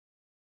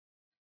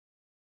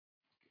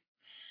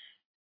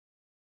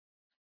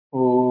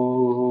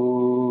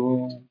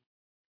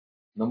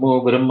नमो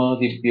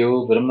ब्रह्मादिभ्यो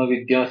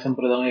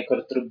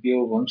ब्रह्मविद्यासम्प्रदायकर्तृभ्यो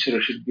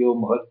वंशऋषिभ्यो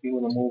महद्भ्यो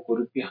नमो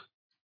गुरुभ्यः।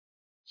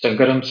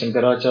 शङ्करं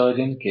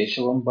शङ्कराचार्यं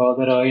केशवं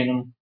बादरायणं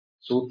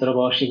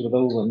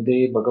सूत्रभाष्यकृतौ वन्दे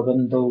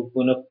भगवन्तौ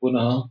पुनः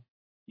पुनः।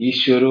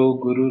 ईश्वरो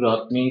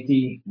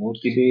गुरुरात्मेति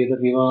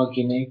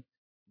मूर्तिभेदविभागिने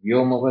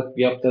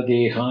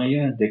व्योमवद्व्याप्तदेहाय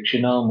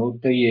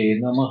दक्षिणामूर्तये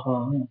नमः।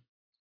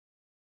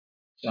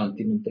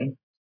 शान्तिमन्त्रम्।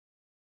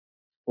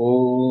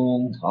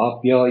 ॐ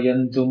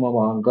आप्यायन्तु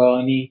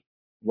ममाङ्गानि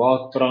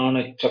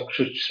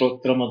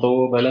वाक्प्राणचक्षुश्रोत्रमतो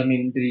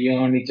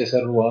बलमिन्द्रियाणि च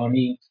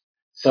सर्वाणि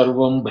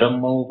सर्वं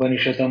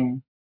ब्रह्मोपनिषदम्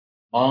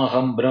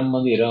माहं ब्रह्म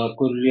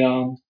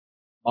निराकुर्याम्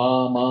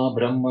मा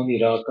ब्रह्म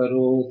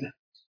निराकरोत्।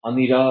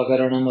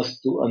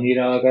 अनिराकरणमस्तु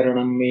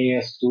अनिराकरणं मे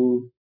अस्तु।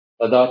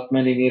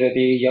 तदात्मनि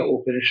निरतेय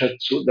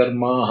उपनिषत्सु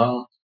धर्माः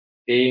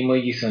ते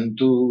मयि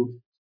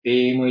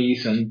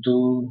सन्तु।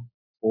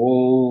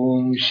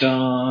 ॐ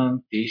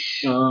शान्ति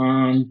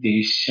शान्ति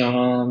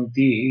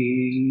शान्तिः।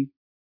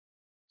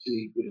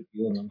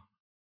 श्रीगुरुभ्यो नमः।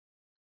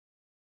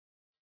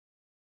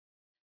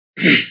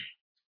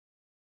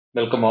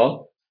 Welcome all.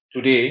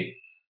 Today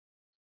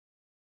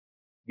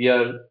we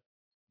are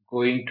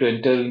going to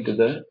enter into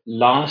the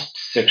last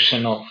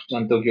section of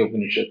Chandogya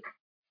Upanishad,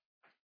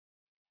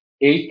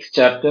 8th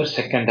chapter,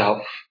 second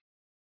half.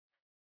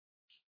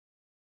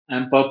 I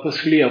am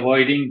purposefully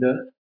avoiding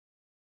the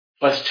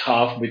first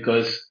half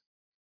because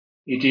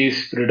it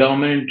is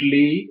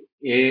predominantly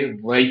a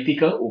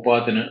Vaitika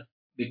Upadana,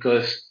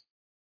 because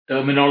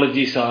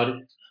terminologies are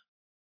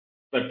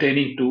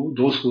pertaining to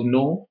those who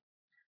know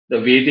the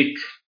Vedic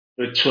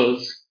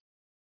rituals,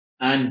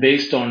 and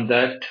based on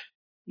that,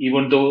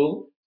 even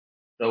though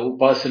the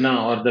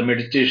upasana or the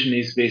meditation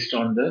is based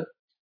on the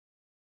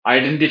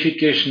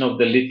identification of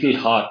the little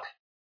heart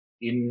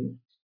in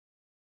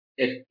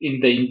the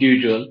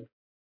individual,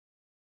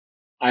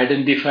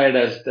 identified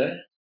as the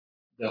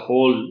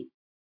whole,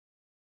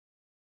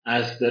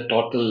 as the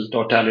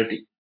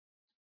totality.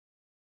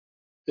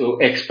 So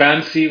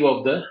expansive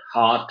of the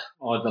heart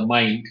or the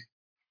mind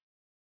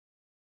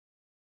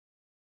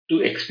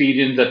to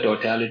experience the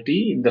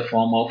totality in the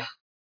form of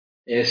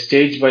a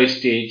stage by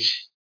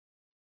stage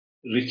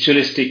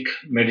ritualistic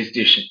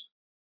meditation.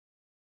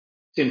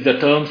 Since the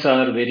terms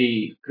are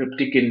very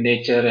cryptic in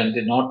nature and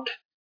not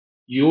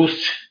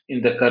used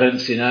in the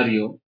current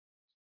scenario,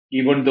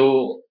 even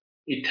though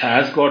it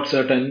has got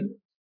certain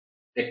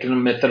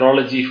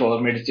methodology for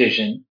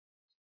meditation,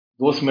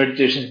 those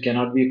meditations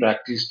cannot be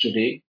practiced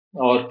today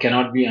or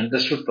cannot be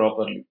understood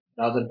properly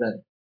rather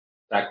than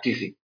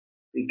practicing.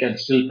 We can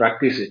still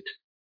practice it,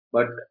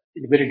 but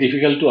it's very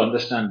difficult to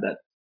understand that.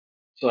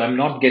 So I'm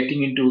not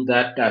getting into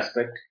that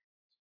aspect.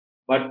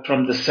 But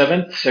from the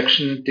 7th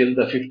section till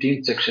the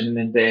 15th section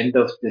in the end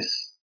of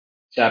this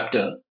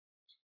chapter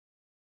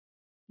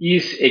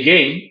is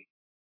again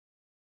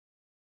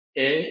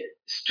a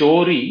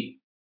story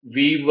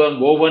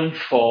woven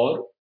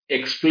for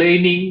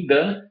explaining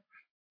the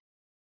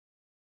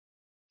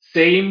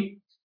same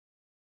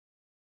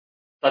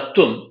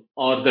tattvam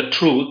or the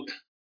truth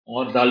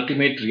or the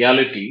ultimate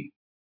reality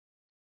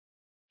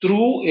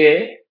through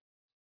a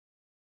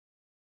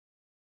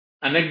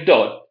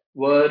anecdote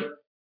where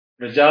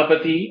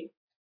Prajapati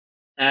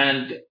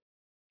and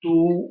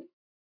two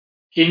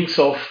kings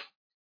of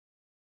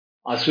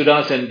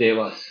Asuras and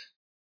Devas,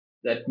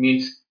 that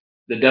means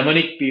the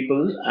demonic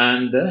people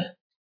and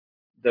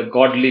the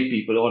godly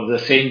people or the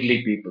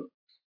saintly people,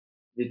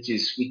 which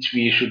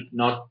we should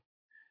not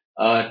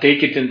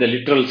take it in the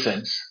literal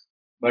sense,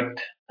 but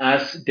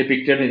as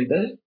depicted in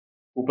the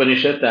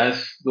Upanishad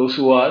as those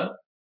who are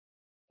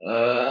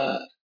uh,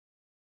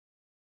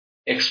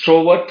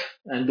 extrovert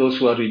and those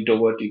who are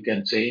introvert, you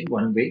can say in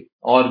one way,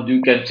 or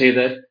you can say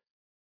that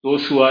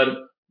those who are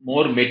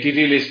more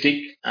materialistic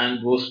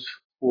and those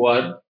who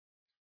are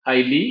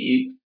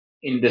highly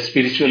in the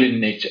spiritual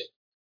in nature.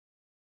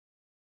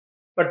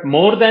 But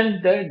more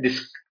than the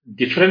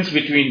difference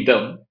between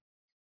them,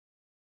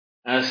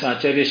 as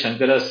Acharya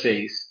Shankara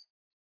says,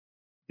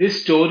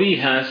 this story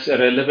has a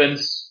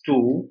relevance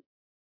to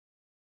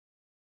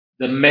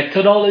the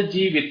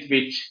methodology with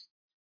which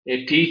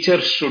a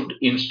teacher should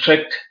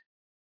instruct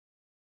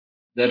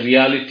the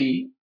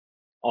reality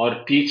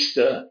or teach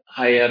the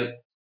higher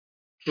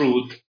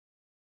truth,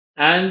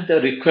 and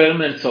the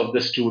requirements of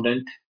the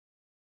student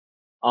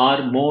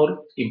are more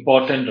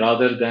important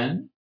rather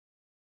than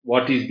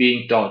what is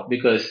being taught,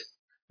 because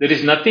there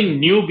is nothing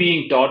new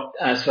being taught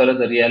as far as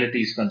the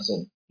reality is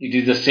concerned. It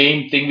is the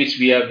same thing which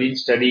we have been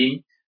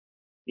studying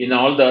in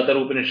all the other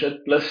Upanishad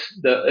plus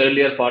the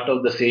earlier part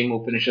of the same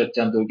Upanishad,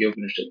 Chandogya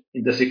Upanishad,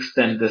 in the 6th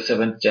and the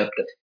 7th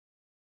chapter.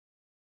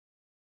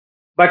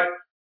 But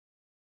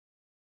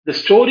the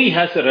story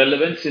has a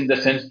relevance in the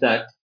sense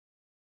that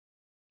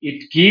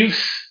it gives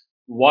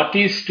what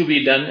is to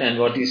be done and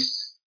what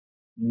is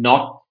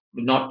not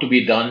to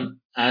be done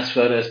as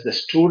far as the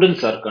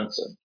students are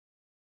concerned.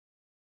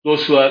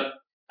 Those who are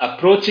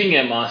approaching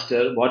a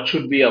master, what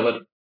should be our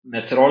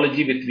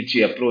methodology with which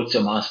we approach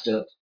a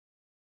master?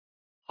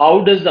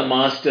 How does the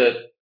master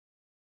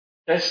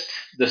test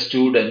the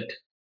student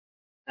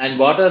and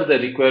what are the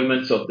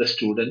requirements of the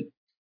student,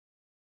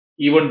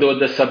 even though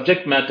the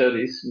subject matter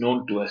is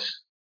known to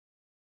us.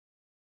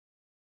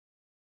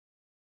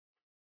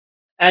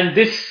 And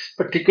this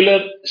particular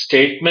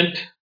statement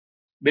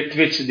with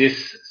which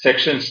this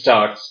section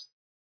starts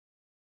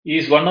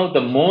is one of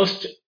the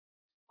most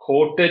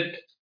quoted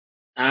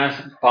as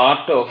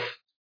part of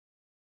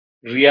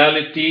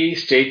reality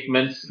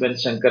statements when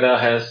Shankara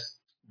has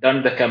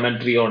done the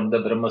commentary on the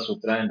Brahma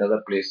Sutra and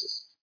other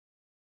places.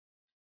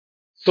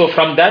 So,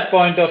 from that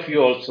point of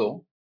view,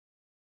 also,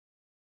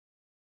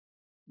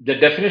 the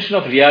definition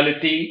of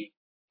reality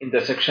in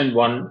the section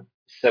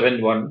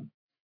 171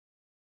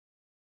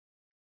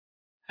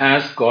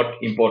 has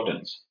got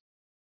importance.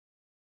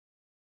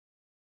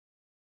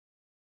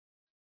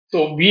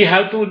 So, we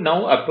have to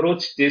now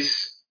approach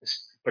this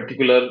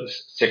particular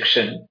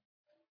section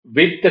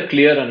with the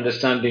clear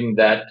understanding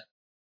that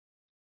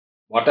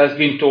what has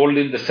been told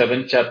in the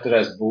seventh chapter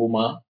as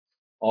Bhuma,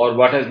 or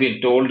what has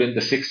been told in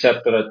the sixth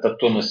chapter as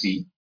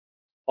Tattvamasi,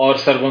 or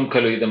Sarvam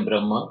Khalu Idam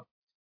Brahma,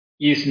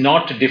 is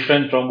not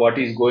different from what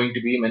is going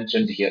to be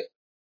mentioned here.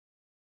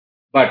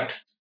 But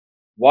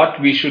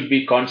what we should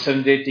be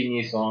concentrating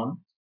is on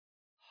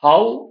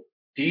how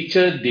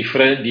teacher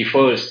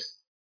differs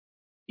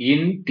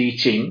in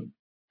teaching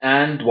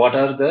and what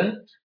are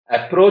the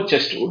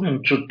approaches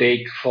student should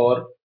take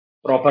for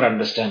proper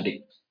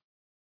understanding.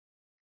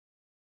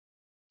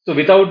 So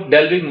without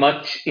delving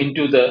much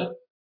into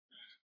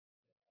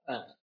uh,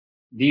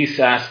 these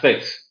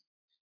aspects,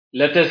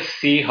 let us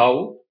see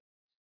how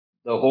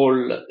the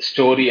whole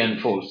story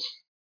unfolds.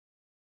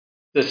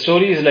 The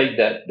story is like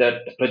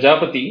that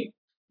Prajapati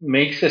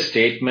makes a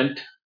statement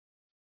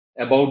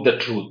about the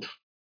truth.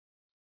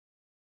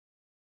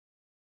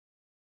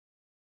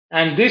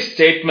 And this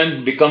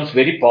statement becomes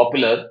very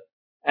popular,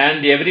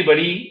 and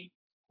everybody,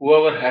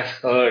 whoever has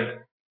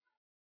heard,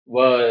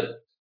 were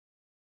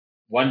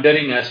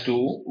wondering as to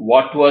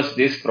what was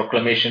this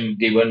proclamation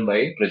given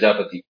by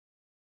Prajapati.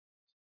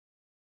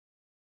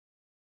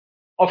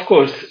 Of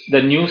course,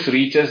 the news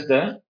reaches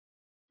the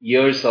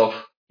ears of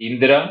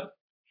Indra,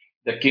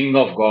 the king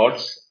of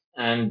gods,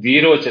 and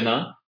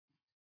Virochana,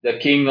 the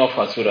king of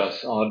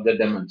asuras or the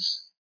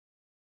demons.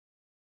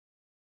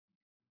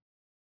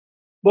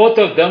 Both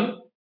of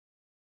them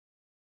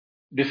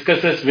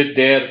discusses with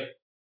their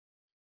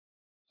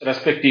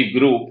respective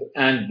group,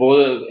 and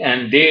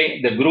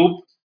the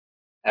group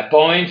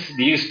appoints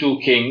these two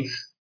kings.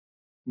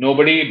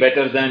 Nobody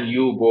better than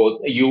you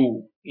both.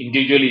 You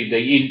individually, the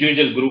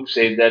individual group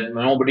says that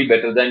nobody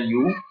better than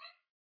you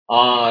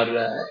are,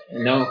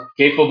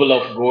 capable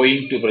of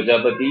going to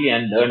Prajapati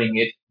and learning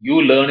it.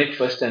 You learn it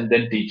first and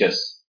then teach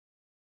us.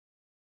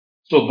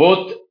 So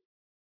both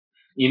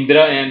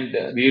Indra and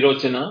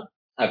Virochana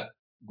uh,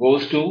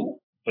 goes to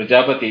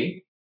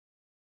Prajapati,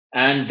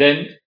 and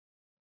then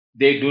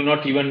they do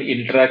not even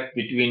interact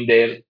between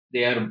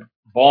they are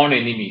born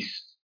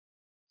enemies.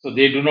 So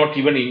they do not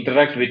even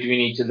interact between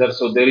each other.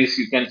 So there is,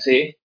 you can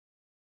say,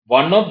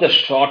 one of the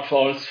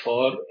shortfalls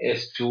for a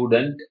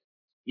student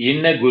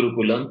in a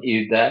Gurukulam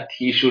is that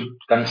he should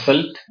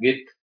consult with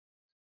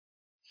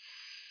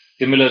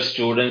similar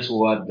students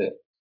who are there.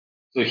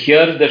 So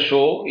here the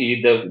show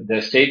is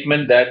the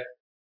statement that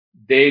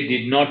they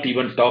did not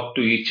even talk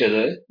to each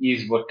other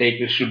is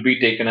should be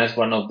taken as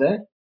one of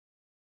the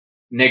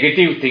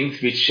negative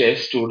things which a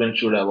student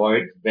should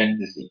avoid when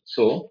this thing.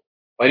 So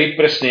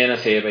pariprasnena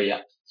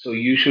sevaya. So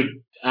you should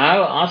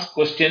ask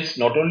questions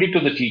not only to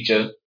the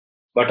teacher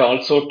but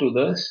also to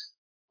the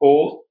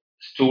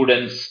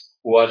co-students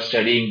who are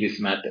studying this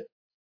matter.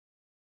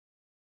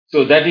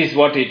 So that is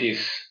what it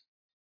is.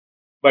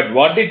 But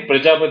what did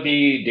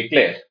Prajapati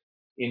declare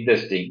in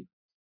this thing?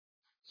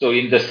 So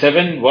in the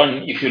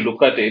 7-1, if you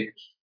look at it,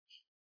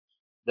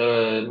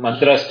 the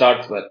mantra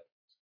starts with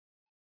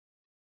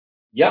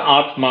Ya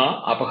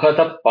Atma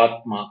Apahata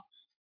Patma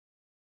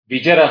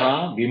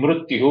Vijaraha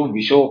Vimrutyuhu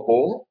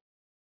Vishoko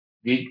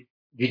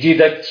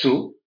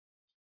Vijidatsu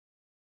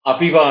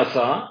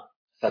Apivasa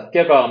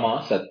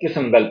Satyakama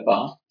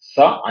Satyasangalpa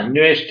Sa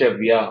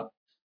Anveshtavya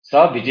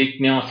Sa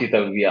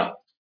Vijijnasitavya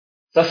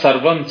Sa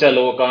Sarvam Cha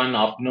Lokan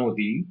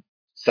Apnoti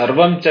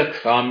Sarvam Cha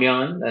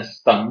Kamyan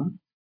Stam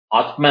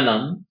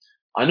Atmanam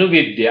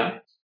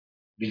Anuvidya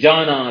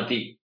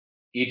Vijanati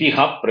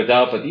Itiha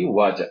Prajapati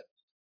Uvaja.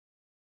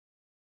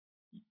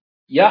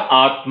 Ya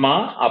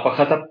Atma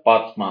Apahata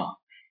Patma.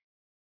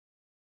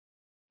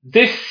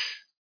 This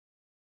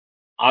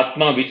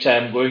Atma which I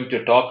am going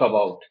to talk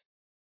about,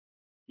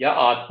 Ya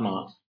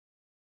Atma,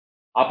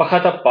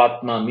 Apahata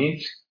Patma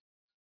means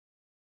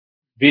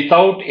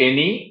without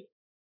any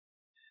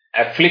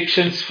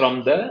afflictions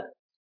from the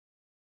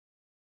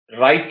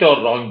right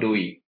or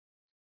wrongdoing.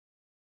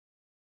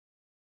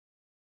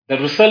 The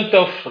result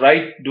of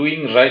right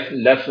doing, right,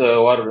 left,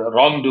 or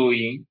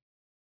wrongdoing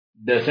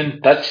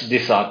doesn't touch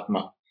this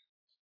Atma.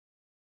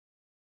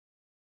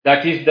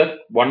 That is the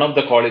one of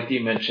the quality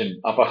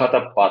mentioned,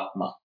 Apahata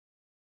Patma.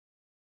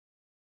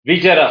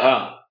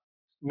 Vijaraha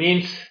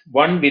means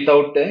one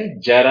without a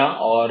jara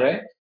or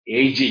a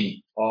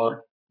aging,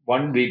 or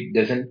one which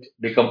doesn't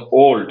become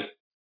old.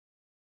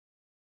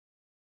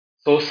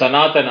 So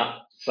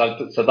Sanatana,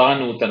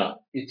 Sadanutana,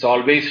 it's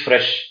always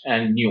fresh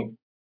and new.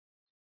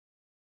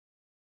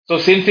 So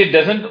since it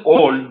doesn't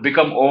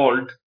become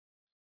old,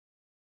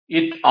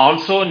 it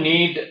also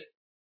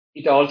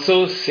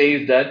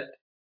says that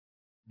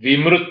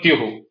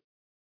Vimrutyuhu.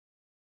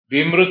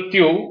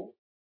 Vimrutyu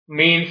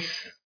means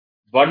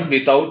one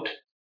without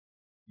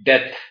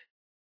death.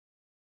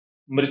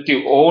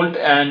 Mrityu, old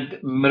and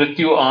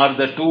Mrityu are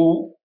the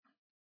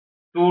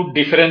two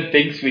different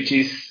things, which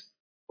is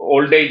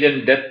old age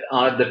and death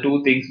are the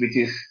two things which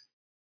is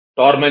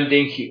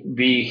tormenting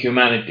the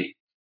humanity.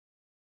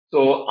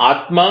 So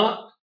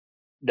Atma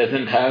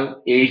doesn't have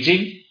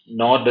aging,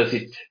 nor does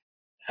it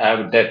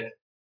have death.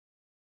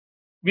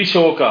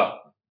 Vishoka.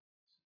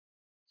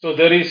 So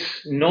there is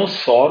no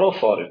sorrow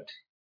for it.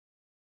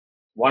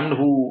 One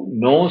who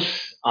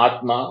knows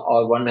Atma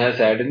or one has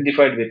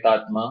identified with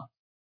Atma,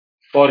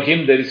 for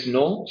him there is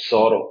no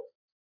sorrow.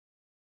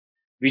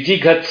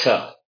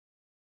 Vijigatsa.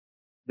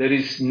 There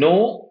is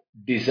no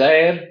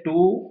desire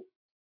to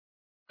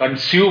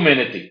consume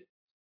anything.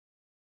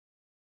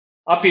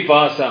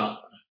 Apipasa,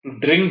 to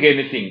drink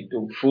anything,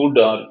 to food,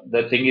 or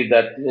the thing is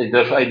that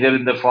either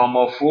in the form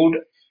of food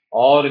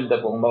or in the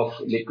form of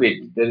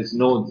liquid. There is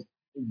no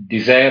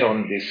desire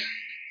on this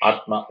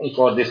Atma,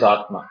 for this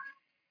Atma.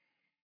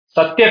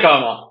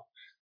 Satyakama.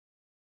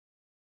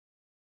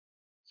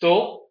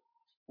 So,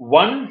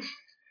 one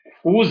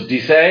whose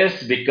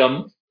desires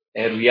become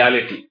a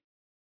reality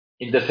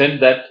in the sense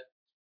that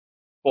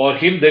for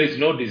him there is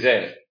no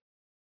desire.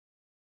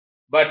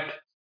 But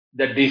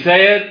the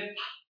desire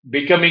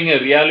becoming a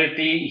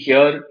reality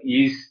here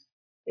is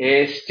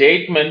a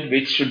statement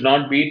which should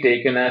not be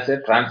taken as a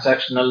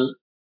transactional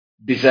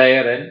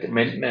desire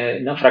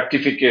and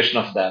fructification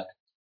of that.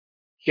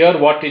 Here,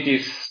 what it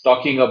is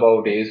talking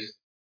about is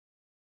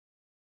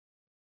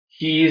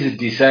he is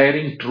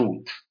desiring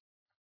truth.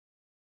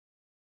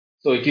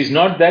 So it is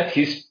not that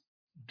his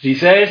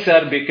desires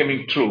are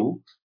becoming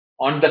true.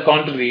 On the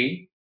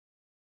contrary,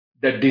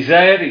 the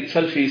desire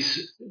itself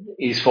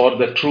is for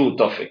the truth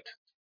of it.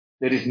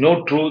 There is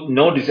no truth,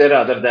 no desire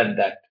other than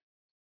that.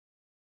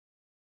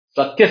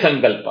 Satya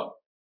Sankalpa.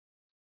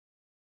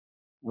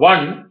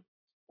 One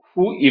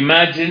who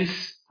imagines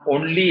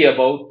only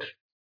about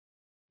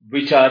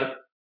which are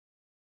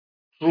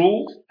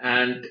true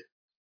and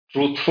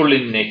truthful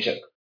in nature.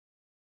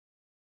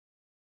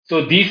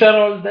 So these are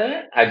all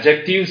the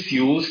adjectives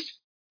used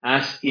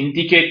as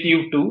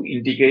indicative to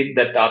indicate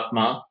that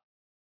Atma,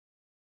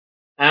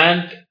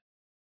 and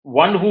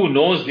one who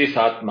knows this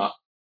Atma,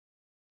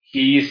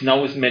 he is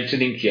now is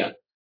mentioning here.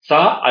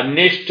 Sa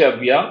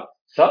Anneshtabhya,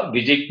 Sa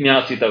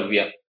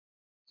Vijijnasitavya.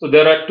 So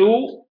there are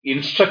two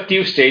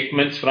instructive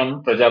statements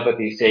from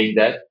Prajapati saying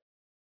that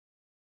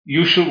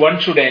one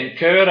should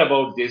inquire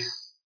about this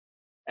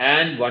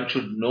and one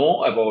should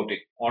know about it.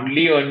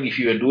 Only if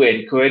you do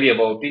inquiry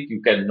about it,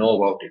 you can know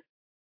about it.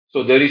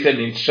 So there is an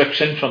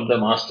instruction from the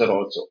master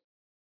also.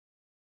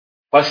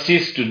 First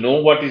is to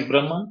know what is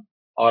Brahman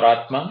or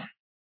Atma,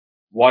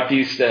 what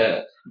is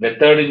the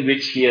method in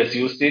which he has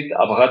used it,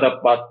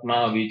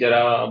 Abhadapatma,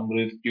 Vijara,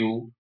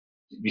 Mrityu,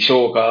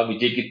 Vishoka,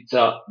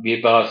 Vijikitsa,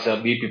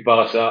 Vipasa,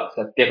 Vipipasa,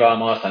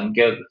 Satyakama,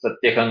 Sankhya,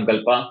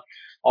 Satyakankalpa.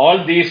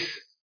 All these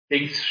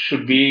things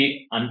should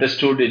be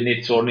understood in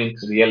its own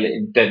its real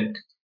intent.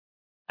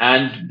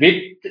 And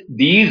with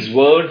these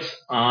words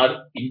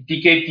are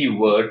indicative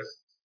words,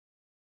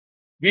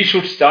 we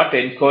should start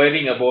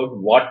inquiring about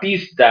what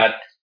is that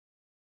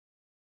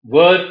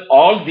where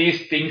all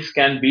these things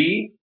can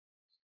be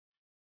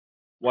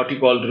what you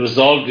call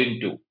resolved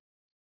into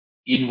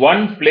in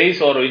one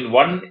place or in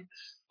one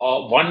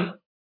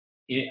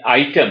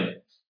item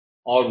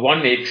or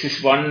one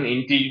existence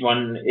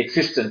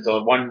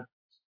or one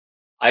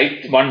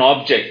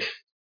object.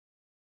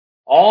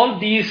 All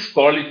these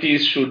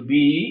qualities should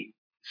be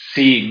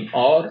seen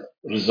or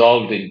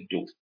resolved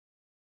into.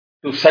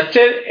 To such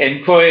an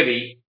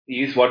inquiry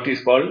is what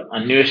is called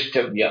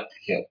anveshtavya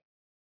here.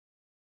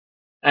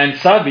 And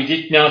sa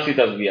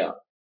vijijnasitavya.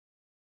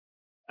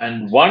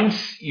 And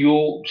once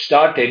you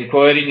start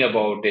inquiring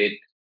about it,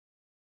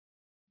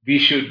 we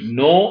should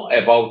know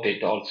about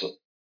it also.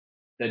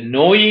 The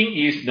knowing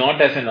is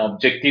not as an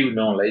objective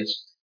knowledge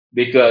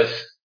because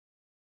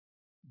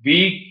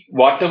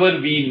whatever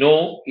we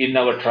know in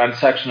our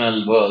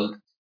transactional world,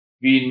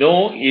 we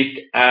know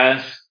it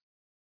as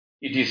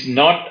it is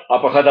not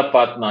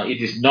apahadapatma,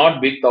 it is not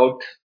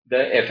without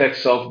the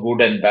effects of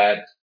good and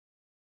bad,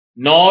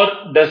 nor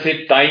does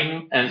it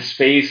time and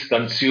space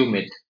consume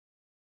it.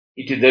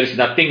 There is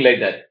nothing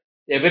like that.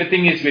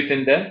 Everything is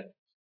within the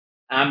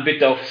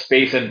ambit of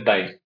space and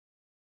time.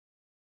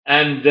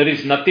 And there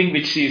is nothing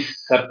which is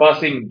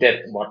surpassing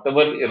death,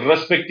 whatever,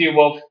 irrespective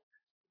of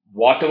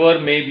whatever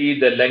may be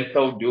the length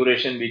of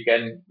duration we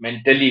can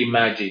mentally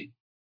imagine,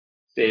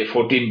 say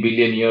 14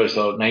 billion years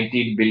or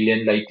 19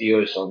 billion light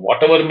years or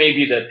whatever may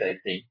be that I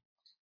think,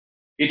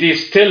 it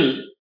is still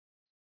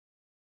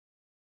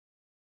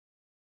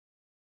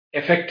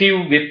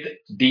effective with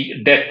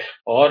the death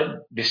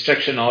or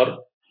destruction or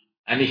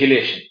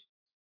annihilation.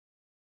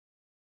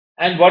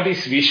 And what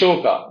is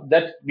Vishoka?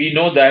 That we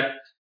know that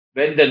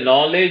when the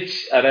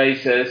knowledge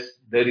arises,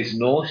 there is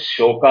no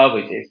shoka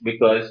with it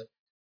because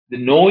the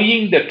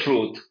knowing the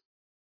truth,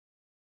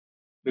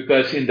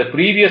 because in the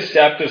previous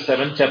chapter,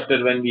 7th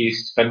chapter, when we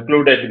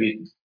concluded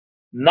with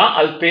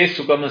Na alpe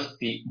sukham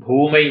asti,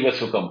 bhumaiva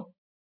sukham.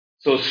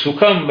 So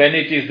sukham, when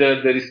it is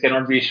there, there is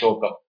cannot be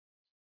shokam.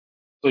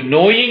 So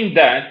knowing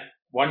that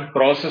one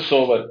crosses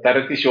over,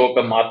 tarati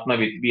shokam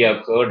atmavit, we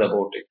have heard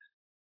about it.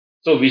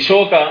 So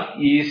vishoka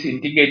is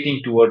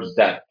indicating towards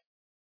that.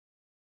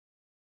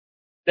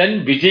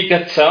 Then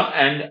vijikatsa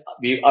and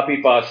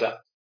apipasa.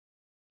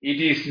 It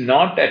is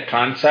not a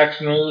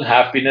transactional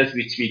happiness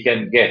which we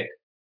can get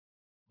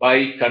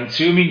by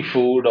consuming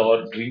food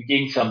or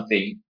drinking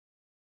something.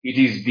 It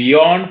is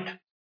beyond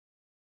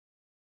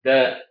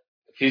the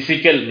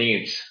physical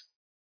needs.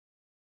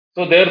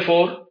 So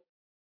therefore,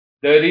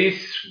 there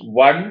is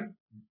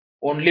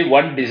only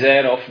one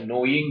desire of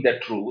knowing the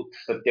truth,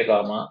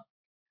 Satyakama,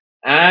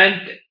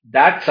 and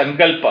that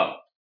sankalpa,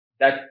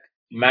 that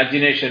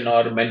imagination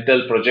or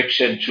mental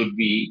projection should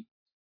be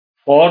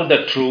for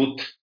the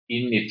truth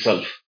in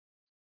itself.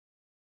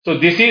 So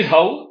this is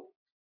how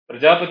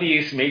Prajapati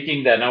is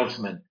making the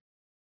announcement.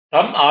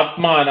 Tam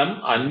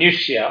atmanam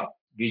anyushya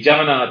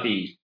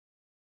vijanati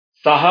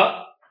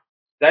saha,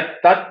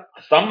 that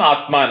tam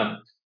atmanam,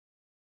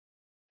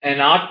 an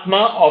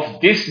atma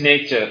of this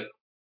nature,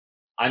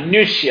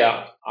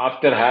 anyushya,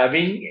 after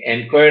having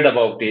inquired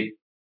about it,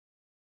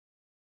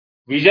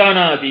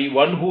 vijanati,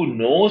 one who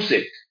knows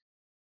it,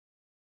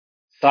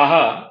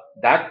 saha,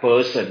 that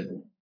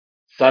person,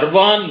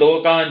 sarvan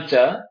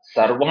lokancha,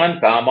 sarvan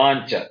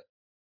kamancha,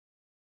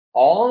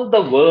 all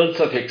the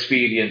worlds of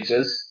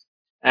experiences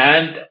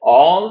and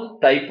all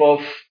type of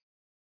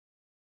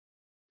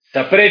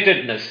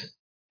separatedness,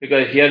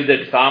 because here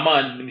the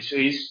kama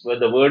is where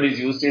the word is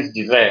used is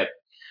desire.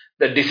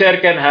 The desire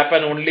can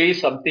happen only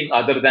something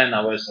other than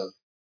ourselves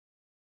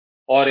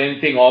or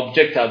anything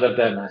object other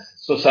than us.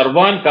 So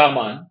sarvan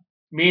kaman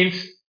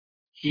means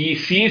he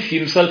sees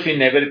himself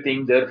in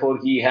everything, therefore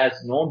he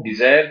has no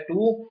desire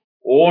to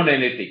own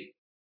anything.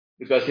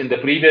 Because in the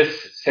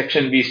previous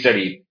section we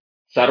studied,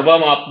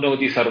 sarvam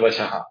apnoti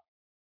sarvashaha.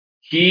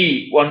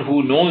 He, one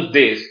who knows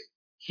this,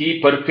 he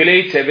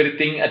percolates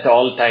everything at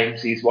all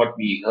times, is what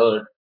we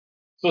heard.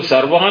 So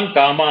sarvan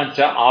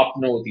kamancha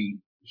apnoti.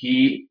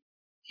 He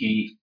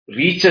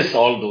reaches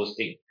all those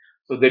things.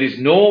 So there is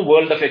no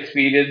world of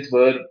experience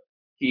where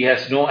he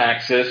has no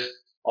access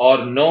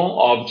or no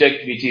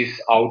object which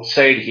is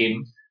outside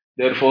him.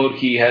 Therefore,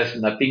 he has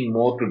nothing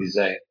more to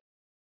desire.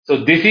 So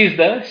this is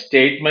the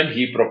statement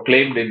he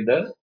proclaimed in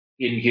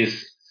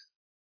his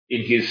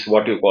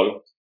what you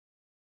call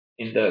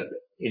in the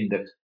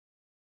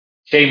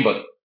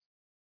chamber.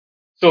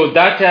 So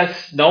that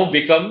has now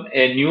become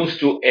a news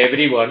to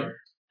everyone,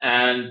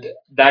 and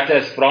that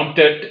has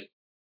prompted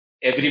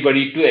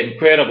everybody to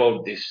inquire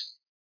about this.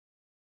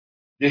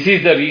 This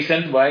is the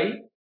reason why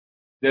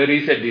there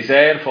is a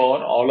desire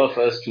for all of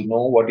us to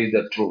know what is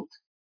the truth.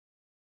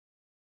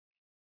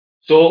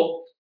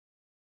 So,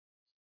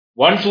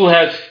 once who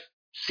has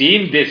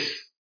seen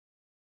this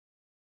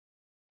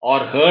or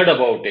heard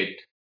about it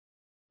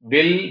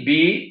will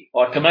be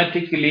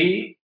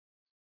automatically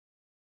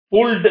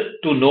pulled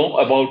to know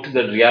about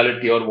the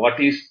reality or what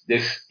is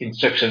this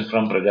instruction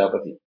from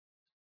Prajapati.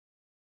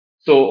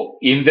 So,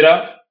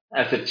 Indra,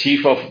 as a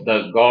chief of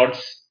the gods,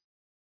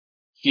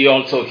 he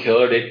also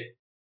heard it.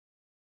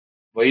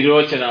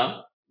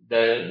 Vairochana,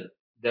 the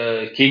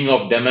king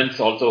of demons,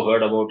 also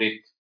heard about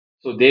it.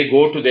 So they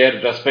go to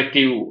their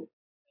respective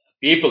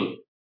people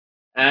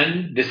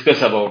and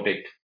discuss about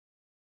it.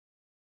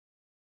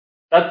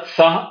 Tat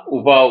sa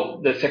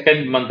ubav, the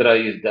second mantra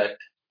is that.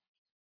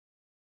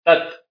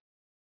 Tat,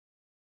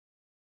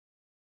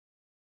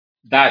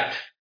 that.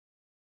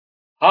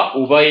 Ha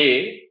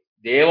ubaye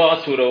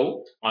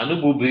devasurav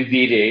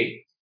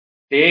anububhidire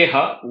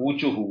teha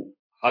uchuhu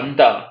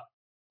handa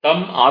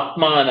tam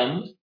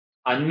atmanam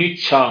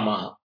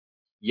anyuchama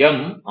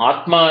yam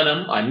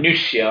atmanam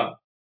anyushya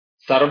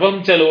सर्वं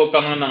च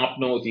लोकान्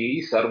आप्नोति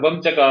सर्वं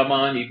च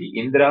कामान् इति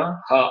इन्द्र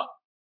ह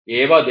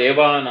एव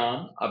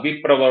देवानाम्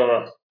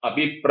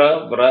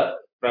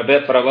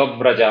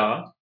अभिप्रव्रजा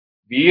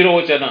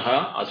वीरोचनः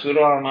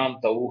असुराणां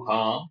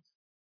तौहा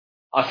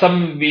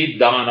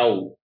असंविदानौ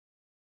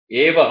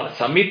एव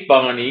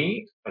समित्पाणि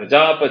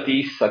प्रजापति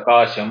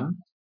सकाशम्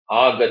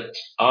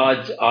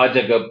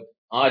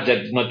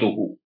आजग्मतुः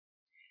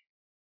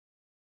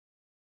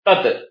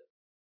तत्,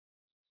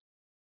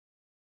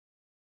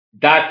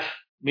 that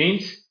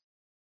means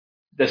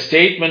the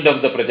statement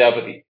of the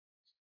Prajapati.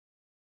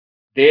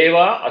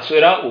 Deva,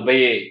 Asura,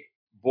 Ubaye,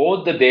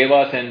 both the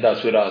Devas and the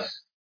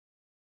Asuras,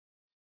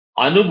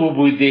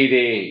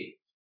 Anububudire,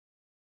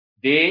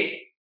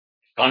 they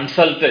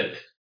consulted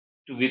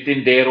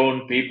within their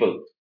own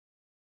people.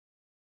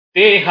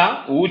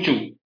 Teha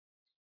Uchu,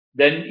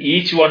 then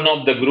each one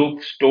of the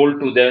groups told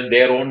to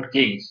their own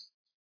kings.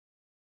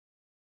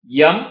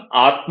 Yam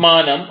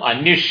Atmanam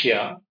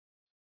Anyushya,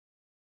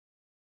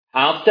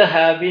 after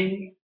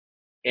having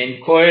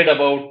inquired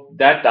about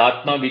that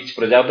Atma which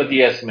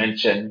Prajapati has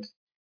mentioned.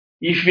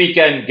 If we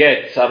can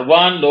get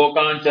Sarvan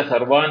Lokancha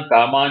Sarvan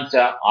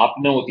Kamancha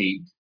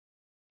Apnoti,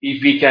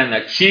 if we can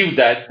achieve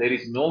that, there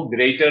is no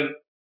greater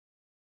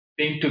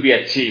thing to be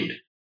achieved.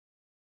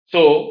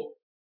 So,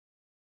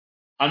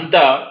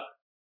 Anta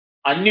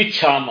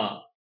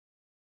Anyuchama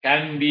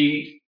can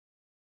be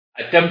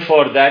attempt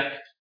for that.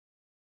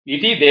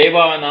 Iti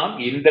Devanam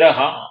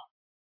Indraha.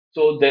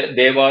 So the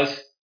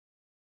Devas,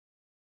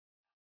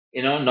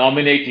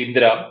 nominate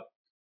Indra.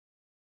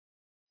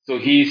 So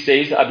he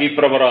says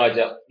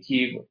Abhipravaraja.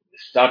 He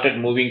started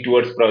moving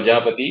towards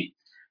Prajapati.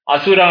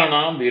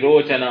 Asuranam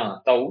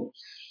Virochana Tau.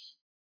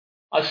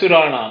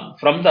 Asuranam,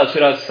 from the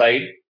Asuras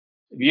side,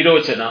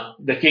 Virochana,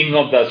 the king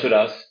of the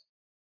Asuras,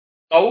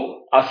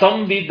 Tau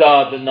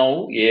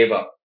Asamvidadnau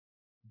Eva.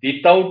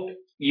 Without,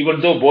 even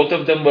though both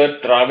of them were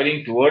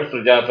traveling towards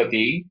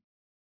Prajapati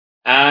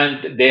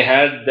and they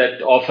had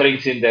that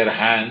offerings in their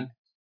hand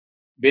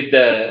with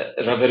the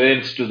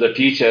reverence to the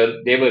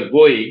teacher, they were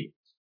going,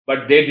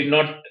 but they did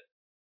not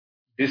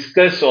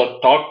discuss or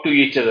talk to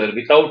each other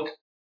without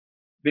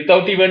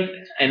even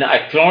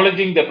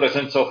acknowledging the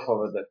presence of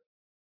other.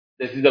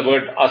 This is the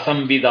word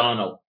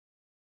Asamvidana.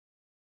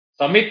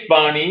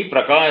 Samitpani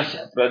Prakash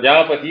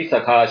Prajapati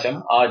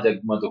Sakasham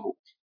Ajagmaduhu.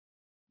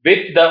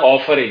 With the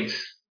offerings.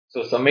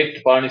 So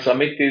Samit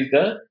is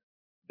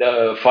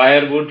the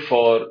firewood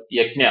for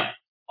yajna.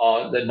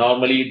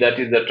 Normally that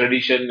is the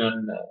tradition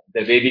in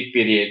the Vedic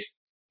period,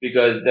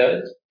 because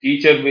the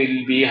teacher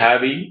will be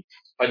having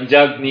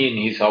Panjagni in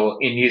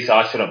his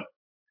ashram.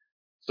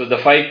 So the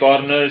five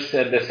corners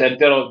at the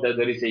center of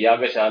there is a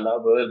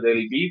Yagashala where there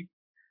will be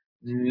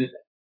mm,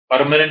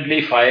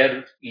 permanently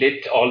fire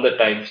lit all the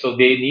time. So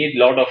they need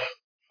lot of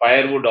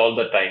firewood all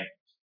the time.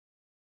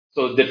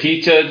 So the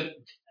teacher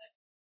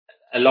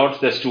allows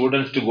the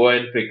students to go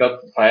and pick up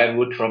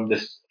firewood from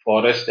this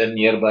forest and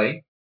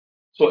nearby.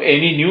 So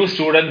any new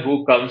student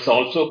who comes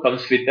also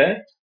comes with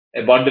a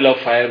bundle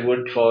of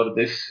firewood for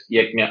this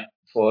yajna,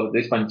 for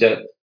this Panjagni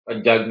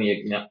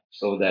yajna.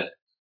 So that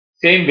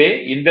same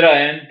way, Indra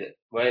and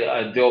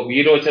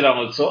Virochana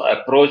also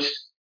approached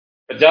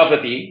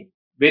Prajapati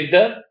with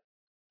the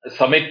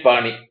Samit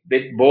Pani,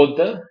 with both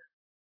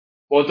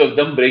of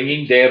them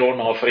bringing their own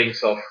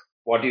offerings of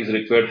what is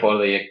required for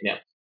the yajna.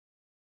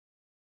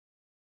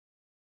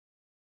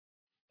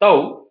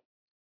 Now,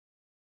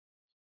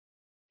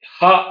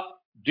 ha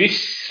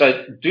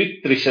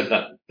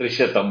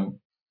द्वित्रिशतं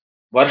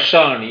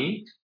वर्षाणि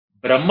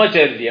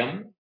ब्रह्मचर्यम्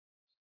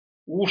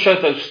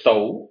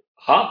ऊषतस्तौ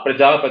हा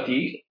प्रजापति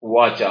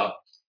उवाच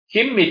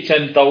किम्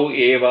इच्छन्तौ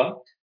एव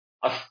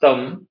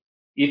अस्तम्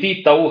इति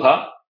तौ ह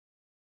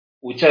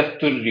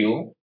उचतुर्यु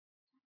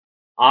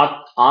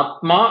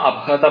आत्मा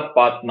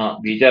अपहतपात्मा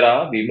विजरा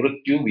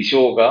विमृत्यु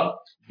विशोग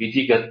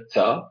विजिगत्स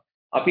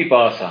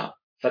अपिपासा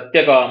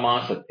सत्यकामा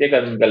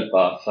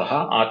सत्यकङ्कल्पा सह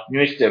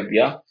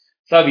आत्मेष्टव्या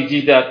स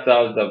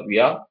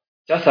विजितार्थव्या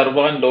च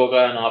सर्वान्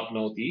लोकान्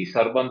आप्नोति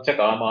सर्वं च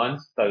कामान्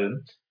तन्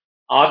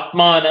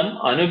आत्मानम्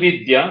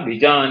अनुविद्य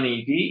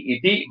विजानीति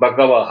इति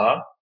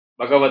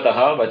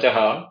भगवतः वचः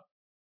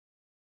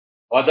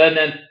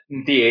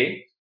वदन्ते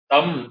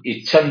तम्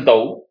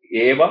इच्छन्तौ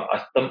एव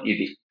अस्तम्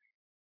इति.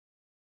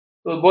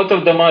 So both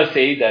of them are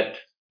saying that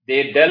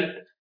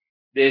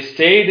they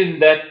stayed in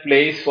that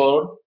place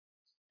for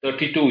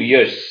 32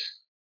 years,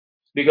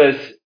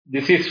 because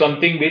this is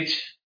something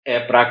which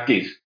a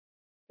practice.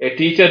 A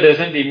teacher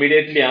doesn't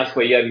immediately ask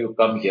why are you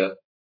come here,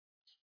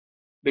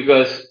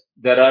 because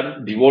there are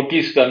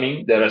devotees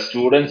coming, there are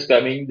students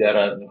coming, there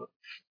are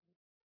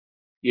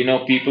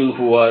people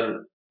who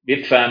are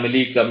with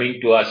family coming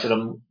to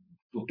ashram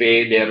to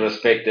pay their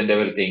respect and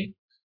everything.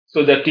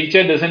 So the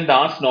teacher doesn't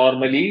ask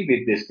normally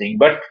with this thing,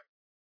 but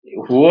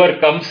whoever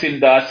comes in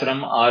the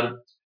ashram are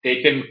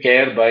taken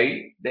care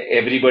by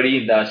everybody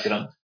in the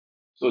ashram.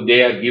 So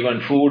they are given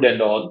food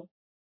and all.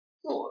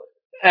 So,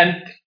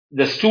 and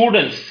the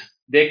students,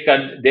 they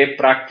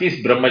practice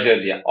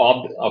brahmacharya,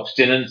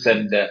 abstinence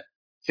and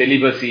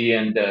celibacy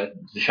and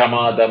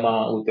shama,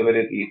 dama,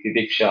 utavarati,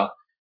 titiksha,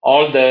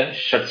 all the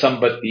shat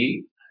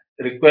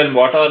require,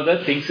 what are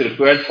the things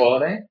required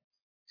for a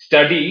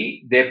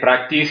study, they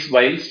practice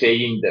while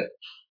staying there.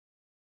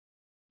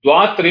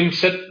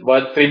 Dvatrimshat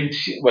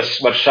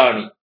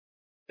varshani,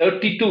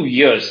 32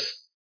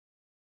 years,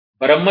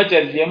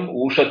 brahmacharyam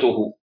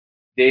ushatuhu.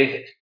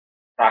 They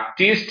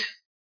practiced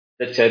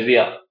the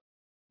charya,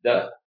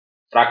 the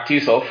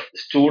practice of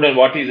student,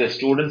 what is a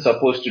student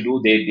supposed to do,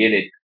 they did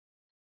it.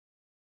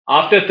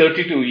 After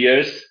 32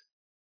 years,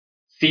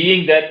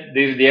 seeing that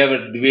they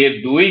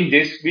were doing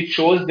this, which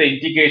shows the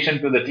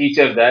indication to the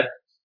teacher that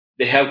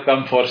they have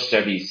come for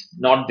studies,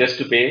 not just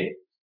to pay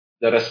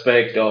the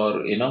respect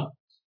or,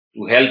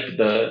 to help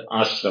the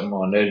ashram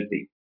or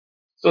everything.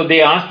 So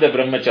they asked the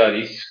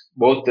brahmacharis,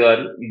 both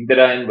are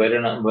Indra and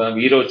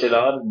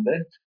Virochala, in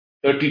the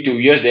 32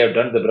 years they have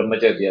done the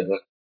brahmacharya.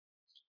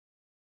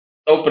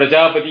 So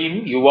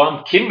Prajapatim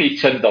Yuvam Kim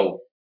Ichandau.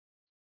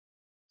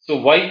 So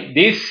why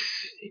this,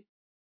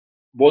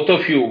 both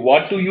of you,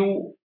 what do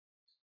you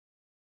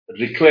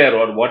require,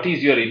 or what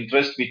is your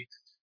interest with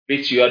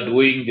which you are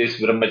doing this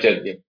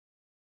brahmacharya?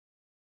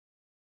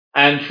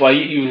 And why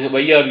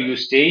are you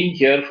staying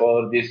here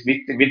for this?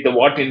 With the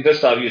what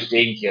interest are you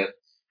staying here?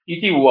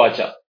 Iti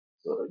uvacha.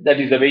 So that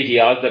is the way he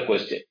asked the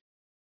question.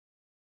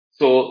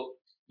 So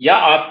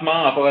ya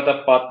atma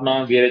apagata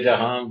patma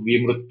virajaha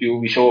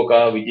vimrutyu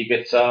vishoka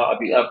vijigetsa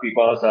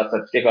apipasa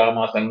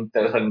satyakama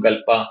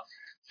sankalpa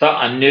sa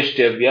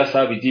anyashtavya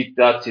sa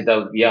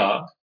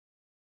vijitatsitavya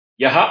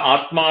yaha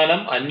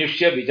atmanam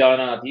anyushya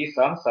vijanati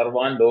sa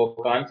sarvan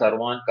lokan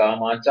sarvan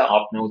kamancha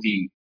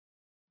apnoti.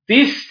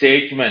 This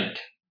statement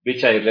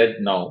which I read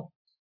now,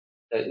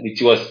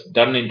 which was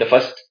done in the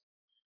first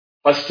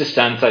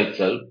stanza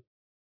itself,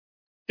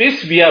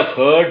 this we have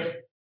heard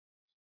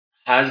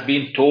has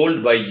been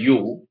told by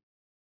you.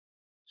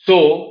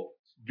 So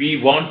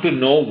we want to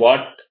know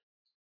what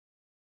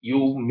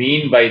you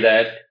mean by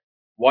that.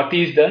 What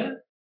is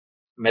the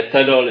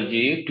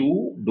methodology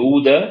to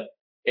do the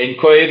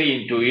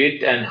inquiry into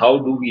it, and how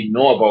do we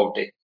know about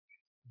it?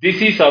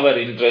 This is our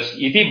interest.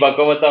 Iti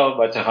Bhagavata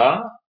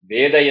Vachaha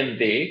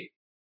Vedayante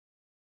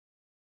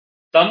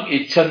Tam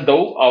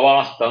Icchandau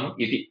Avastam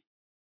Iti.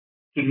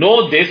 To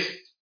know this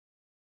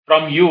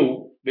from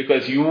you,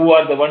 because you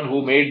are the one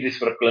who made this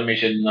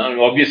proclamation.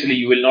 Now, obviously,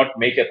 you will not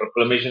make a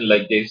proclamation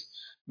like this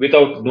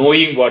without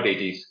knowing what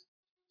it is.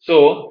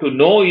 So, to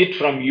know it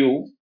from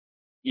you,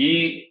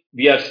 we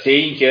are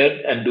staying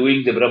here and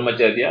doing the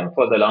brahmacharya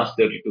for the last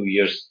 32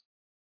 years.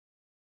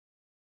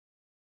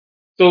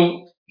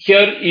 So,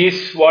 here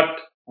is what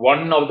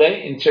one of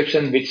the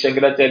instructions which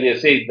Shankaracharya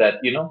says, that,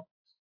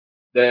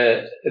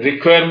 the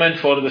requirement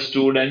for the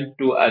student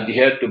to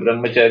adhere to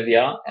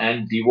brahmacharya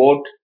and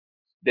devote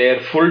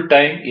their full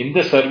time in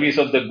the service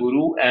of the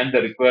guru and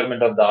the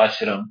requirement of the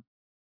ashram.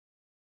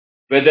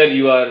 Whether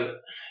you are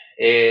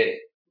a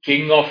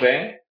king of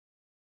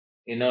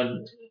you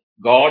know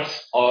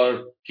gods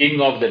or king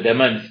of the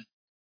demons,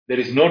 there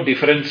is no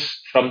difference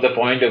from the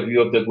point of view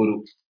of the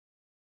guru.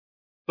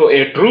 So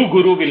a true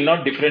guru will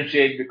not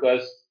differentiate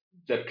because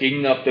the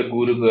king of the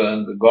guru,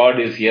 the god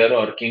is here,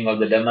 or king of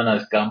the demon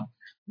has come.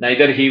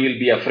 Neither he will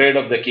be afraid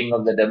of the king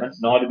of the demons,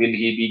 nor will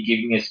he be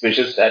giving a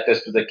special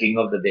status to the king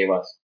of the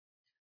devas.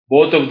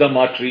 Both of them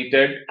are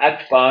treated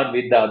at par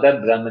with the other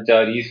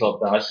brahmacharis of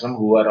the ashram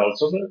who are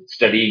also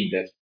studying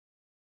there.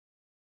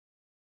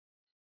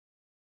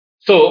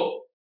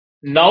 So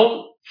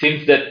now,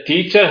 since the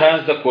teacher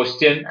has the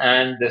question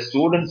and the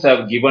students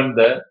have given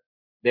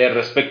their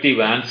respective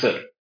answer,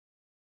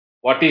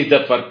 what is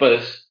the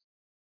purpose?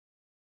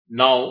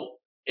 Now,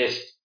 a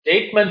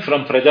statement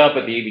from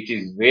Prajapati, which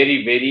is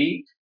very,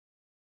 very,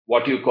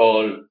 what you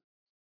call,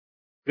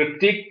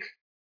 cryptic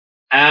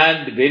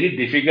and very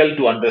difficult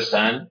to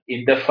understand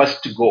in the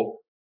first go.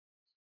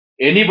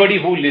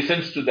 Anybody who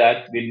listens to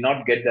that will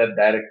not get the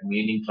direct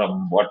meaning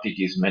from what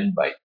it is meant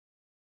by.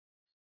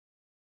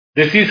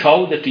 This is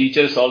how the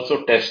teachers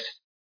also test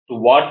to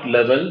what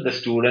level the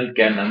student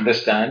can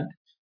understand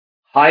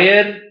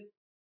higher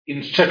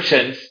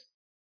instructions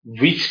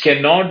which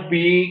cannot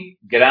be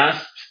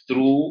grasped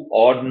through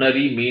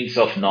ordinary means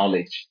of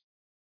knowledge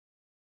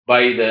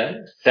by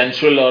the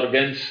sensual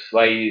organs,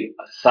 by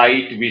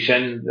sight,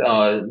 vision,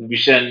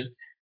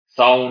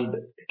 sound,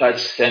 touch,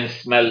 sense,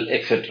 smell,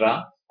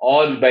 etc.,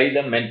 or by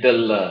the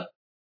mental,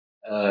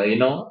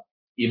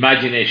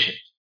 imagination.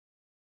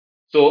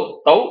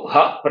 So, tau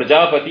ha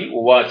Prajapati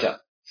uvacha.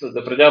 So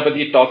the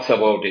Prajapati talks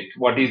about it.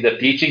 What is the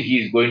teaching he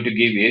is going to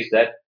give is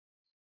that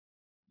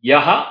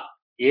yaha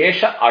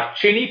esha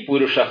akshini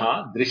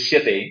purushaha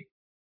drishyate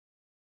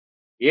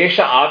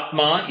esha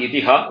atma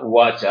itiha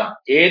uvacha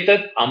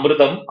etat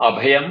amrutam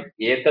abhayam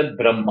etat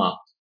brahma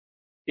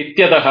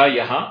ityadaha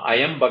yaha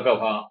ayam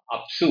bhagava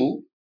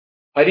apsu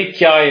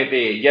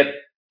parikhyayate yat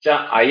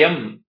cha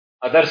ayam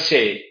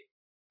adarshe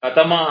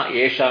katama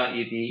esha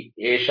iti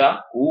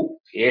esha u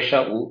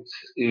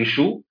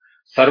ishu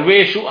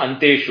sarveshu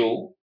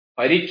anteshu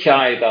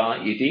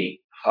parikhyayata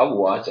iti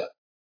havacha.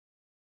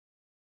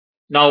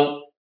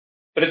 Now,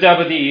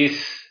 Prajapati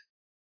is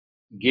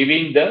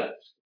giving the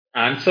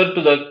answer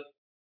to the,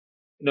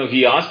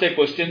 he asked a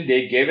question,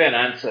 they gave an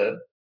answer,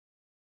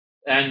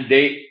 and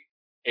they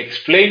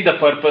explained the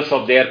purpose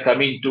of their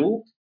coming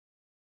to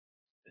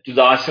the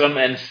ashram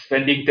and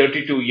spending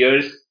 32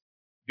 years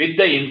with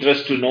the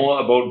interest to know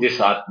about this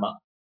Atma.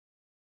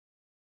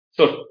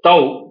 So,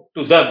 Tau,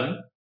 to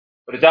them,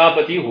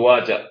 Prajapati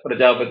Huacha.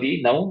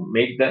 Prajapati now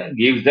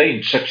gives the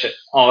instruction,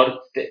 or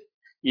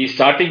is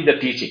starting the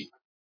teaching.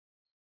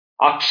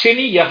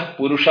 Akshini yah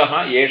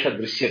purushaha yesha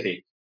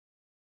drishyate.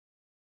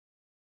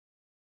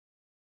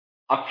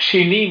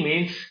 Akshini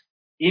means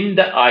in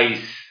the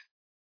eyes.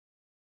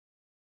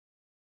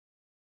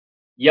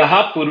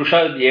 Yaha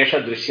purusha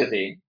yesha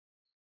drishyate.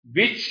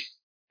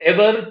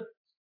 Whichever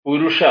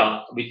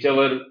purusha,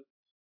 whichever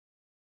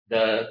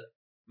the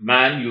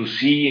man you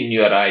see in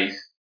your eyes,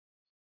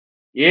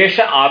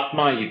 yesha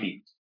atma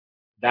iti.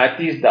 That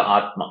is the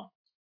atma.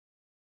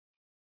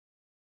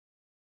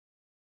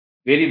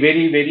 Very,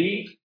 very,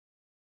 very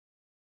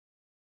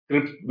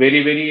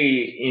very,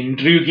 very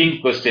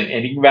intriguing question,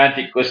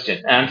 enigmatic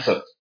question.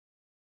 Answer.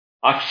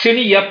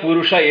 Akshini ya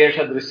purusha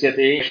esha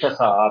drishyate esha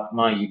sa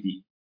atma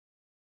iti.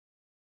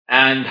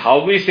 And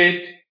how is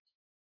it?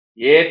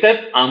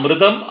 Etat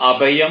amrutam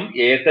abhayam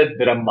etat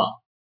brahma.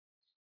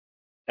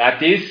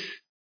 That is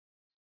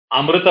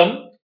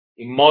amrutam,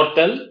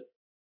 immortal,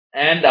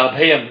 and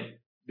abhayam,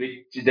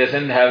 which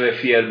doesn't have a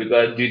fear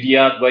because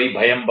dvitiyat vai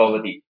bhayam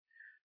bhavati.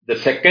 The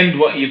second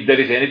one, if there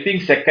is anything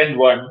second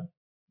one,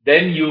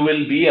 then you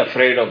will be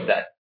afraid of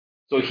that.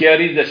 So here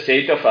is the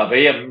state of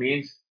abhayam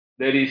means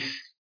there is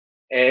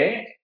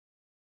a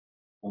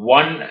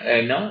one,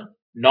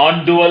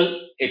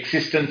 non-dual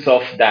existence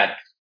of that.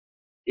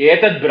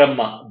 Etat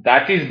Brahma,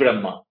 that is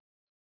Brahma.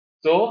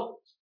 So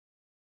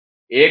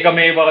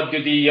Ekameva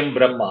Advitiyam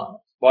Brahma,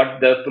 what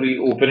the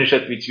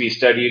Upanishad which we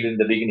studied in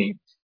the beginning.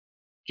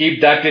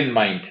 Keep that in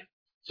mind.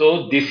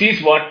 So this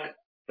is what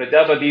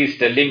Prajapati is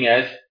telling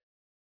us.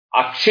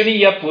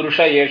 Akshaniya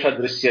Purusha Yesha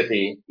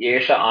Drishyate,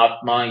 Yesha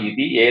Atma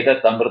iti,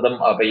 Edat Amritam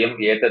Abhayam,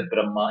 Etat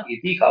Brahma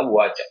iti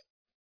Havacha.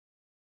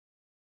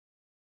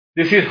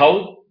 This is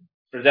how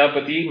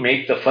Prajapati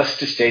makes the first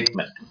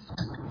statement.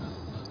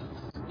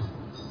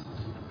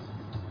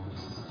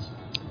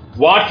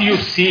 What you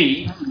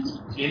see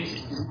in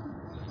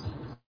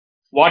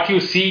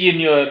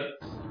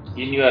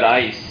your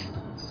eyes,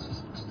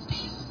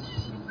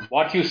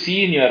 what you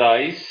see in your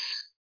eyes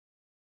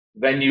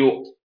when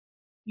you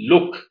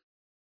look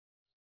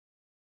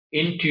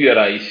into your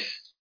eyes,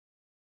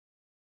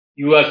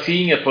 you are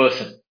seeing a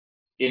person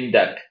in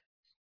that.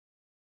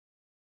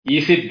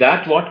 Is it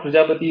that what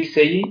Prajapati is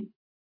saying?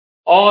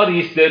 Or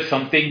is there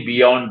something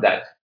beyond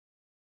that?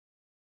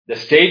 The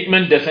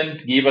statement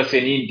doesn't give us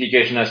any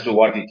indication as to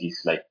what it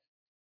is like.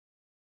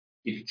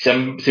 It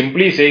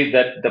simply says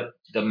that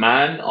the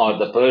man or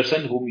the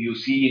person whom you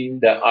see in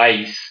the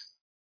eyes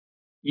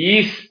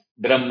is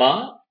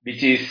Brahma,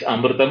 which is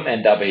Amritam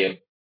and Abhayam.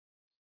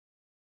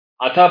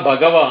 Atha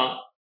Bhagava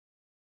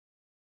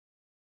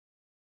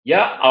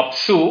ya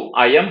apsu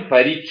ayam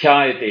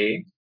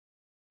parikhyayate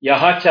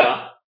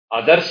yahacha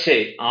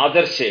adarshe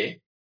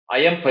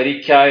ayam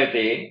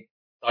parikhyayate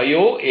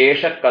tayo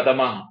esha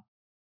kadamah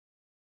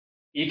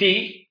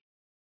iti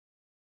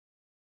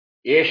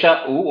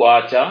esha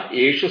uvacha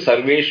eshu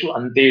sarveshu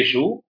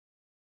anteshu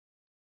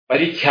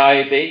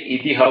parikhyayate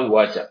iti ha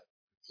uvacha.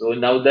 So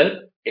now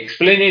the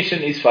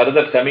explanation is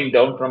further coming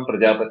down from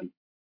Prajapati.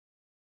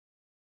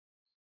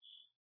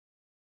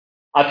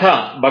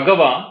 Atha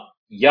Bhagava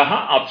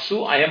yaha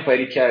apsu ayam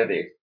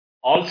parikhyayate.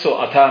 Also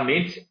atha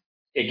means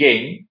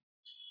again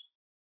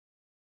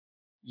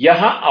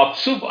yaha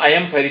apsu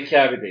ayam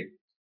parikhyayate,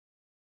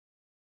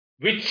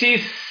 which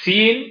is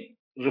seen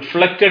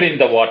reflected in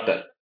the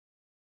water.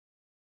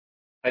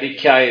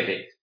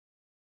 Parikhyayate.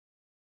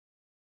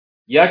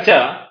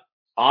 Yacha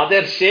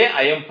adarshe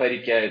ayam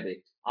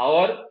parikhyayate.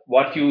 Or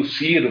what you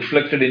see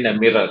reflected in a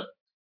mirror.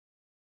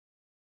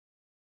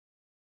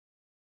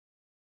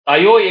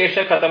 Tayo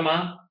esha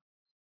katama.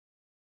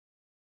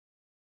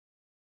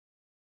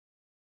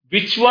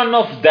 Which one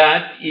of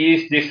that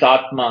is this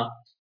Atma?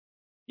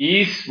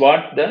 Is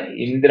what the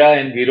Indra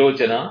and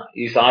Virochana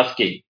is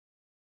asking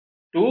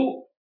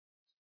to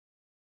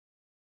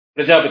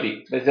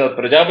Prajapati.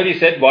 Prajapati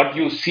said, what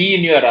you see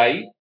in your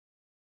eye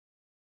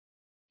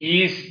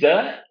is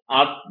the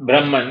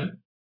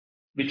Brahman,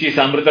 which is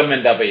Amritam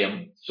and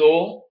Abhayam.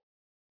 So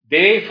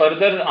they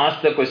further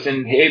ask the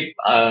question, hey,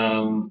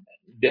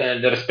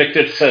 the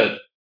respected sir,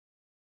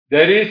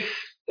 there is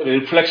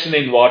reflection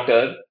in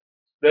water,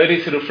 there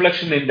is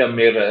reflection in the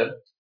mirror.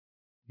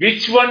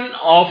 Which one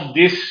of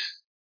this,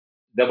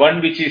 the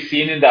one which is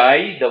seen in the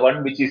eye, the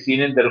one which is seen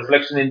in the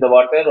reflection in the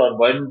water, or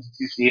one which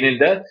is seen in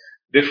the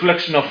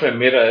reflection of a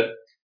mirror,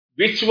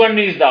 which one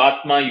is the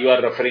Atma you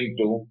are referring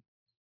to?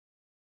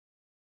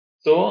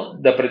 So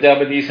the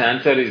Prajapati's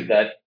answer is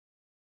that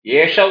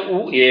Esha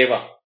U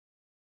Eva.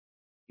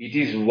 It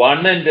is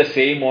one and the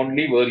same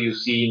only where you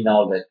see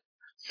now that.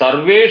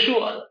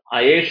 Sarveshu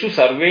Ayeshu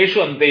Sarveshu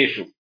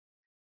Anteshu.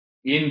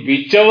 In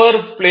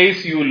whichever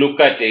place you look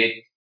at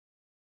it,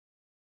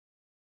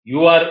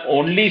 you are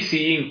only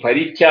seeing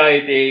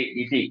Parikhyayate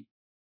iti.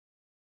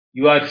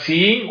 You are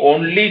seeing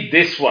only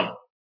this one.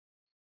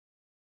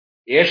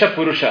 Esha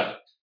Purusha.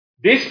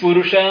 This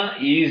Purusha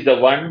is the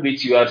one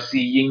which you are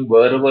seeing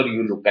wherever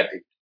you look at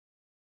it.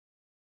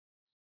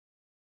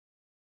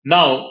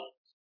 Now,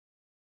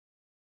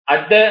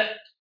 at the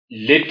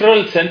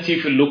literal sense,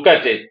 if you look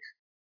at it,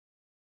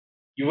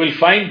 you will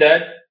find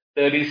that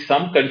there is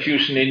some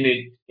confusion in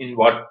it, in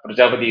what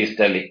Prajapati is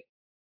telling.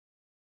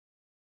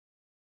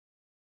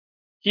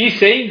 He is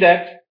saying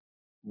that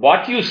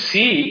what you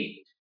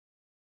see,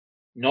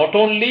 not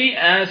only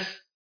as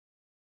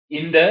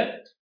in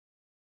the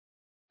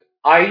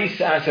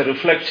eyes as a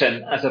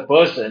reflection, as a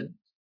person,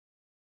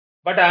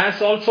 but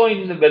as also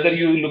in the,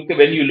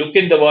 when you look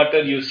in the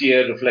water, you see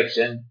a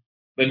reflection.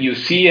 When you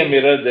see a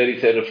mirror, there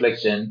is a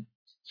reflection.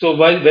 So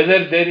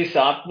whether there is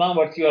Atma,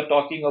 what you are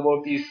talking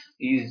about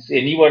is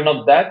any one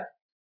of that,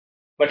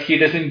 but he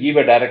doesn't give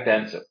a direct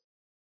answer.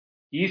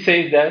 He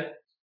says that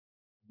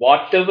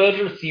whatever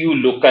you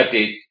look at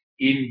it,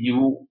 in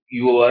you,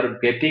 you are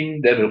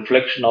getting the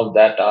reflection of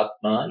that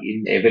Atma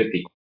in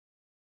everything.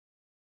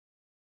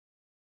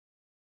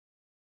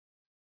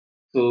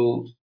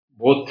 So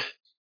both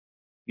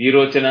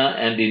Virochana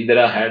and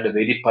Indra had a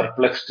very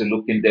perplexed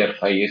look in their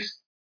face,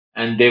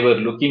 and they were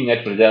looking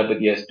at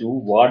Prajapati as to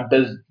what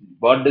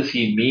does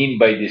he mean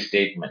by this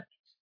statement.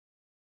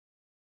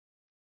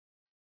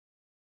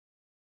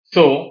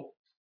 So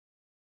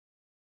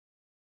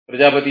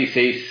Prajapati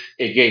says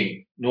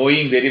again,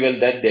 knowing very well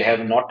that they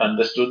have not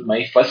understood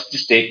my first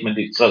statement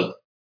itself.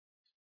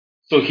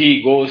 So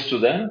he goes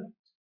ahead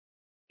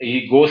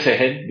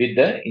with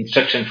the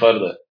instruction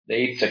further. The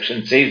eighth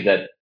section says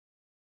that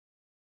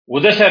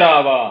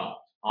Udasharava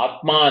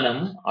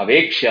Atmanam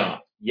Avekshya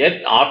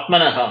Yet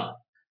Atmanaha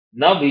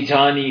Na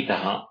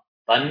Vijanitaha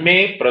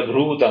Tanme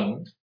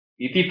Prabhutam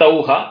Iti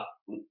Tauha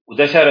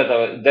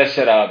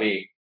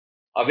Udasharave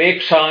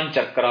Avekshan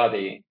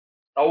Chakrade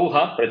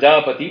Tauha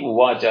Prajapati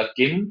Uvacha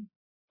Kim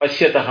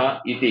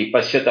Pashyataha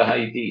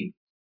iti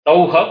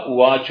Tauha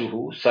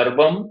Uvachuhu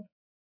Sarvam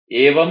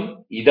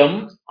Evam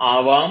Idam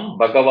Avam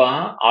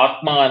Bhagavah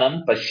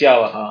Atmanam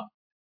Pashyavaha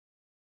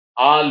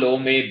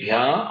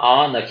आलोमेभ्यः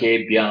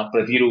आनखेभ्यः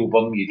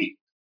प्रतिरूपम् इति.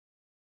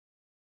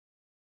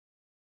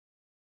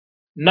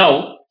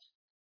 Now,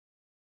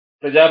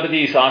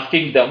 Prajapati is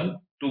asking them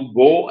to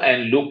go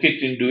and look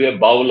it into a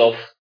bowl of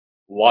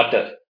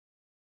water.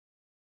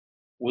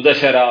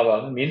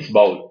 Udasharava means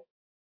bowl,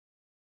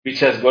 which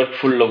has got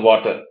full of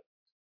water.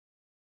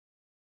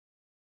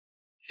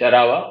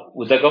 Sharava,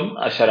 Udagam,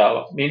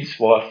 Asharava means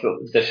water.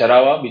 The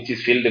Sharava which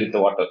is filled with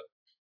water.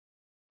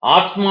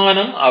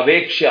 Atmanam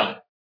Avekshya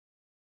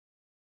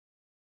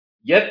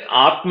Yat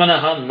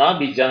Atmanaha Na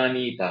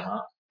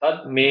Vijanitaha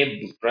Tad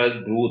Me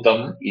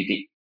Pradhutam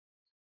iti.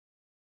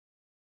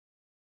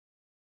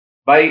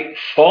 With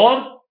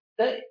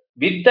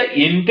the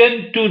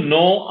intent to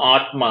know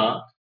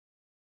Atma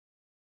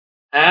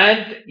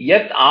and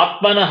yet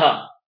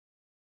Atmanaha,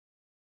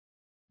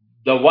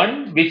 the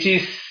one which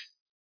is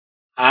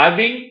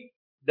having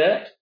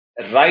the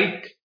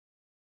right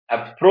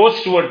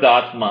approach toward the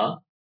Atma,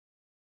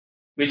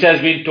 which has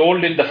been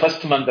told in the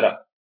first mantra.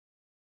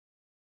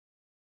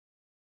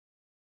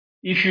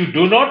 If you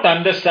do not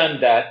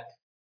understand that,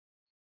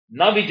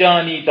 na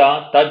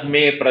vijanita tad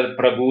me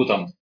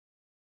prabhutam.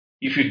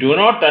 If you do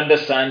not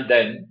understand,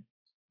 then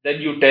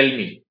you tell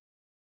me.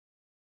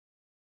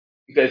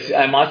 Because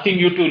I'm asking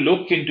you to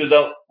look into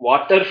the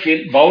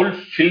bowl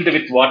filled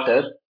with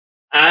water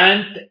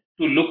and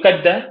to look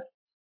at the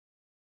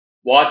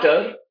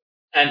water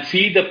and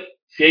see the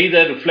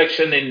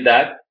reflection in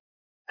that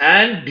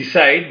and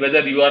decide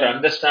whether you are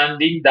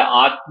understanding the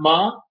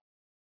Atma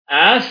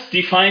as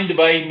defined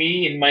by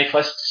me in my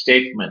first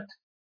statement.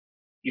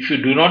 If you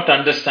do not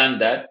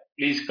understand that,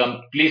 please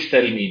tell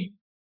me.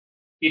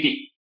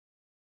 Iti.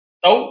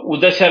 Tau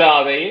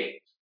udasharave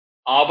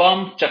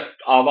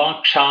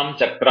avaksham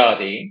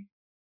chakrade.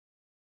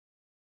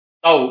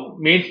 Tau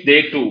means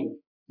they too,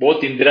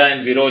 both Indra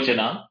and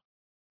Virochana.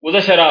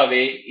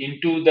 Udasharave,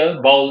 into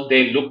the bowl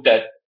they looked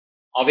at.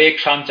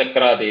 Aveksham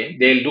chakrade,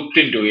 they looked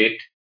into it.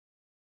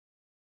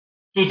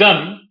 To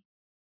them,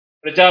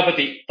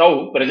 Prajapati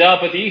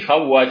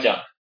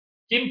Havacha.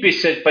 Kim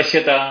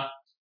Pashyata.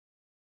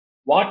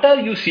 What are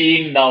you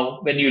seeing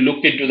now when you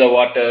look into the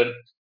water?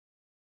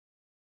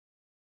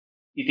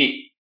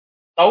 Iti.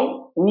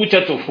 Tau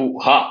Uchatuhu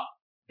Ha.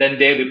 Then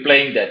they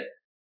replying that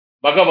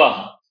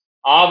Bhagavaha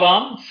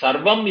Avam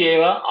Sarvam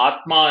Eva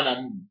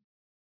Atmanam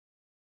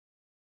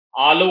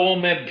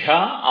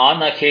Alomebhya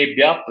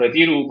Anakhebhya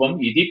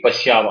Pratirupam Iti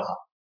Pashyavaha.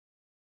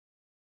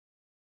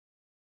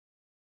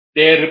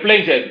 They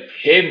reply that,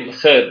 hey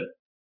sir,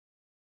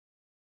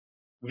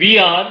 we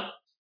are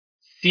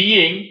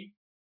seeing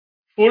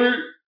full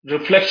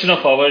reflection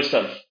of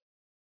ourselves.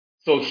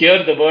 So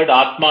here the word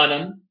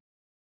Atmanam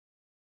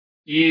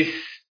is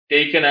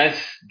taken as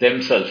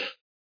themselves.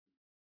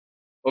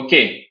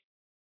 Okay.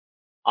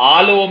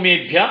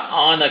 Alomebhya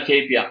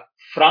anakebhya.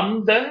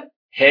 From the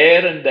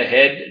hair and the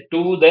head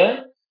to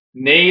the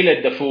nail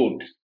at the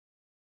foot.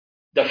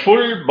 The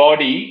full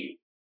body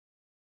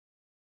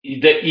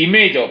is the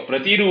image of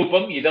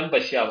Pratirupam idam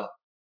pashyava.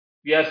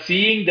 We are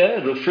seeing the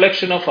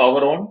reflection of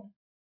our own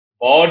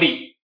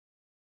body,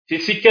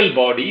 physical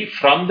body,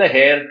 from the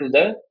hair to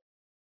the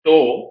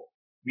toe.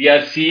 We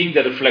are seeing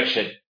the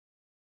reflection.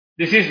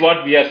 This is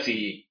what we are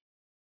seeing.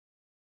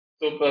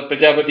 So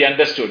Prajapati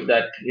understood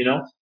that,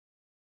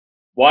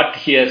 what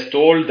he has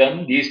told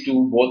them,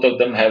 both of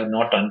them have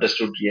not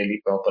understood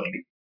really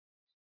properly.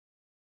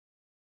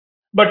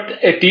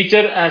 But a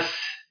teacher, as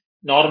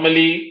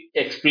normally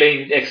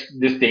explained,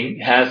 this thing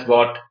has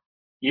got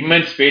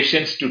immense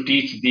patience to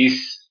teach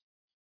these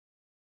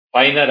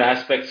finer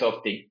aspects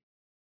of things.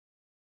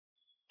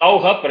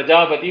 Tauha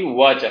Prajapati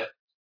Uvacha.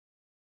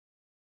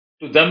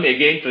 To them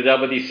again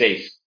Prajapati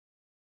says,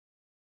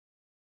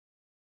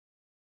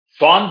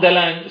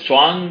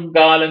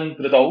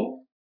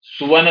 Swangalankritau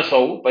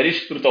Suvanasau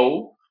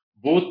Parishkritau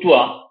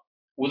Bhutva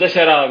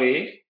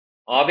Udasharave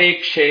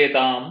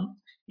Avekshetam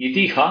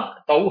Itiha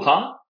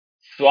Tauha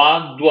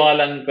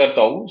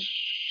स्वाद्वालङ्कृतौ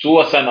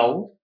सुवसनौ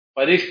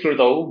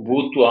परिष्कृतौ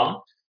भूत्वा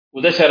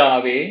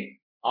उदशरावे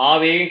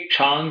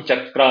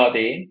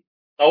आवेक्षाञ्चक्रादे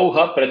तौह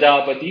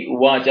प्रजापति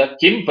उवाच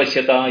किं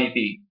पश्यता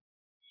इति.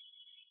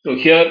 So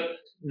here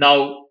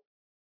now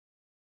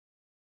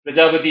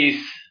Prajapati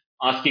is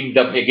asking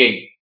them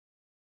again.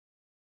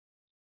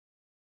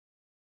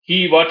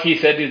 What he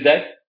said is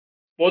that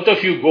both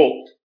of you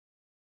go,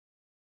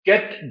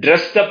 get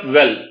dressed up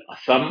well.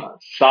 Some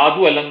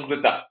sadhu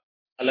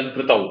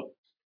alankritau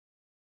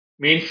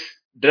means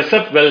dress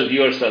up well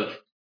yourself.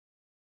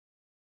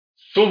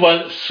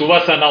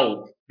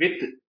 Suvasanau with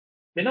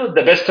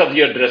the best of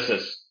your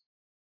dresses,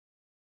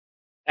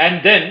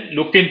 and then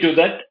look into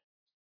that.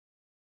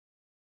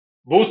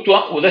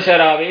 Bhutva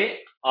udasharave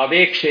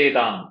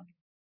avekshetam.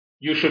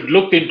 You should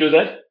look into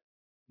that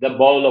the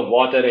bowl of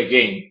water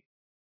again.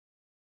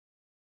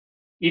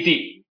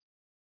 Iti.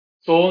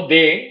 So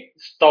they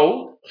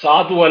stau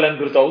sadhu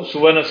alankritau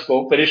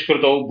suvanasko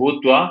parishkrutau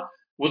bhutva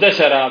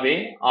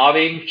udasharave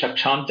aveng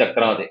chaksham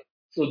chakrade.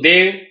 So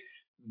they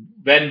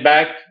went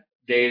back,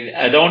 they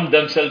adorned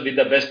themselves with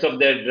the best of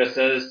their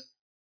dresses,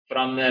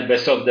 from the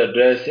best of the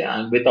dress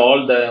and with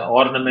all the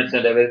ornaments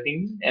and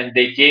everything, and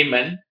they came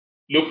and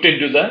looked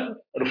into the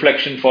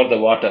reflection for the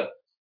water.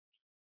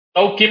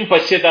 Tau kim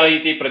pashyata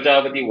iti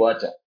Prajapati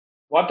vacha.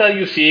 What are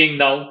you seeing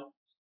now?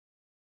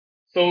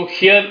 So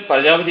here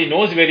Prajapati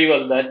knows very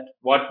well that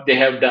what they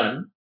have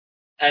done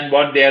and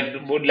what they are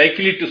more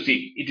likely to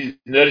see.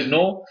 There is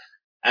no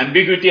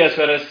ambiguity as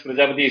far as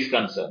Prajapati is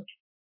concerned.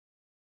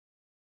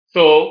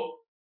 So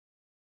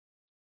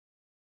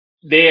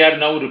they are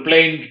now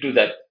replying to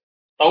that.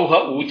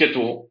 Tauha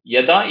uchatu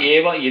yada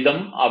eva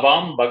idam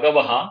avam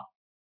bhagavaha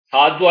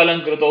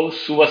sadhvalankritau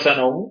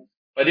suvasanau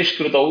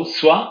parishkritau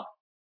swa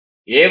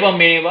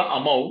evameva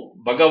amau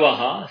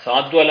bhagavaha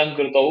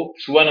sadhvalankritau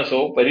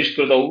suvanasau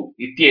parishkritau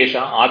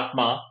ityesha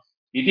atma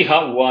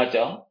itiha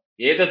uvacha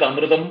etat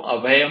amrutam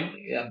abhayam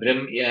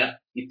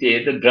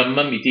ityet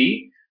brahmam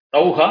iti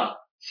tauha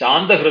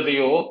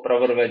shandahridayo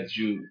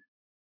pravarvajju.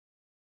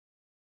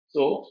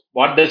 So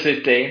what does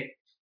it say?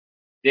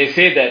 They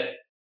say that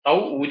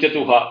tau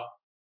uchatuha.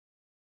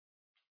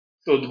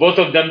 So both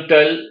of them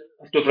tell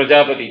to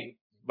Prajapati,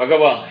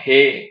 Bhagava,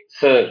 hey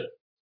sir,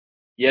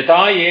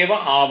 yata eva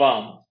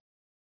avam,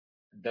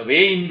 the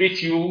way in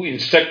which you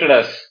instructed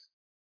us,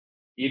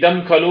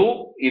 idam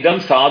khalu,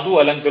 idam sadhu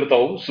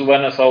alankritau,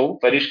 suvanasau,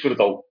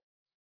 parishkritau,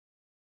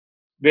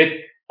 with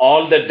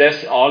all the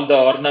dress, all the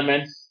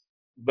ornaments,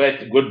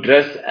 with good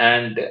dress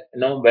and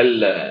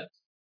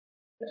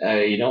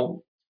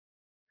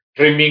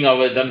trimming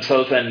over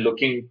themselves and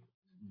looking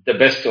the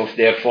best of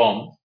their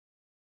form.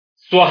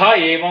 Swaha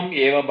evam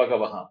eva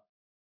bhagavaha.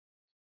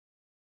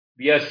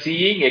 We are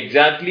seeing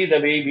exactly the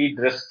way we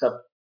dressed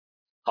up,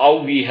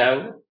 how we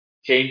have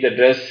changed the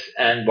dress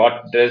and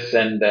what dress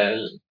and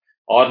the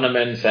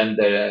ornaments and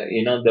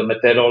the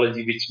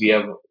methodology which we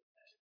have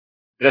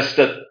dressed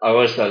up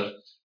ourselves.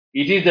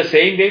 It is the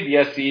same way we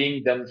are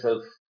seeing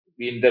themselves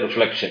in the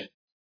reflection.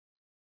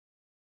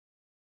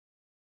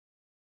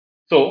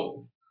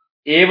 So,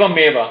 evam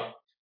eva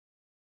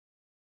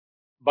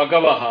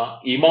bhagavaha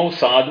imau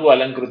sadhu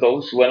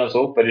alankritau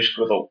suvanaso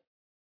parishkritau.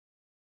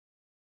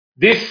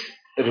 This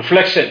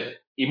reflection,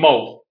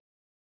 imau,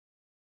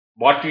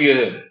 what we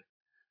have,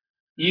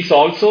 is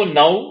also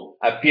now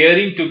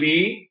appearing to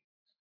be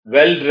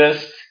well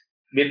dressed,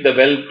 with the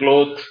well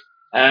clothed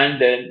and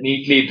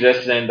neatly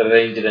dressed and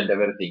arranged and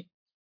everything.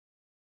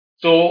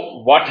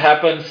 So what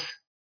happens?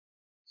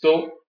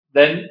 So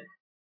then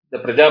the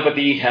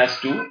Prajapati has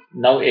to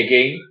now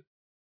again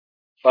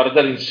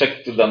further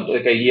instruct to them.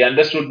 Okay, he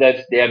understood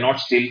that they are not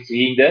still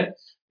seeing the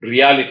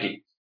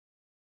reality.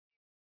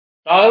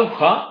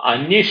 Tauha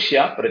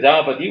anyishya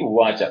Prajapati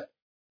uvacha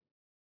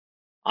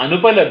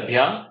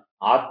anupalabhya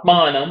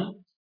atmanam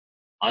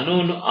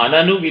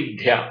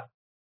ananuvidhya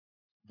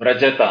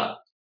vrajata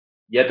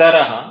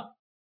yataraha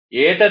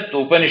एतत्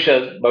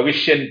उपनिषद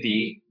भविष्यन्ति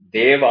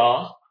देवा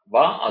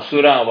वा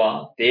असुरा वा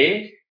ते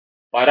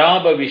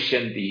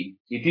पराभविष्यन्ति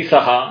इति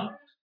सः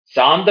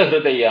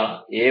शान्तहृदया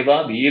एव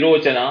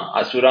वीरोचना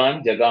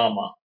असुरान् जगाम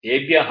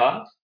तेभ्यः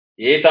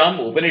एताम्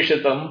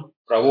उपनिषदं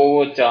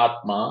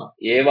प्रवोचात्मा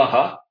एवः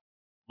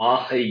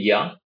माहय्य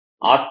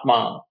आत्मा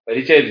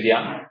परिचर्य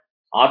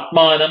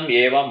आत्मानम्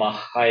एव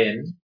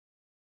माहयन्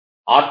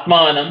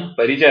आत्मानं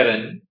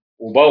परिचरन्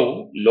उभौ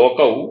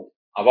लोकौ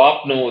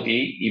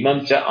avapnoti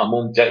imam cha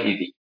amum cha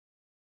iti.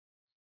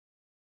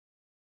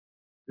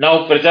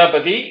 Now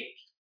Prajapati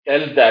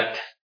tells that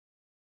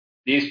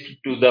these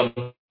to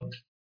them.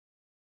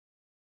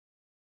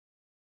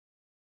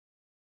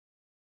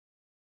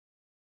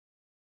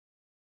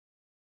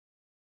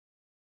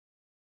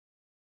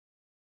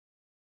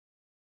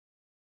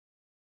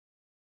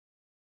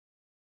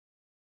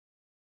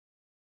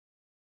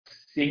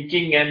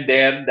 Thinking and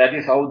there, that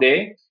is how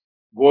they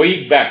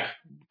going back.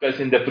 Because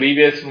in the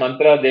previous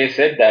mantra they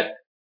said that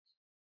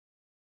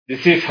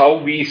this is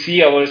how we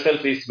see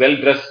ourselves is well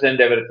dressed and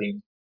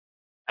everything.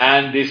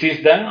 And this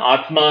is the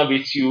Atma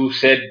which you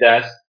said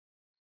that,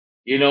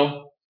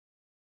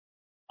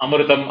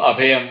 Amrutam,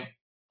 Abhayam,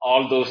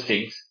 all those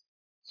things.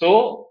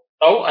 So,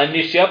 Tau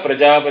Anishya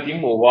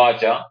Prajapatim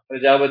Uvacha,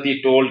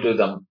 Prajapati told to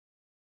them,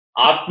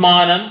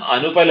 Atmanam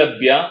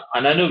Anupalabhya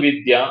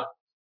Ananuvidya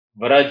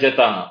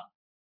Vrajata.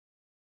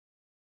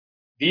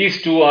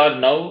 These two are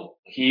now,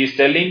 he is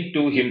telling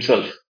to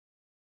himself.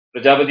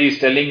 Prajapati is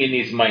telling in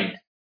his mind.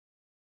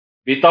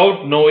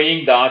 Without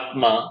knowing the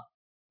Atma,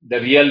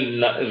 the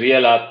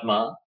real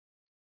Atma,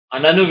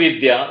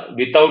 Ananuvidya,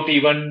 without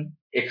even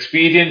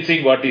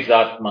experiencing what is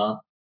Atma,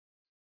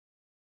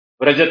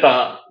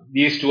 Vrajata,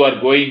 these two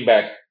are going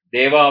back.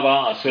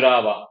 Devava,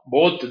 Asurava,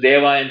 both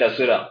Deva and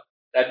Asura.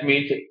 That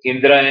means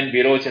Indra and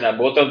Virochana,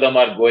 both of them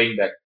are going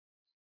back.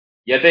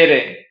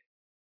 Yatere,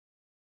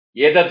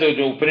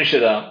 Yetatu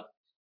Upanishada,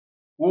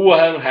 who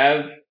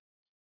have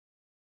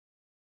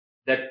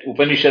that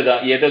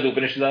Upanishada, Yetad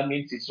Upanishada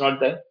means it's not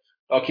the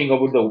talking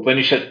about the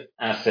Upanishad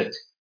as such.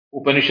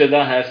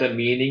 Upanishada has a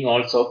meaning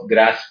also of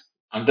grasp,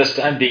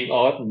 understanding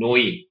or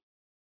knowing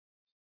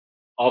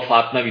of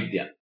Atma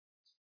Vidya.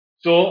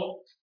 So,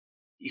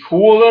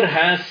 whoever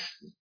has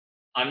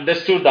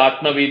understood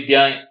Atma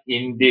Vidya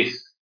in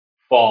this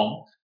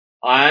form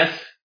as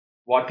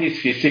what is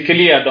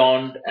physically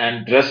adorned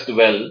and dressed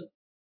well,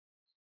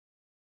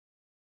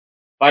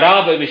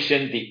 para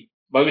bhavishyanti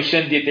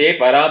te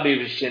para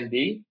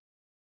bhavishyanti,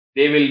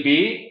 they will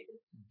be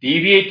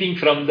deviating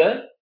from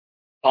the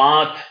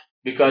path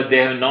because they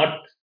have not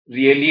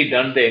really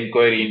done the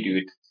inquiry into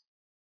it.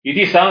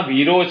 Iti sa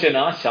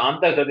virochana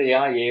shanta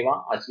sadaya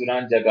eva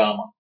asuran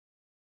jagama.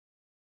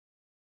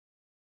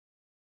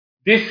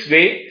 This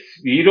way,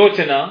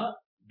 virochana,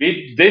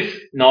 with this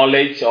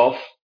knowledge of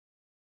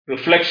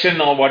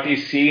reflection of what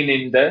is seen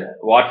in the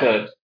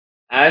water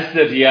as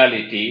the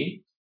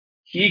reality,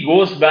 he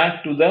goes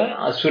back to the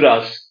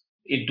asuras,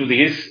 into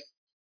his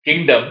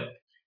kingdom,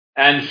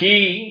 and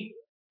he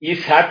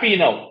is happy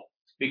now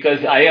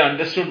because I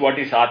understood what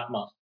is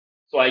Atma.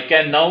 So I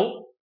can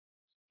now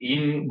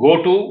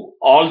go to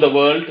all the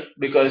world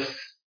because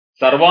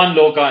Sarvan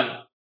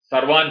Lokan,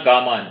 Sarvan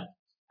Kaman,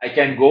 I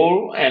can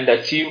go and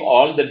achieve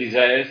all the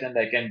desires and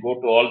I can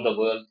go to all the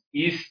world.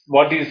 Is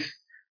what is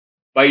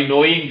by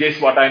knowing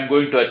this what I am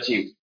going to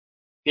achieve.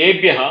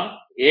 Tebhyaha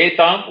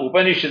etam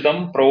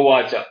Upanishadam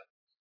provacha,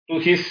 to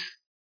to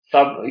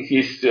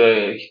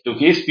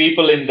his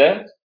people in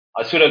the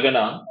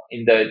Asuragana,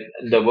 in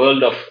the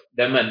world of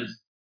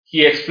demons,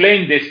 he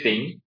explained this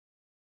thing.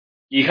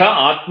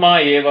 Iha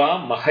Atma eva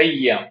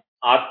Mahayya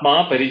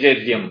Atma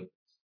Parijaryam.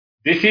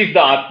 This is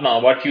the Atma.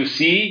 What you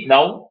see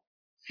now,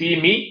 see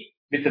me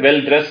with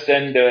well dressed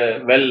and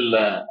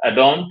well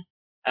adorned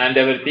and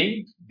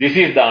everything. This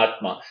is the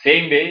Atma.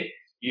 Same way,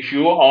 if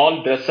you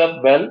all dress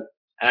up well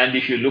and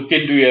if you look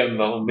into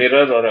a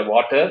mirror or a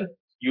water,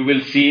 you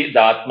will see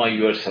the Atma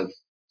yourself.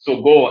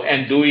 So go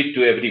and do it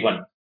to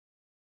everyone.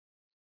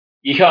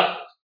 Iha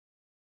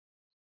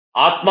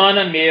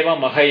Atmanam eva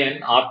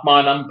Mahayan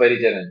Atmanam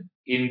Parijaran.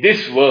 In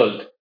this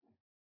world,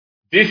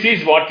 this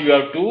is what you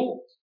have to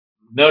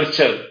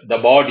nurture the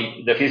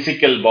body, the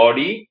physical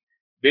body,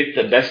 with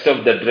the best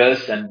of the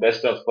dress and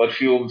best of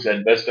perfumes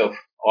and best of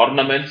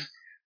ornaments.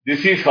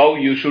 This is how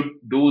you should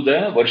do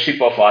the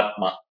worship of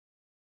Atma.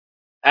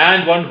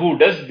 And one who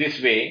does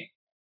this way,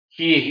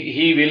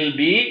 he will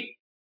be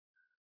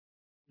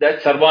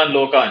that Sarvan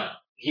Lokan.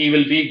 He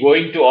will be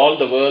going to all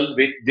the world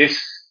with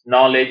this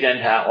knowledge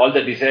and all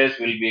the desires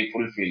will be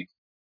fulfilled.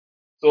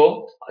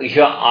 So,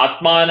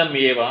 Atmanam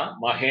eva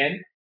mahen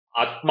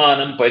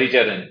Atmanam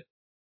paricharan.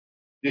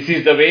 This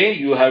is the way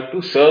you have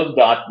to serve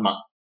the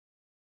Atma.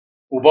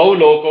 Ubau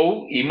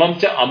lokau imam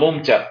cha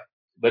amum cha.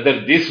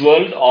 Whether this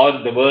world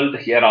or the world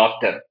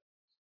hereafter.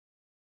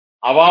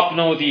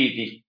 Avapnoti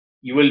iti.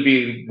 You will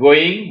be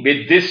going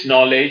with this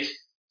knowledge,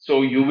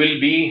 so you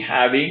will be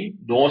having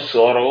no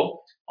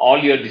sorrow.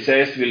 All your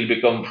desires will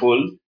become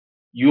full.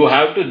 You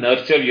have to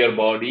nurture your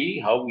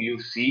body, how you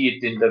see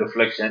it in the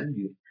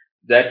reflection.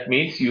 That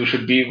means you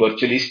should be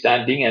virtually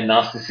standing a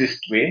narcissist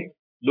way.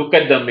 Look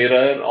at the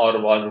mirror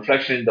or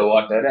reflection in the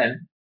water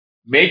and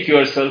make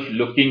yourself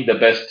looking the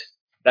best.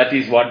 That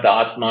is what the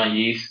Atma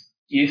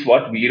is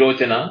what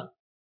Virochana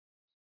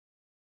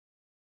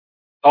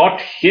taught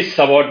his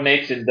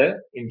subordinates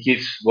in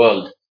his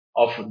world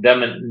of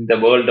demon, in the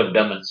world of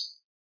demons.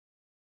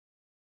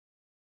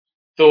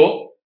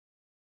 So,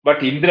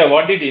 but Indra,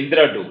 what did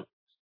Indra do?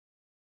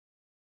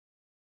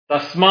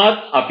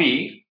 Tasmat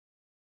api.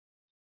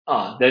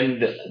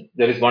 Then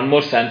there is one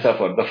more stanza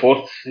for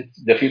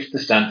the fifth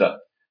stanza.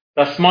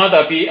 Tasmat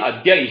api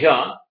adya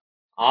iha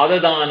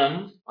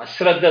adadanam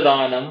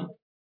asraddhadanam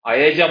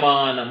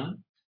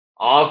ayajamanam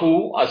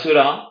ahu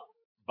asura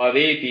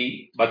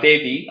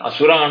bateti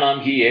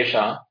asuranam hi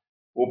esha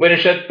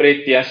Upanishad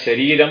pretya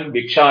shariram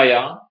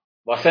vikshaya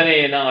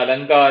vasanena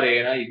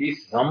alankarena iti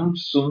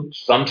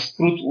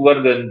samskrut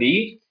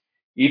uvardandi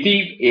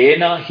iti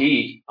ena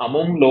hi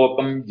amum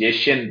lokam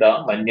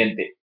jeshyanta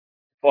manyante.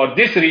 For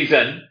this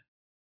reason,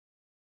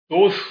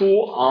 those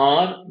who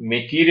are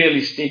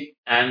materialistic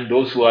and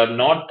those who are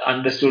not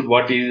understood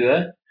what is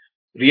the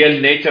real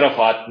nature of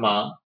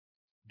Atma,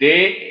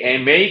 they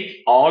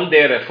make all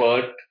their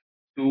effort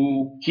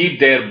to keep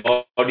their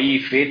body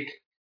fit,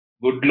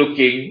 good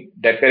looking,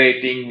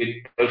 decorating with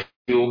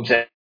perfumes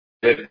and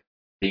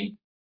everything,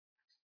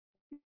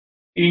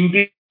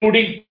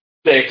 including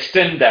the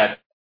extent that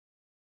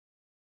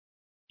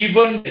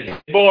even the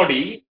dead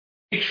body,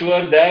 make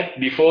sure that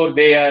before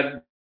they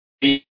are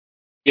burial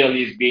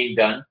is being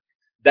done,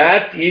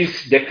 that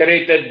is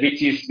decorated,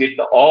 which is with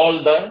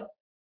all the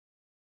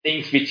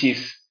things which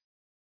is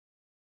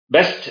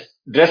best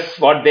dress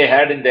what they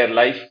had in their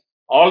life,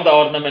 all the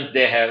ornaments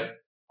they have,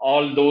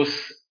 all those,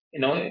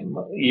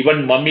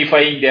 even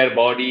mummifying their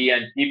body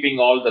and keeping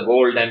all the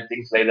gold and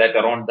things like that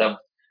around them.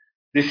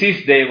 This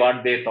is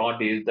what they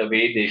thought is the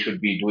way they should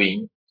be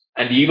doing.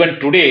 And even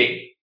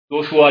today,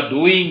 those who are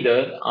doing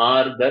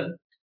are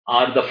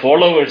the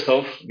followers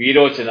of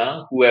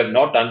Virochana who have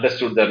not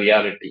understood the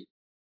reality.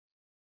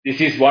 This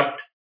is what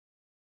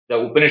the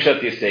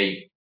Upanishad is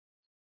saying.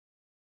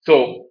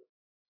 So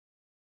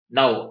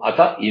now,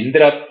 Atha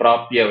Indra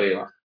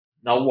Prapyaveva.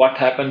 Now, what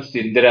happens to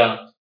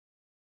Indra?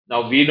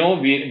 Now, we know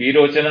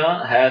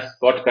Virochana has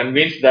got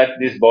convinced that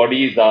this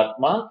body is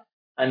Atma,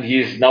 and he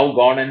is now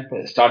gone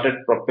and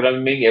started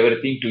proclaiming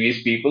everything to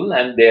his people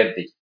and their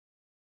thing.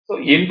 So,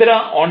 Indra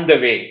on the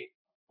way,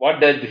 what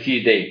does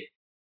he do?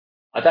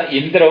 Atha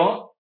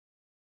Indra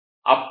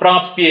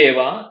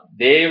Aprapyeva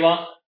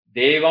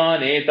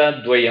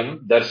Devaneta Dvayam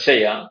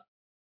Darshaya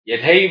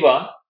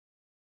Yadhaiva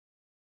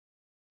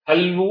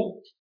Halvu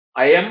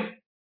Ayam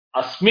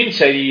Asmin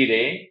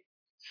Sharire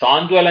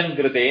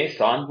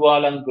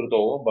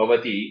Sandwalankruto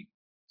Bhavati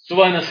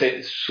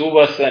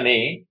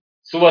Suvasane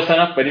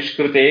Suvasana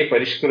Parishkrute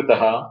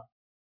Parishkrutaha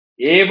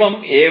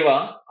Evam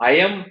Eva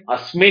Ayam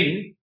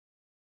Asmin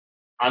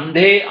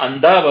Andhe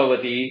Anda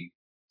Bhavati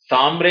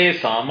Samre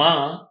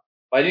Sama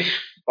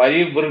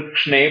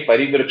Parivrikshne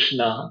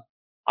Parivrikshna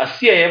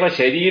Asya Eva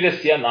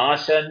Sharirasya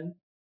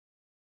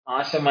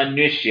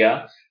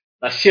Nashamanyashya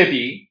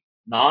Nashyati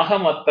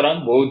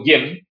Nahamatram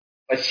Bhogyam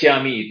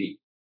Pashyami iti.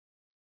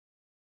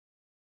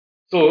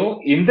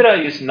 So Indra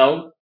is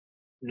now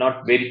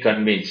not very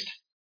convinced.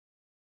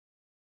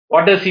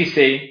 What does he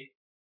say?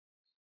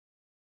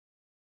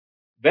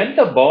 When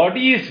the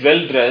body is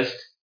well dressed,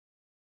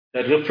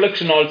 the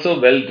reflection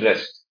also well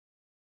dressed.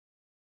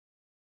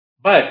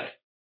 But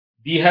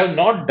we have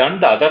not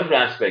done the other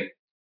aspect.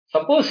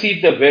 Suppose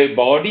if the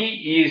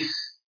body is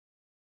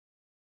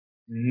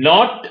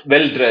not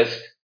well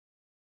dressed,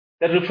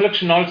 the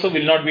reflection also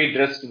will not be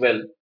dressed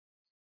well.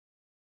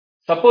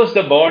 Suppose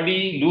the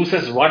body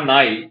loses one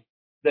eye,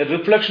 the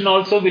reflection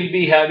also will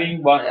be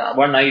having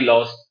one eye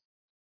lost.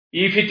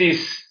 If it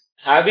is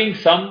having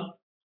some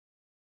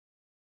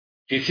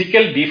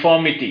physical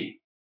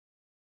deformity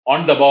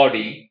on the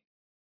body,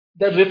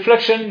 the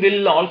reflection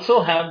will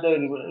also have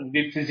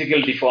the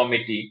physical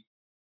deformity.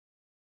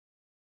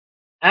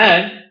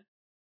 And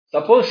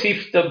suppose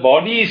if the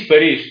body is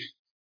perished,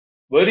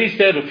 where is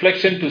the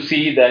reflection to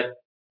see that?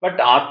 But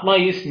Atma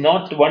is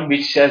not one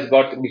which has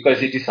got,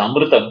 because it is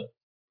Amritam,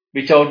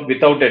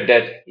 without a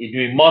death, it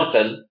is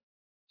immortal.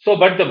 So,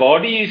 but the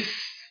body is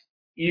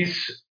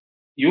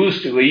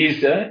used,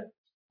 is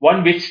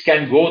one which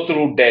can go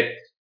through death.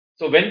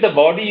 So, when the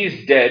body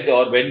is dead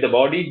or when the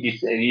body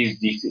is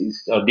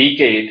diseased or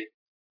decayed,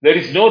 there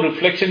is no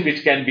reflection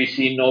which can be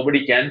seen.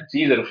 Nobody can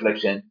see the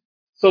reflection.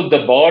 So,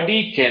 the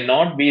body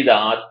cannot be the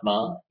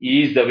Atma,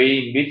 is the way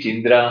in which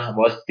Indra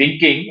was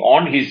thinking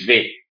on his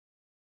way.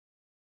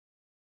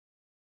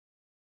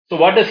 So,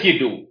 what does he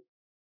do?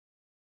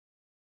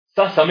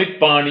 Sa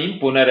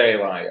Samitpanim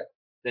Punarayavaya.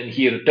 Then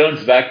he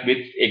returns back with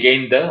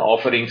again the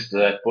offerings to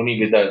that Puni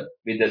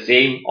with the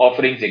same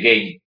offerings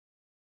again.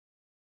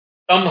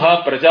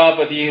 Tamha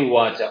Prajapati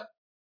Uvacha.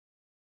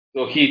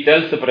 So he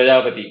tells the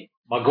Prajapati,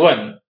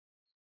 Magwan,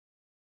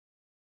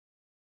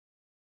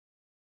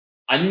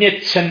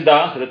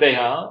 Anyachanda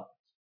Hridaya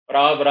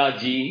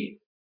Pravraji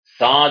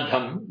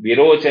Sadham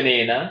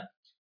Virochanena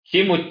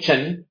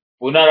Kimuchan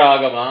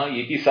Punaragama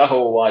Iti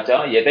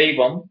Sahovacha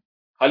Yadaivam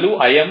Halu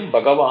Ayam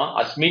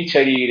Bhagava Asmin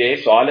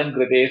Sharire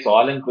Swalankrite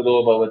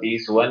Swalankruto Bhavati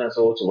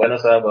Suvanaso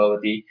Suvanasa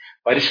Bhavati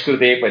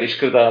Parishkrute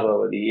Parishkruta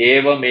Bhavati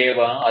Evam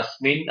Eva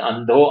Asmin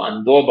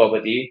Ando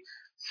Bhavati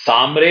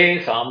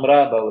Samre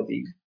Samra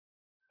Bhavati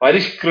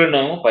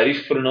Parishkrino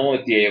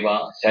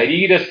Ityeva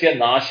Sharirasya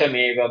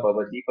Nashameva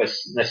Bhavati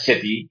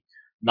Nashyati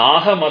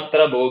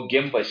Nahamatra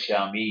Bhogyam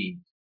Pashyami.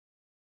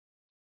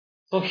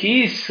 So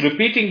he is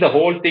repeating the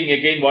whole thing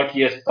again what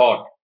he has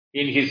thought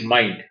in his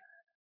mind.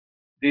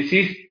 This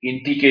is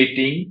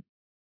indicating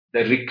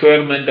the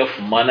requirement of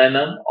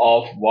mananam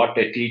of what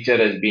a teacher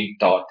has been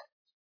taught.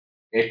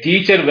 A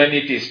teacher, when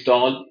it is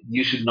told,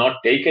 you should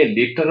not take a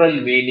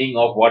literal meaning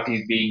of what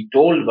is being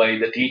told by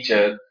the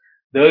teacher.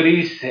 There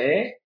is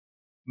a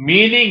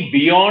meaning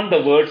beyond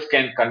the words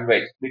can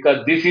convey,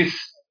 because this is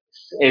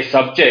a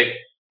subject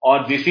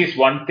or this is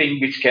one thing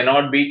which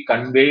cannot be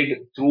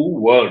conveyed through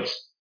words.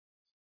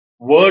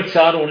 Words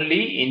are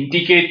only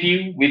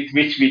indicative with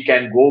which we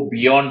can go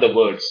beyond the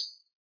words.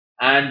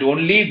 And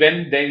only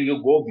when then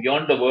you go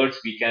beyond the words,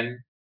 we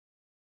can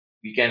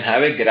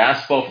have a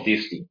grasp of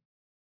this thing.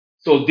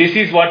 So this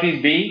is what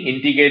is being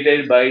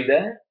indicated by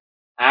the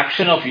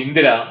action of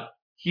Indra.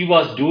 He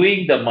was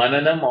doing the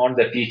mananam on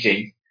the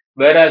teaching,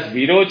 whereas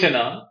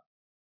Virochana,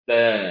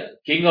 the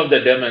king of the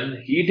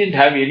demon, he didn't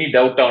have any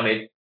doubt on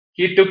it.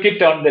 He took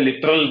it on the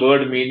literal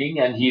word meaning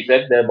and he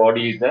said the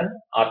body is the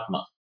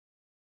Atma.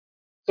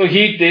 So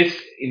this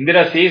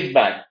Indra says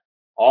back,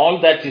 all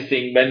that is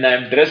saying, when I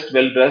am dressed,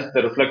 well dressed,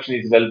 the reflection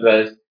is well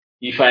dressed.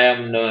 If I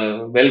am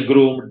well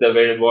groomed,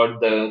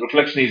 the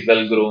reflection is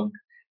well groomed.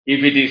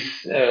 If it is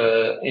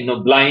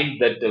blind,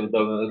 that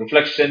the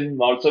reflection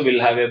also will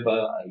have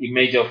a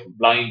image of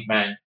blind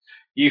man.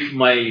 If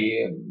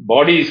my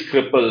body is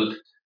crippled,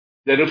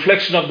 the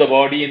reflection of the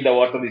body in the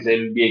water is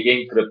will be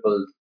again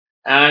crippled.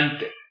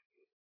 And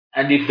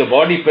if the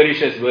body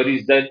perishes, where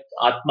is that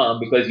Atma?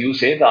 Because you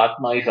say the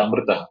Atma is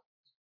Amrita,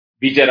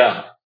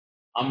 Bijara,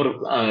 Amr,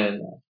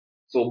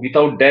 so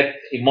without death,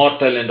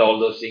 immortal and all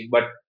those things.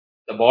 But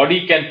the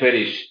body can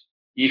perish.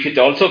 If it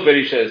also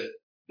perishes,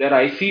 there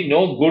I see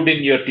no good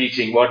in your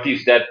teaching. What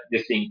is that?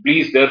 This thing.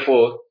 Please,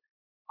 therefore,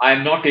 I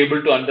am not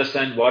able to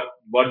understand what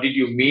did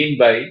you mean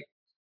by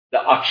the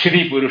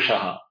Akshari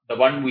Purushaha, the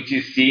one which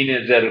is seen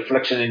as a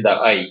reflection in the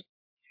eye.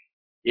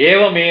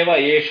 Evameva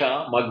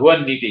esha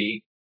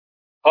Magvanniti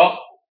ha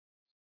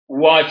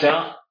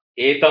uvacha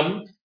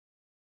etam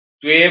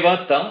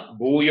tveva ta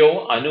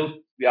bhuyo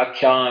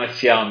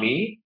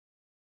anuvyakhyanasyami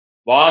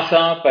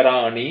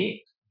वासापराणि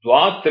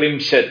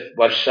द्वात्रिंशत्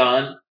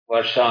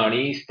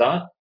वर्षाणि स्त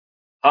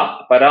ह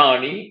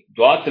पराणि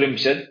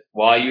द्वात्रिंशत्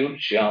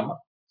वायुर्ष्याम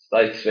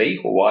तस्मै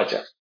उवाच.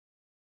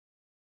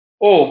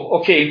 Oh,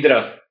 okay, Indra.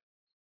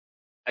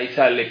 I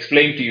shall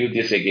explain to you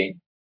this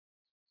again.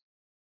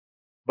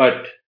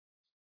 But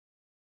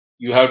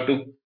you have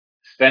to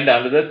spend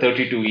another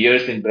 32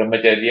 years in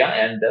Brahmacharya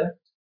and the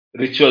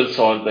rituals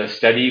or the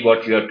study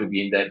what you have to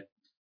be in that.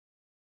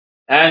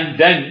 And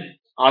then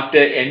after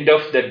end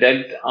of the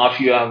dealt,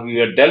 after you have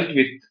dealt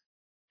with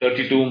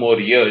 32 more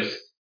years,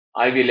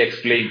 I will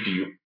explain to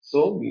you.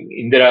 So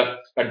Indra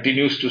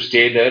continues to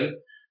stay there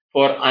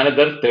for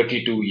another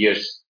 32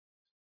 years.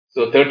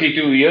 So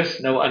 32 years,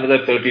 now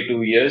another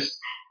 32 years.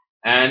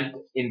 And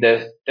in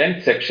the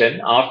 10th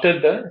section, after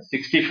the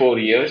 64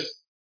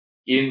 years,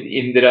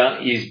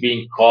 Indra is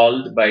being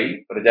called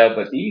by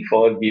Prajapati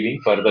for giving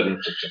further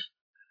instruction.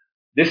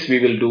 This we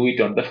will do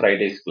it on the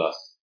Friday's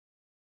class.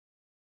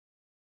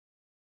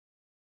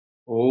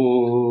 ॐ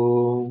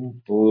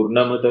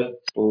पूर्णमद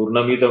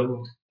पूर्णमिदं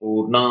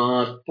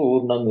पूर्णात्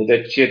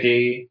पूर्णमुदच्यते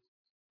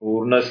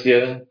पूर्णस्य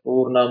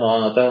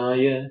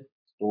पूर्णमादाय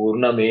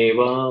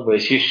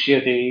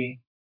पूर्णमेवावशिष्यते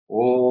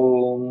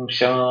ॐ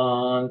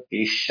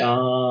शान्ति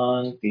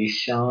शान्ति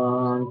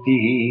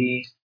शान्तिः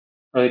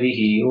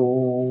हरिः ॐ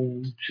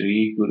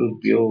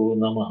श्रीगुरुभ्यो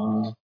नमः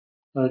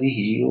हरिः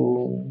ॐ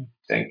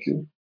थैंक यू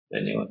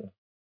धन्यवाद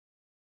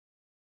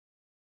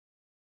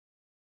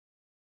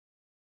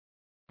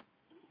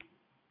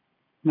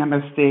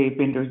Namaste,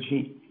 Binduji.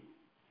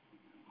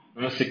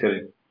 नमस्ते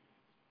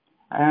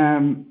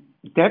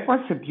That was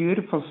a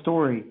beautiful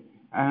story.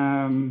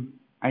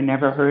 I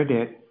never heard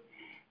it,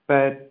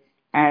 but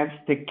as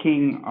the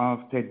king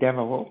of the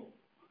devil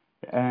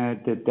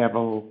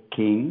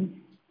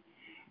king,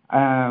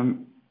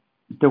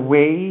 the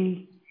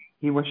way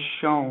he was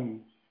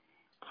shown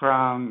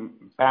from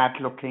bad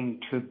looking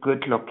to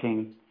good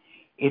looking,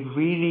 it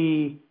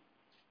really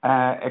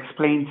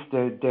explains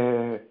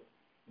the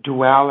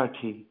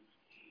duality.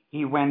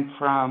 He went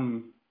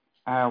from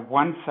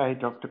one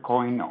side of the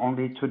coin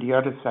only to the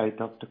other side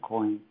of the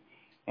coin,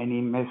 and he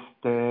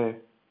missed the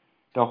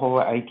whole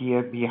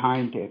idea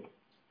behind it.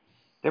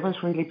 That was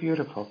really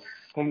beautiful.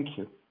 Thank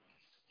you.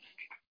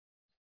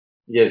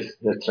 Yes,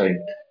 that's right.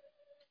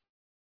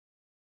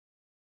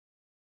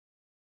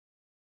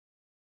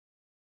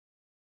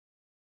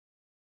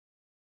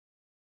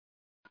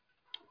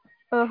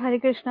 Hare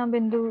Krishna,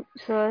 Bindu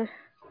sir.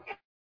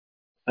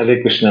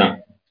 Hare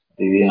Krishna,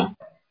 Divya.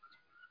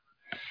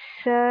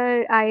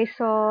 Sir, I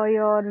saw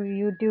your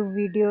YouTube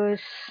videos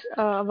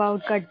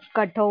about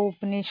Katha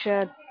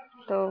Upanishad.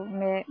 तो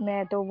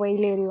मैं तो वही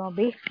ले रही हूँ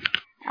अभी.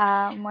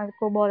 मेरे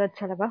को बहुत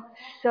अच्छा लगा.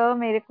 Sir,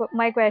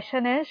 my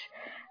question is,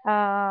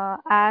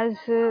 as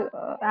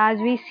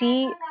we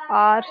see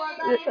our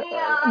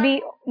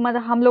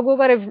मतलब हम लोगों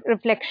का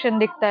reflection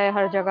दिखता है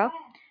हर जगह.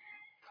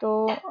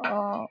 तो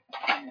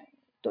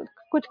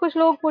कुछ कुछ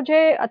लोग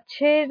मुझे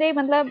अच्छे नहीं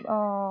मतलब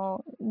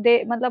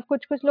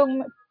कुछ कुछ लोग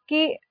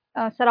की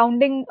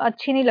सराउंडिंग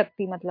अच्छी नहीं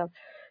लगती मतलब.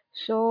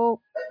 सो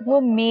वो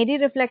मेरी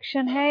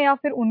रिफ्लेक्शन है या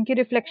फिर उनकी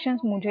रिफ्लेक्शंस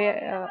मुझे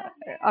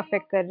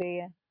अफेक्ट कर रही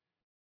है.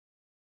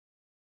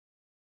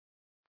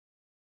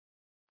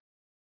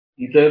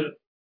 इधर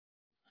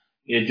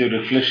ये जो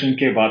रिफ्लेक्शन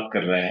के बात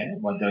कर रहे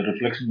हैं, the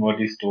reflection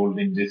what is told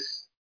in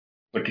this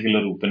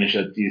particular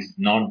Upanishad is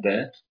not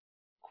the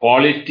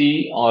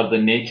quality or the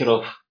nature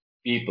of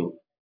people.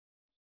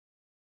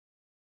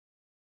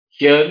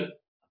 Here,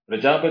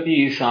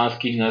 Prajapati is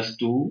asking us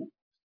to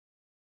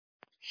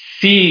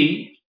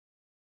see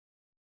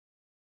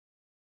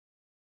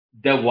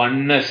the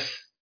oneness,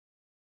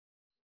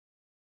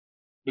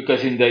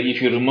 Because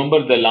if you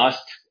remember the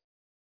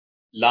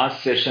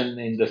last session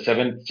in the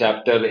seventh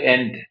chapter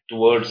end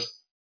towards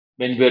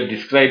when we are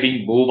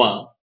describing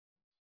Bhuma,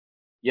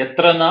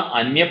 yatra na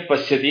anyat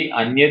pasyati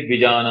anyat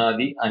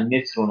vijanadi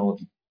anyat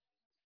shrunoti,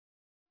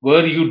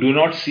 where you do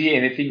not see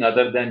anything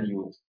other than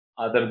you,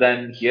 other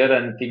than hear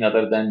anything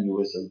other than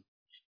yourself,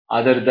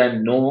 other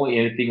than know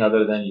anything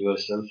other than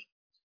yourself.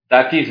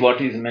 That is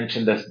what is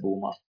mentioned as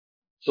Bhuma.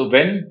 So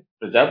when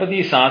Prajapati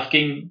is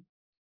asking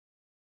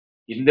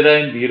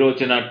Indra and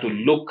Virochana to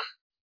look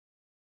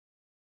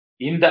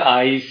in the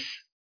eyes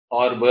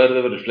or where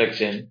the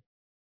reflection,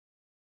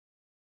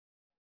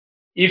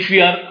 if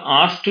we are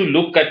asked to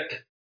look at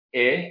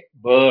a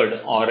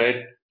bird or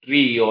a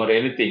tree or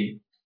anything,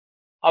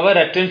 our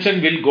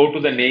attention will go to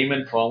the name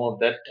and form of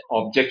that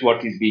object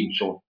what is being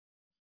shown.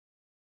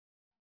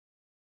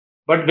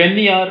 But when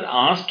we are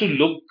asked to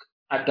look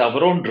at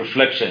our own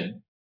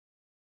reflection,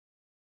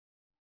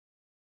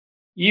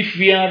 if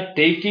we are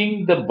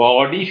taking the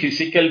body,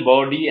 physical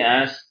body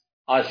as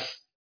us,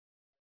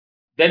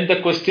 then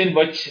the question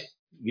which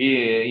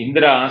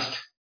Indra asked,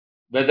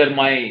 whether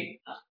my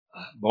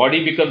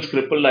body becomes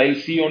crippled, I'll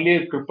see only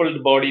a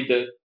crippled body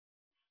there.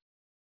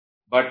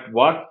 But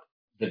what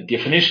the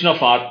definition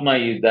of Atma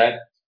is that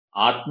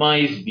Atma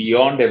is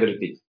beyond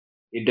everything.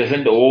 It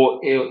doesn't owe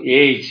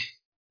age.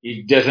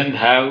 It doesn't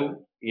have,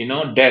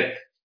 death.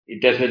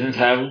 It doesn't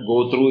have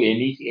go through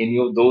any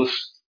of those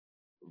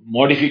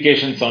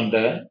modifications on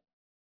the.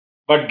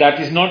 But that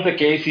is not the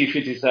case if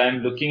it is I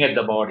am looking at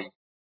the body.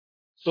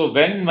 So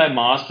when my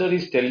master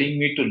is telling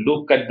me to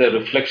look at the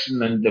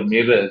reflection in the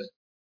mirror,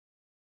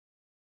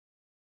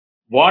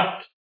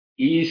 what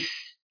is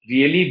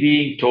really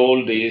being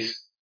told is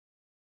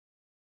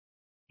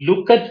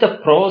look at the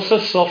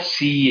process of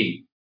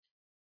seeing,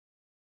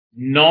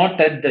 not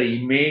at the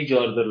image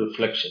or the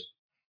reflection.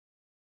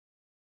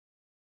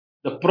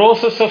 The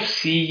process of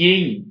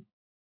seeing,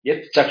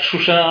 yet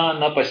chakshusha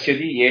na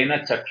pasyati,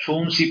 yena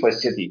chakshunsi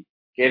pasyati,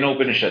 Kena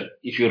Upanishad,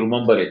 if you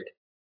remember it.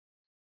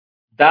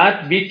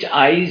 That which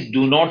eyes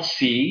do not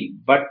see,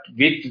 but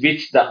with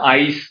which the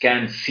eyes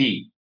can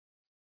see,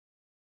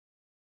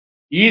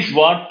 is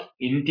what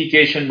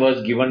indication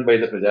was given by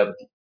the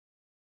Prajapati.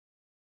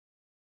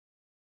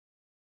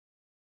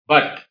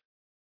 But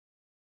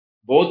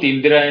both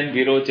Indra and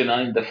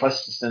Virochana in the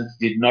first instance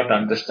did not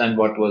understand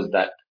what was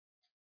that.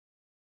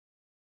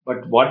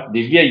 But what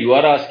Divya you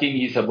are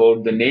asking is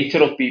about the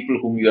nature of people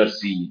whom you are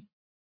seeing.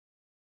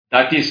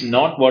 That is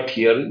not what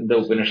here in the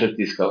Upanishad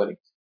is covering.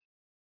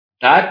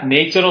 That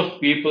nature of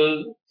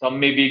people, some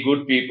may be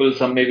good people,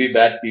 some may be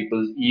bad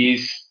people,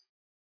 is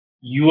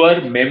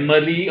your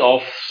memory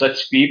of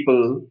such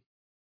people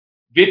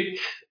with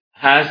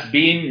has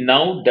been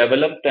now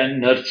developed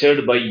and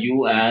nurtured by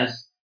you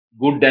as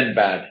good and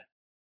bad.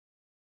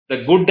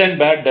 The good and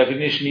bad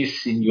definition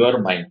is in your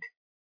mind.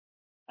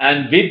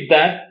 And with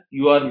that,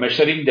 you are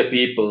measuring the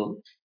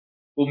people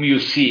whom you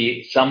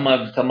see, some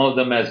of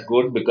them as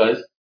good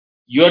because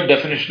your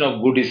definition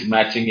of good is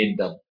matching in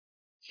them.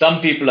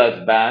 Some people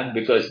as bad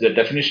because the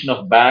definition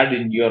of bad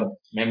in your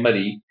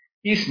memory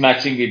is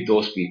matching with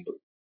those people.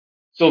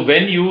 So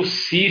when you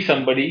see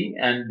somebody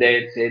and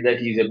they say that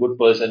he's a good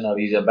person or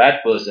he's a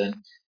bad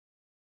person,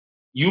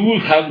 you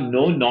have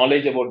no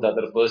knowledge about the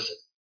other person.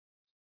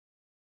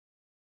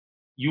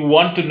 You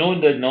want to know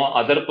the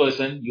other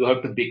person, you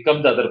have to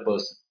become the other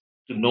person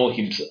to know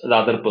him, the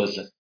other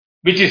person,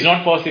 which is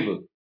not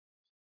possible.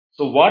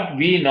 So what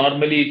we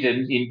normally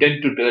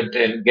intend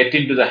to get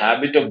into the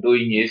habit of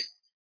doing is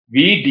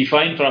we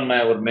define from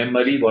our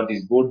memory what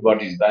is good,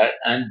 what is bad,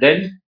 and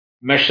then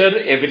measure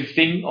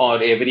everything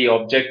or every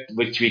object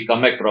which we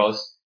come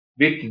across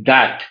with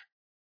that,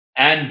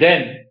 and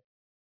then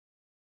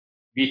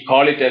we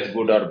call it as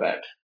good or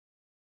bad.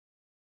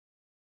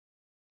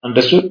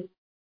 Understood?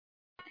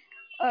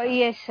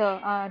 Yes,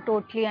 sir.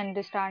 Totally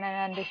understand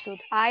and understood.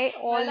 I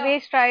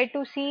always try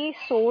to see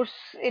source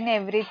in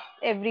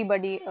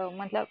everybody.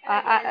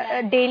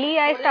 Daily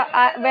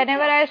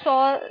whenever I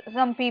saw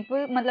some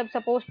people,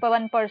 suppose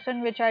one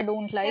person which I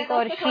don't like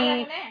or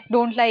she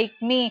don't like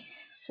me,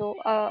 so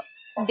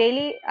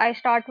daily I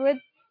start with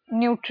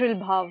neutral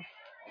bhav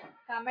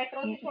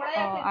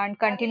and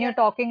continue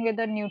talking with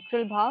a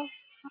neutral bhav,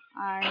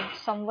 and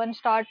someone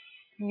start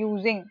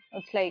using.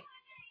 It's like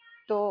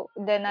so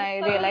then I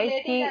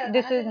realized ki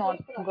this is not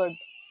good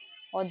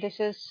or this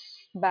is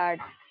bad.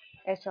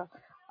 ऐसा.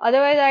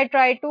 Otherwise, I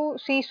try to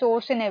see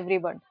source in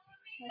everyone,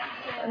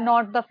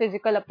 not the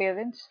physical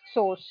appearance.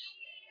 Source.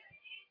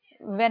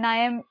 When I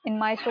am in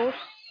my source,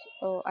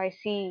 I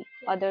see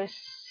others'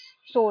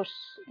 source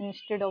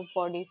instead of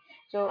body.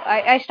 So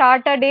I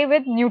start a day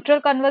with neutral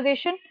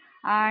conversation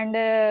and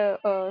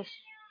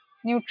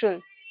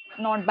neutral,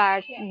 not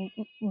bad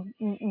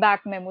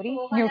back memory.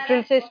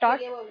 Neutral se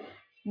start.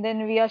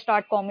 Then we are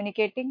start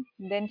communicating.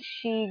 Then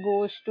she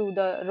goes to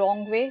the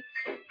wrong way.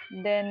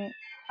 Then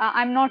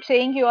I'm not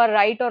saying you are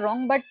right or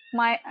wrong, but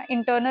my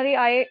internally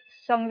I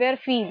somewhere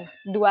feel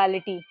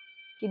duality.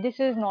 Ki this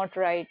is not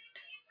right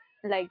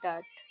like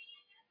that.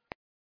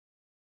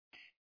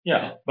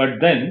 Yeah. But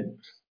then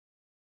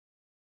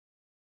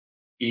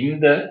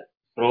in the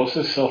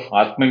process of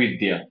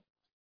Atmavidya,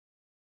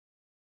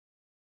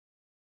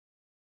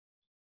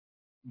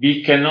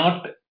 we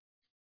cannot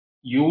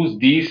use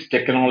these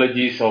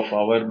technologies of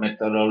our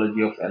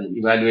methodology of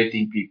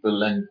evaluating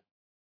people and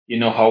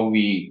how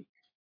we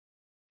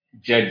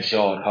judge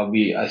or how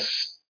we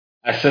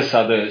assess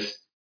others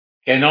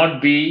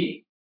cannot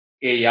be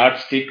a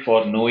yardstick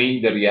for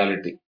knowing the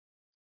reality.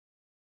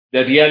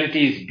 The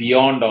reality is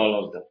beyond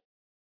all of them.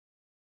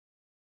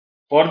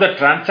 For the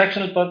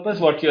transactional purpose,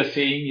 what you're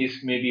saying is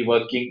maybe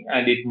working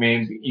and it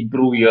may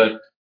improve your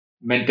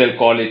mental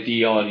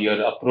quality or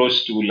your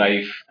approach to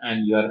life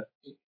and your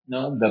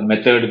the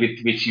method with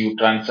which you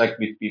transact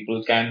with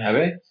people can have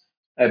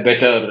a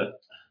better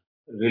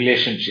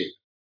relationship.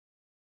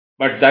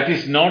 But that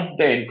is not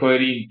the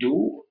inquiry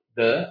into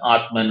the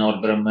Atman or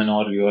Brahman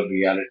or your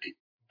reality.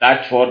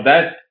 That for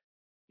that,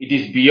 it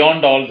is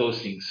beyond all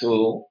those things.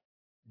 So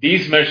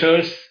these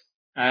measures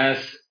as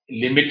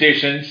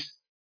limitations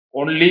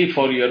only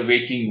for your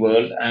waking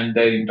world and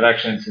the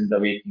interactions in the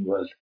waking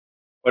world.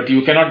 But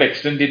you cannot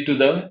extend it to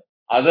the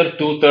other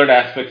two-third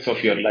aspects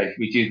of your life,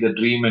 which is the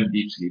dream and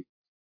deep sleep.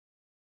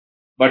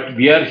 But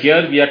we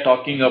are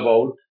talking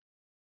about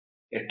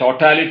a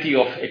totality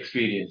of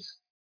experience.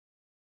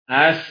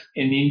 As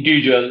an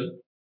individual,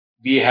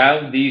 we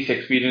have these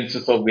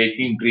experiences of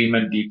waking, dream,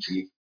 and deep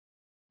sleep.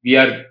 We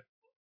are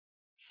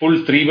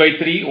full three by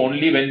three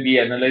only when we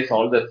analyze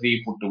all the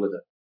three put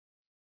together.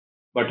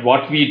 But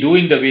what we do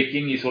in the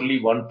waking is only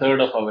one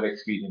third of our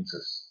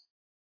experiences.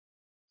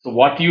 So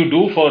what you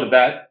do for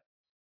that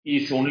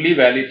is only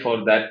valid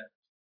for that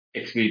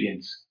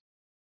experience.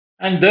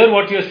 And there,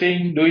 what you're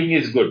saying doing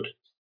is good.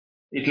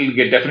 It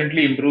will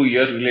definitely improve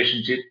your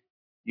relationship,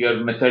 your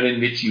method in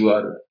which you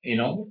are,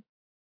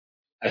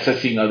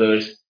 assessing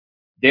others.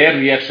 Their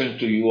reaction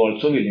to you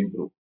also will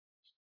improve.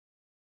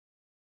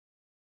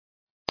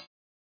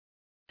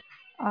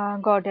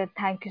 Got it.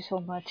 Thank you so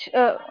much.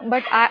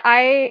 But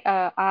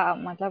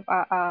matlab,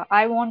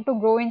 I want to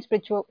grow in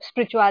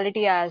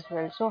spirituality as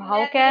well. So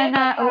how can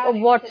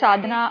what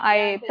sadhana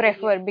I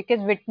prefer?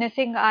 Because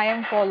witnessing I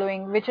am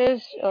following, which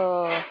is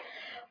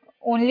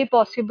only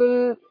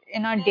possible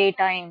in a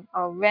daytime.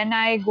 When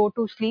I go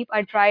to sleep,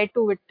 I try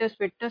to witness,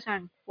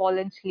 and fall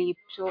in sleep.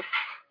 So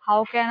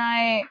how can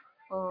I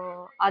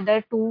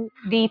other two,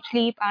 deep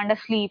sleep and a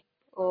sleep?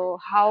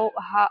 How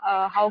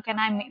can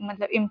I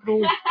matlab,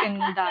 improve in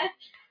that?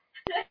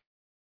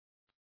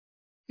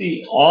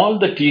 See, all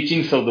the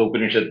teachings of the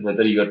Upanishad,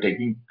 whether you are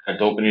taking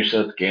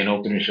Kathopanishad,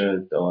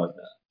 Kenopanishad, or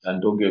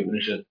Chandogya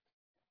Upanishad,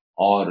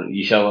 or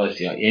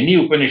Ishavasya, any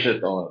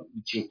Upanishad or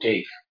which you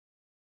take,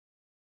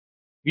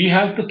 we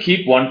have to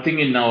keep one thing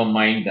in our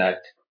mind that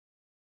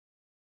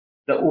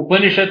the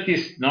Upanishad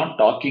is not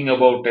talking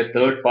about a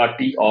third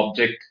party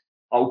object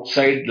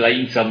outside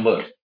lying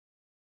somewhere,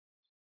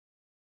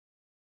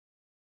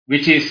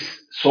 which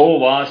is so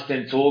vast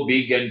and so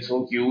big and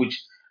so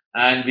huge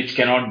and which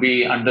cannot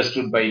be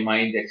understood by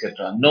mind,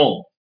 etc.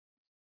 No,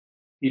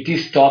 it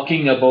is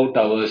talking about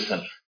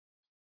ourselves.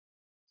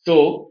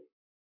 So,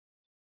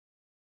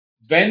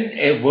 when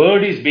a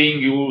word is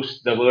being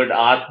used, the word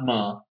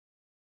Atma,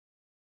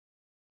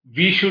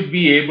 we should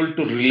be able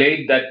to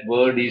relate that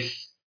word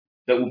is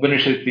the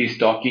Upanishad is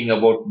talking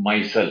about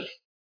myself,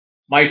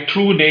 my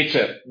true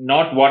nature,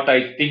 not what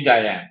I think I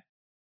am,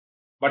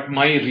 but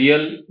my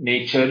real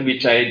nature,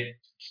 which I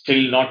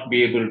still not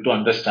be able to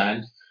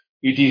understand.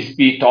 It is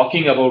be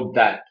talking about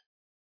that.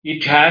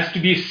 It has to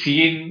be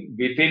seen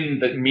within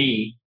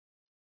me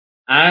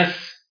as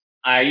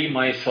I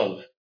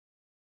myself,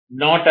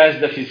 not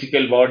as the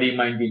physical body,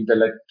 mind,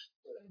 intellect,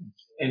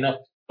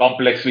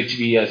 complex which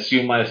we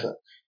assume as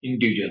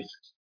individuals.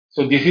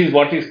 So this is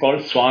what is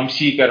called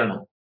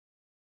Swamshikarana.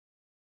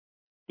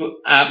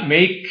 To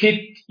make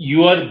it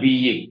your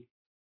being.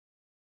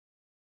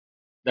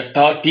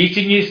 The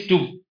teaching is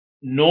to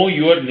know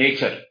your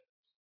nature.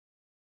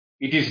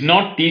 It is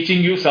not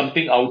teaching you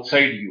something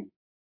outside you.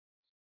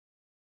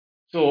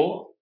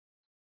 So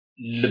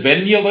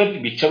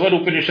whichever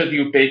Upanishad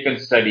you take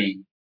and study,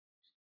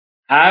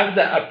 have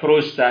the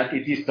approach that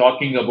it is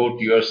talking about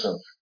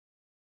yourself,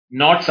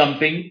 not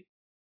something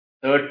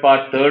third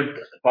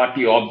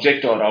party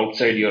object or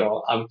outside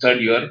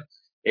your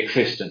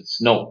existence.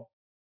 No.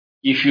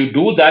 If you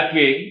do that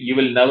way, you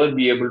will never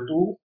be able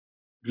to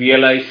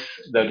realize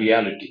the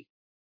reality.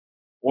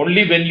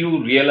 Only when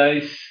you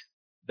realize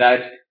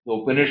that the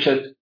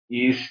Upanishad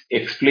is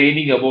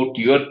explaining about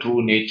your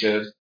true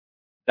nature,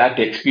 that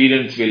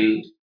experience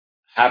will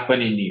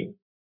happen in you.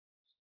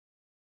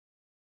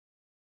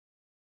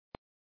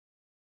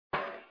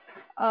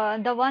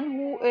 The one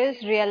who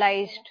is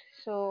realized.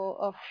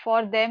 So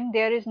for them,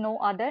 there is no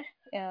other.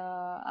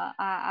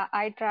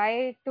 I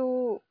try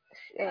to.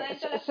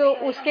 So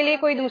उसके लिए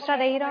कोई दूसरा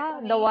नहीं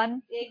रहा. The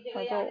one.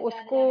 तो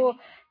उसको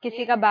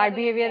किसी का bad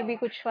behavior भी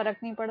कुछ फर्क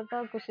नहीं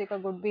पड़ता, किसी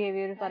का good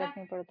behavior भी फर्क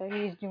नहीं पड़ता.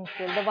 He is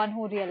neutral. The one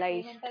who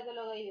realized.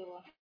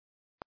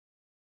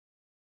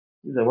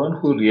 The one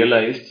who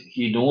realized,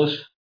 he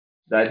knows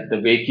that the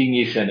waking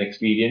is an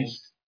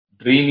experience,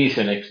 dream is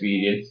an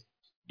experience,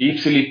 Deep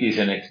sleep is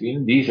an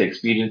experience. These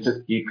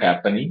experiences keep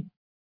happening,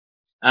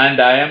 and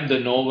I am the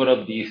knower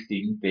of these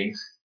things.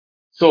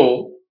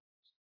 So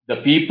the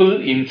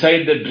people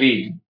inside the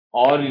dream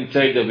or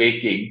inside the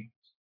waking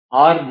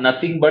are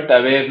nothing but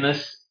awareness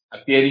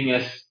appearing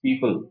as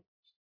people.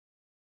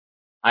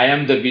 I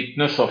am the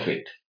witness of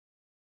it.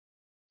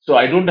 So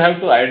I don't have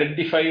to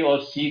identify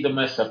or see them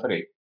as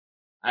separate.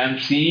 I am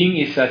seeing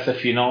it as a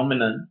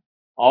phenomenon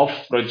of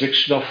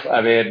projection of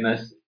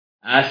awareness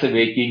as a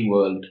waking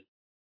world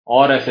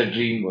or as a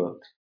dream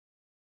world.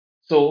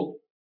 So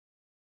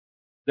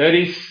there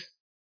is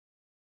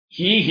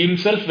he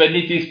himself, when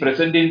it is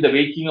present in the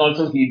waking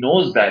also, he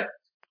knows that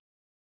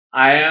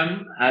I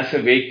am as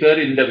a waker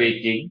in the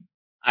waking.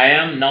 I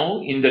am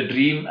now in the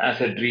dream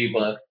as a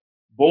dreamer.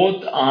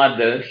 Both are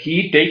there.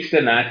 He takes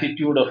an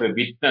attitude of a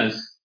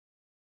witness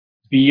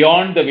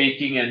beyond the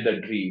waking and the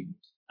dream.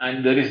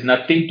 And there is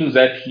nothing to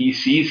that. He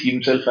sees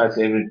himself as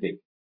everything.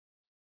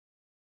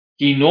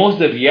 He knows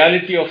the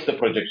reality of the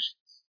projections.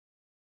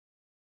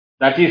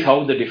 That is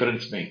how the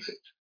difference makes it.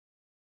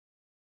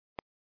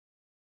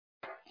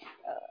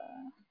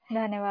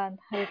 धन्यवाद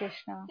Hare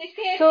Krishna.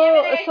 So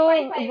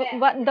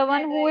the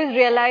one who is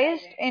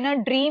realized in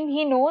a dream,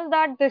 he knows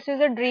that this is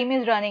a dream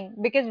is running,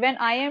 because when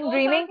I am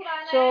dreaming,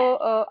 so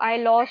I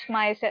lost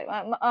myself.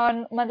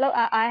 मतलब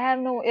I have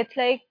no, it's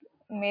like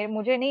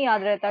मुझे नहीं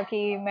याद रहता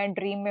कि मैं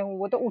dream में हूँ,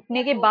 वो तो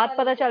उठने के बाद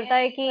पता चलता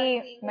है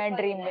कि मैं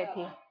ड्रीम में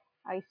थी,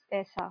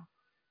 ऐसा.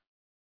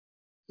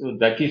 So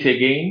that is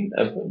again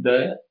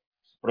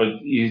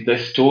the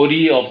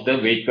story of the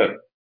waker,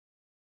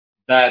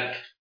 that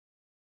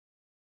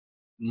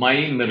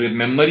my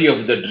memory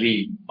of the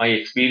dream, my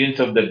experience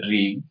of the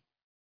dream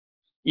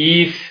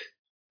is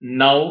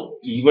now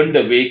even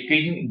the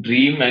waking,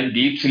 dream and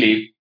deep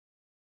sleep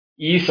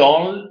is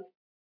all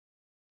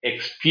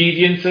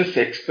experiences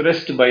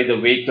expressed by the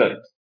waker.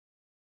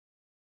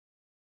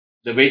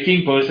 The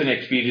waking person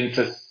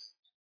experiences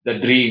the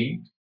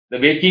dream, the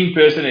waking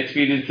person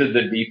experiences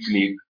the deep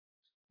sleep.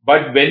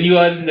 But when you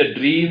are in the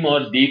dream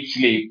or deep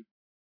sleep,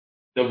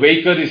 the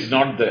waker is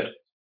not there.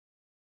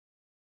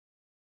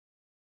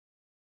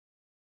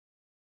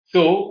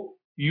 So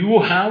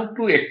you have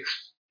to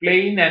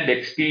explain and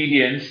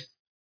experience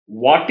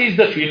what is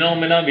the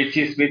phenomena which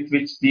is with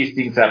which these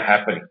things are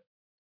happening.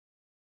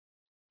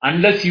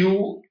 Unless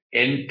you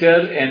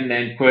enter an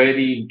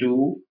inquiry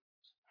into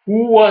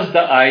who was the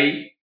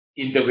I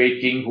in the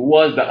waking, who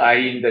was the I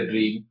in the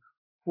dream,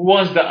 who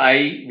was the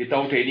I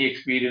without any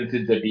experience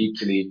in the deep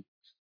sleep,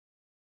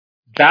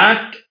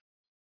 that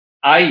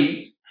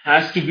I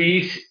has to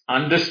be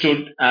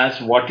understood as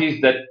what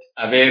is that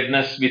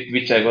awareness with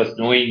which I was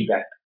knowing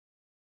that.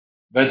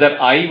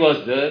 Whether I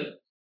was there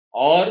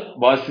or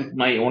was it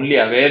my only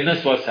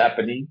awareness was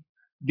happening,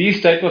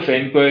 these type of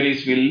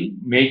enquiries will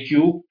make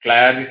you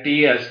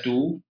clarity as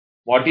to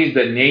what is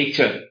the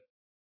nature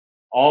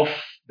of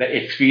the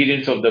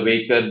experience of the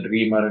waker,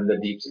 dreamer, and the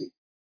deep sleep.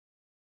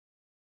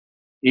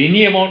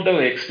 Any amount of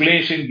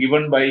explanation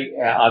given by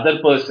other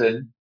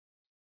person,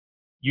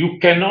 you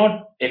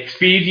cannot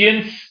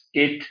experience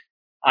it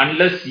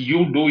unless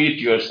you do it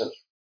yourself.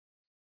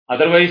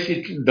 Otherwise,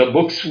 the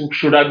books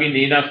should have been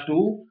enough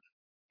to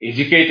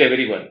educate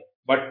everyone.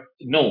 But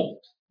no,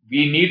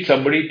 we need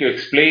somebody to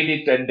explain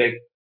it, and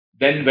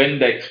then when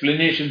the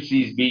explanations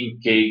is being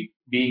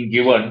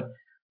given,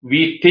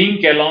 we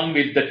think along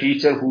with the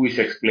teacher who is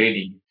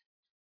explaining.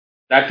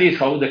 That is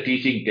how the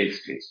teaching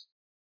takes place.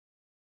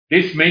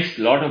 This makes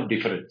a lot of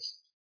difference.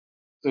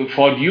 So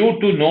for you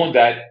to know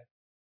that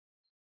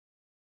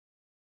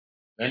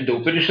when the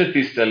Upanishad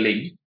is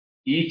telling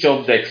each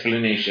of the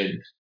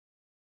explanations,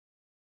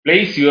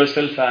 place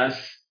yourself as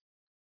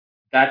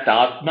that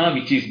Atma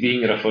which is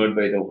being referred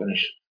by the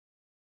Upanishad.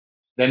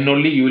 Then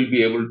only you will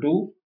be able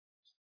to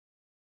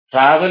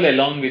travel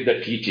along with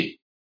the teaching,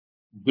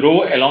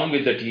 grow along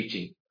with the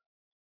teaching,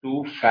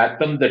 to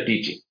fathom the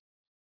teaching.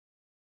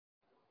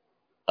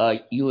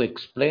 You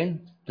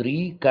explained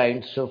three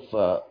kinds of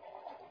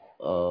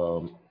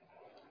um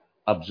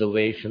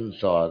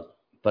observations or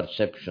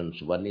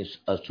perceptions. One is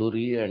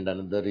Asuri and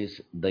another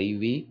is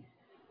Daivi.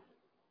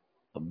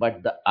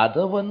 But the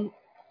other one,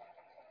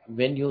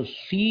 when you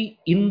see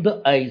in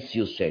the eyes,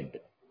 you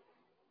said,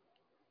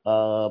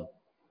 uh,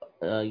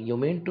 you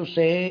mean to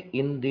say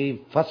in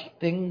the first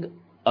thing,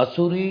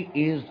 Asuri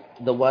is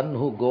the one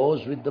who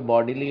goes with the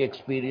bodily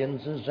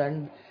experiences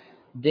and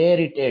there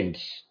it ends.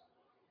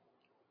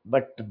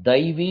 But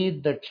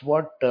Daivi, that's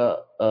what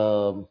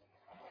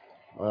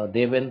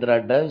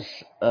Devendra does,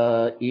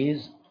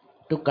 is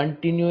to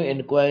continue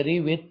inquiry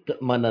with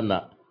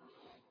Manana.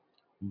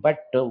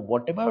 But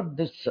what about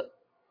this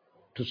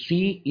to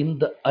see in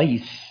the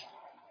eyes,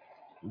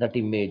 that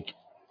image?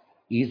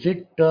 Is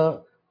it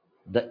the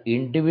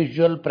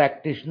individual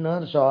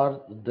practitioners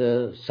or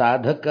the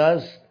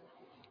sadhakas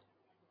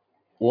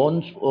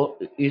wants, or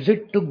is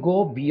it to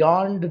go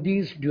beyond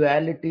these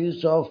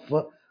dualities of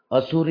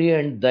Asuri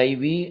and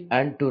Daivi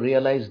and to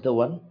realize the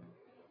one?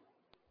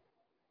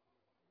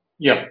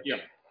 Yeah,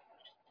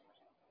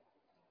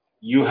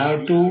 you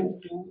have to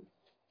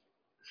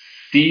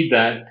see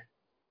that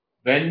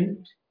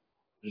When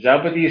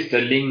Prajapati is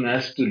telling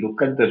us to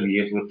look at the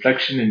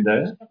reflection in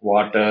the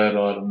water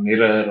or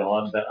mirror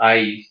or the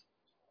eyes,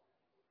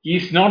 he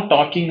is not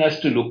talking us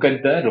to look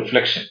at the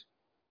reflection.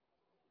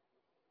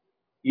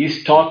 He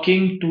is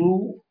talking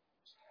to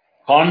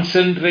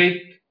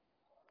concentrate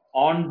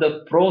on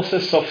the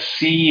process of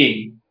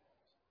seeing.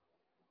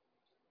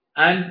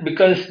 And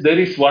because there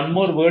is one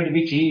more word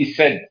which he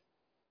said,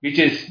 which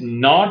is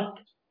not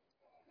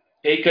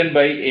taken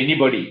by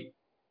anybody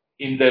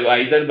in the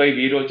either by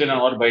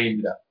Virochana or by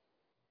Indra.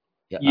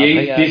 Yeah,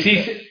 Yes, Abhaya and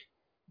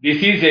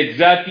this is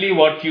exactly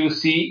what you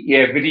see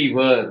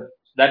everywhere.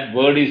 That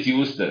word is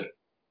used there.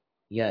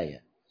 yeah, yeah.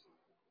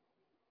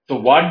 So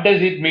what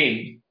does it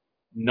mean?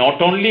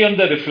 Not only on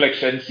the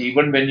reflections,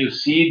 even when you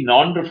see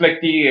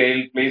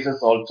non-reflective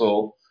places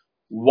also,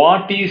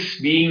 what is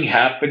being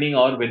happening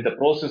or when the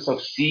process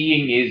of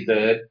seeing is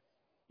there,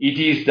 it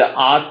is the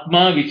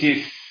Atma which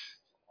is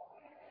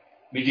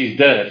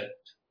there,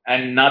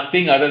 and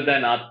nothing other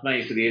than Atma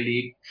is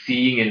really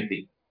seeing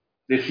anything.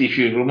 This, if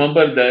you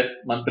remember that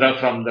mantra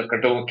from the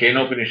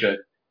Kenopanishad,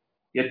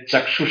 yat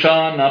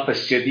chakshusha na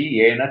pasyati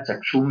yena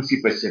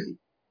chakshumsi pasyati.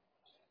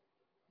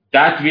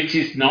 That which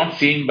is not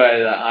seen by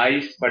the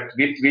eyes, but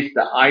with which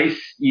the eyes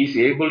is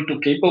able to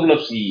capable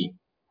of seeing.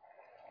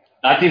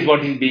 That is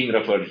what is being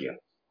referred here.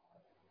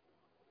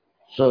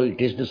 So it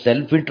is the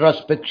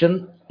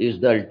self-introspection is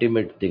the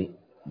ultimate thing.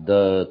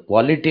 The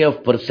quality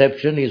of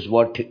perception is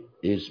what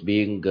is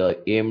being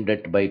aimed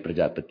at by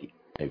Prajapati,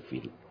 I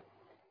feel.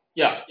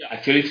 Yeah,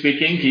 actually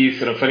speaking, he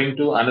is referring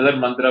to another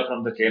mantra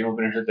from the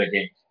Kenopanishad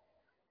again.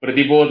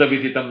 Pratibodha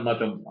viditam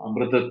matam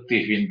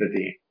amritati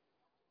vindati.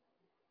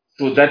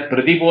 So that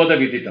pratibodha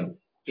viditam,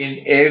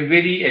 in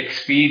every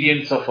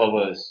experience of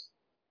ours,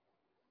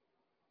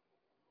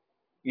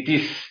 it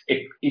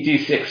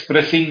is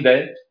expressing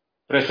the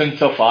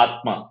presence of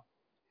Atma.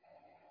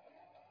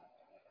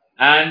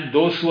 And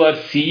those who are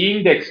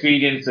seeing the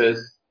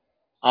experiences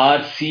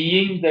are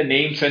seeing the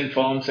names and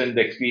forms and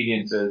the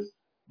experiences,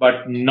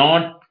 but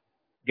not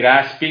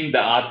grasping the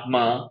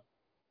Atma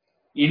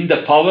in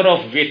the power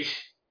of which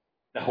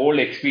the whole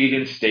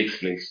experience takes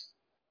place.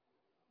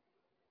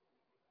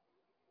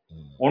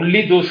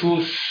 Only those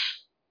who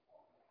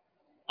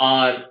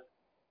are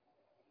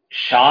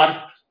sharp,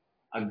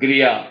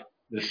 agriya,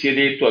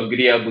 drishyate to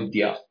agriya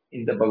buddhya,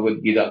 in the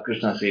Bhagavad Gita,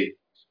 Krishna says,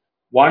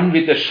 one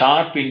with a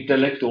sharp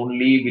intellect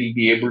only will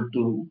be able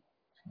to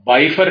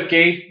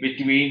bifurcate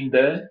between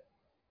the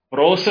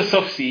process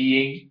of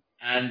seeing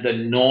and the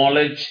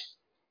knowledge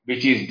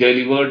which is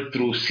delivered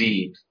through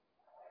seeing.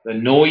 The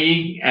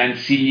knowing and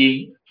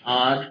seeing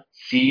are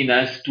seen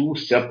as two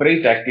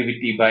separate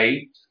activity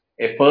by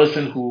a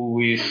person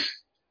who is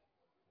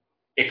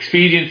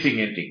experiencing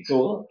anything.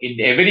 So in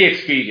every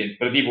experience,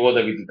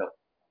 pratibodha vidita,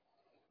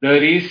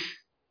 there is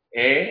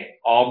a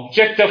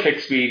object of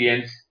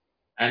experience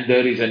and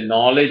there is a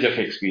knowledge of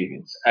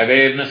experience,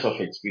 awareness of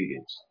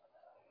experience.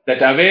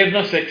 That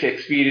awareness of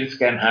experience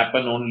can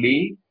happen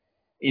only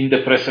in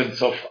the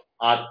presence of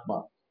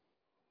Atma.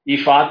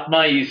 If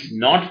Atma is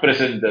not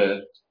present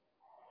there,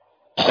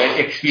 the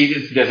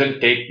experience doesn't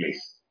take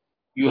place.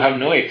 You have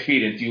no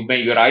experience.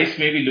 Your eyes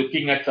may be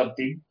looking at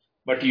something,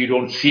 but you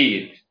don't see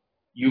it.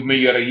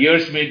 Your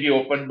ears may be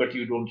open, but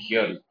you don't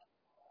hear it.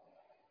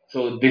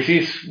 So this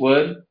is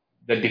where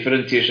the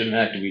differentiation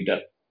had to be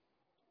done.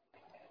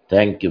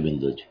 Thank you,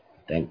 Binduji.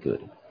 Thank you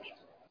very much.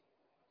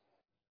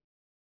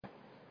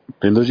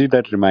 Binduji,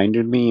 that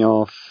reminded me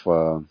of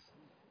a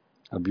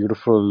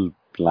beautiful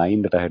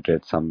line that I had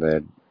read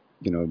somewhere.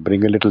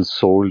 Bring a little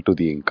soul to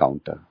the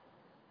encounter.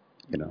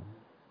 You know,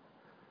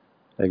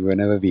 like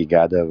whenever we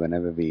gather,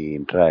 whenever we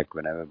interact,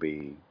 whenever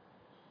we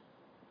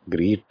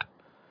greet,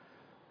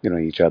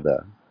 each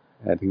other,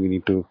 I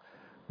think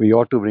we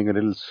ought to bring a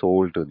little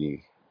soul to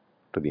the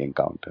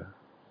encounter.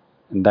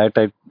 And that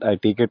I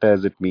take it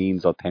as it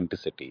means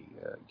authenticity.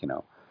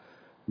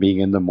 Being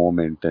in the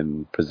moment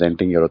and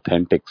presenting your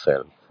authentic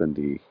self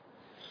in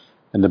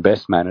the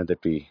best manner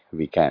that we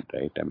can,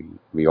 right? I mean,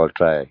 we all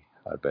try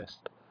our best.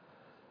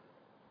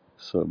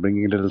 So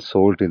bringing a little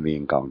soul to the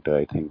encounter,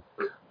 I think,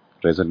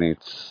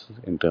 resonates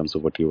in terms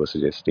of what you were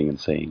suggesting and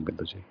saying,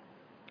 Binduji.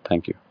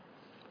 Thank you.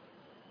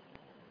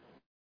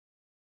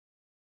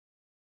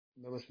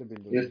 Namaste,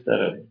 Yes,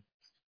 Binduji.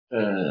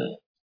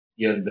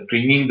 the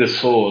bringing the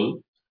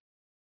soul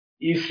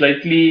is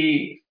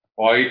slightly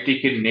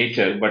poetic in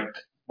nature, but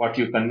what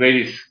you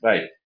conveyed is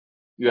right.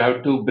 You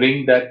have to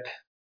bring that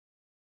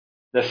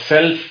the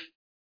self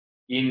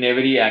in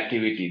every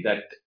activity,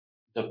 that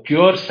the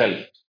pure self,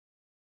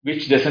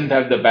 which doesn't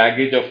have the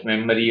baggage of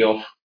memory of,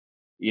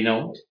 you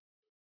know,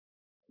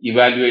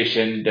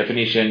 evaluation,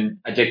 definition,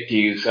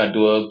 adjectives,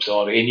 adverbs,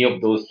 or any of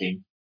those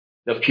things.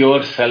 The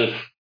pure self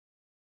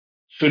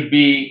should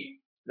be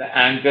the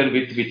anchor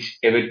with which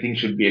everything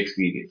should be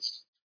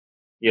experienced.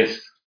 Yes,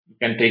 you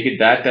can take it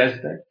that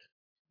as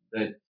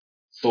that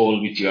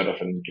soul which you are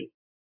referring to.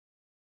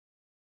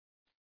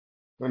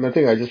 No,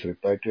 nothing. I just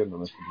replied to your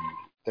Namaste, Binduji.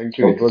 Thank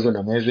you. It Okay. was an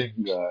amazing.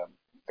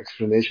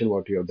 explanation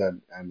what you have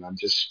done, and I'm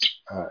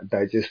just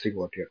digesting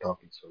what you're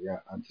talking. So yeah,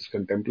 I'm just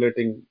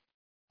contemplating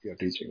your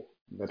teaching,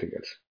 nothing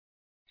else.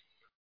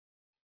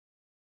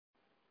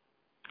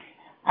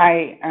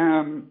 I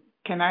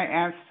can I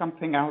ask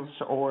something else,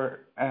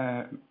 or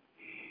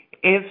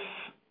if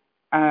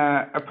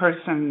a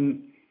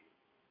person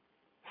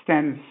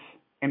stands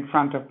in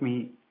front of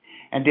me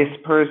and this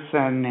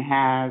person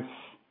has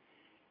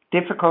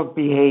difficult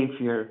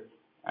behavior,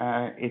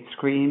 it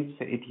screams,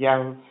 it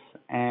yells,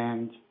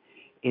 and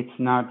it's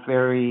not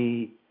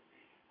very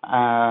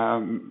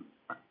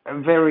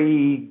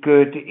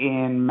good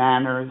in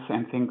manners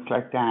and things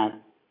like that.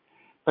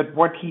 But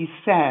what he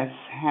says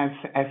has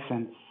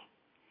essence.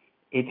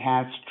 It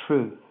has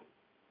truth.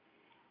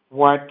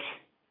 What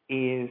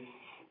is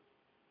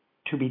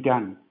to be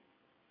done?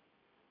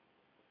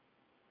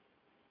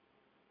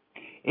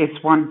 Is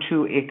one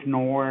to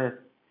ignore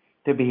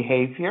the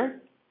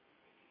behavior?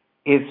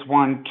 Is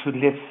one to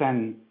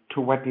listen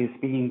to what is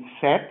being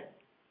said?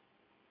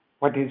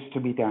 What is to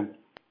be done?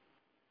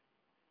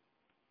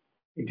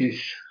 It is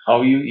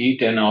how you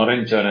eat an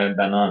orange or a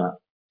banana.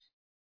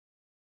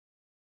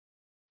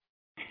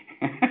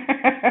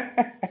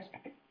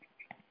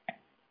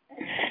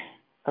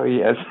 Oh,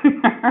 yes.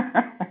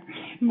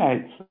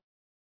 Nice.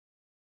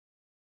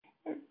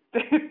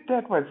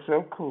 That was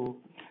so cool.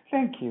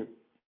 Thank you.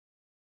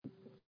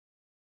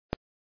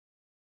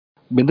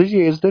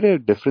 Binduji, is there a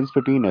difference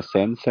between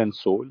essence and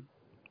soul?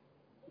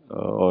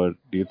 Or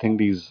do you think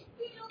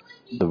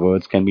the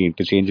words can be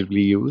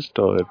interchangeably used?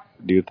 Or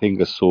do you think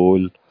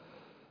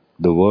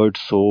the word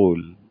soul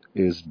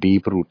is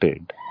deep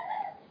rooted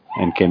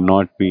and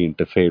cannot be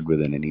interfered with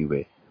in any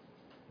way,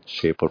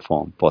 shape or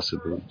form,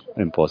 possible,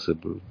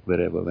 impossible,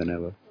 wherever,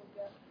 whenever?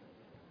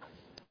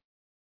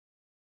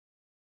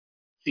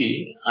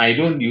 See, I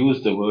don't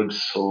use the word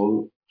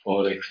soul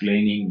for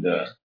explaining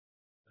the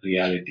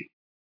reality.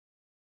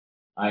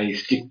 I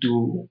stick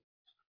to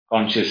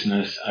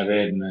consciousness,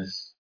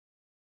 awareness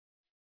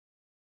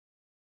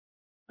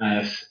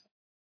as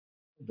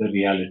the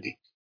reality.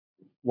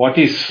 What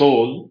is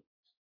soul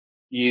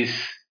is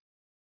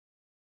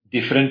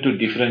different to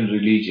different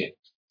religion.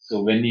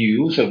 So when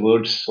you use a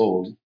word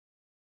soul,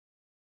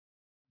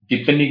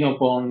 depending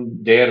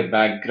upon their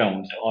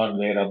background or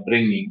their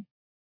upbringing,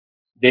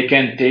 they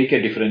can take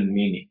a different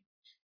meaning.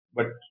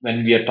 But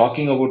when we are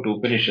talking about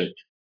Upanishad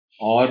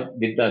or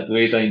with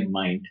Advaita in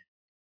mind,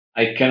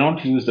 I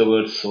cannot use the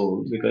word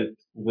soul because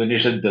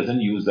Upanishad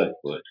doesn't use that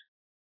word.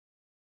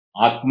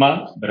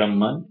 Atma,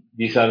 Brahman,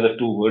 these are the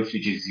two words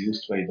which is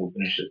used by the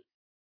Upanishad,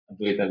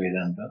 Advaita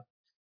Vedanta.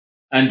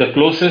 And the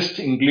closest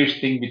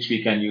English thing which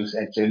we can use,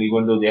 actually,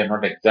 even though they are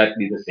not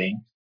exactly the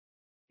same,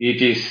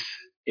 it is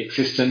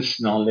existence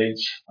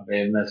knowledge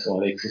awareness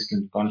or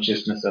existence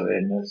consciousness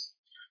awareness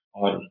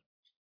or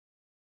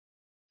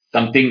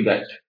something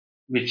that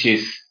which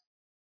is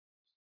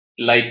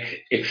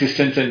like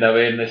existence and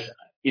awareness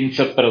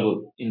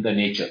inseparable in the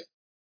nature.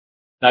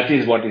 That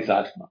is what is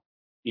Atma.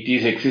 It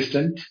is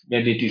existent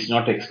when it is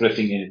not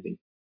expressing anything.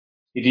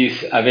 It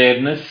is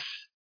awareness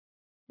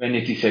when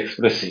it is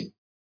expressing.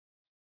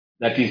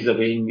 That is the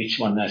way in which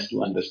one has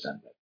to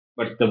understand that.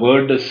 But the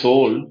word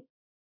soul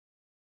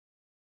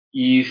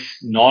is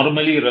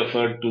normally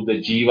referred to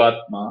the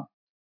Jivatma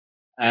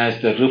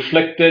as the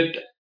reflected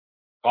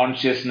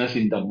consciousness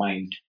in the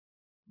mind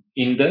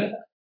in the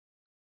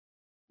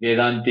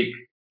Vedantic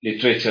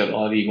literature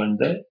or even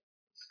the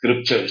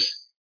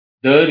scriptures.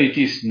 There it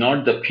is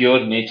not the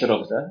pure nature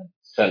of the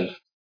self.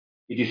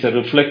 It is a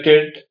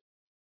reflected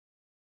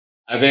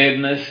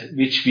awareness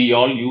which we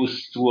all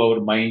use through our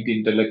mind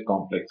intellect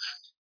complex,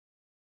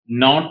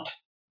 not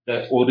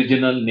the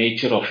original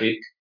nature of it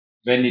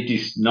when it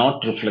is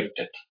not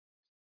reflected.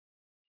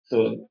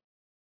 So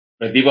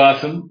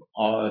Pradivasam,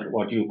 or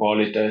what you call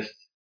it as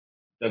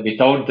the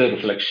without the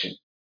reflection,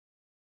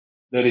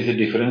 there is a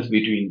difference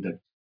between them.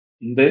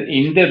 In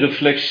the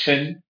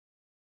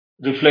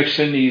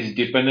reflection is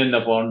dependent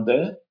upon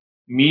the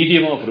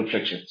medium of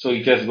reflection. So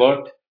it has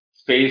got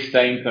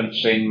space-time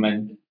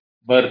constrainment,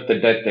 birth,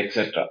 death,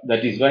 etc.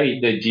 That is why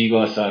the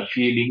jivas are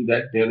feeling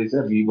that there is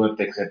a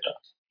rebirth, etc.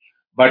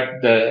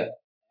 But the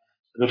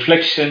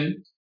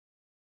reflection,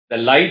 the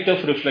light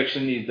of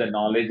reflection is the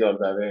knowledge or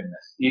the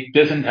awareness. It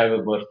doesn't have a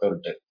birth or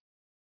death.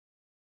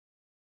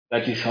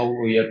 That is how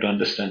we have to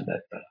understand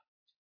that.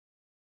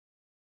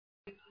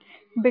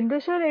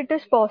 Bindu sir, it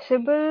is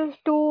possible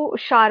to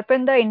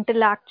sharpen the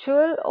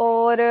intellectual,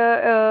 or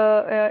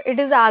it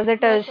is as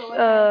it is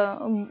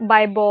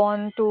by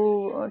born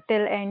to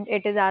till end,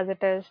 it is as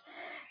it is.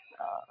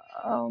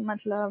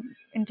 मतलब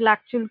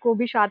intellectual को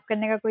भी sharp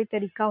करने का कोई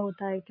तरीका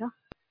होता है क्या?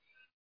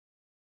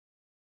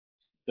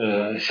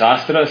 The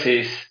Shastra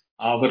says,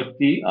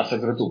 Avarti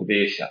Asakrat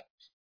Upadesha.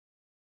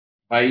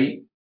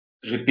 By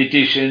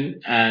repetition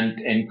and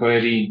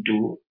inquiry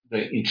into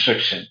the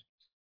instruction,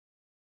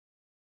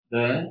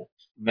 the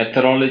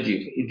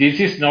methodology. This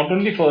is not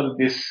only for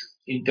this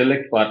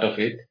intellect part of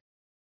it.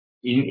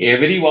 In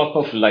every walk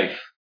of life,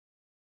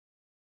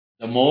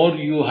 the more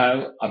you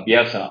have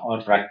abhyasa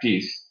or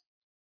practice,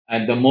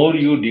 and the more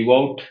you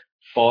devote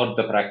for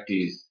the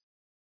practice,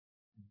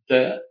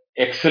 the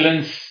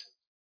excellence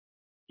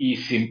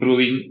is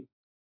improving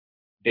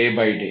day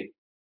by day.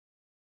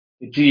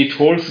 It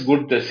holds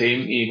good the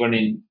same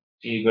even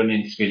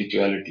in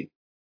spirituality.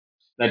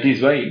 That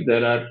is why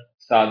there are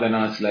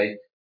sadhanas like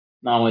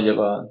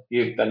Namajava,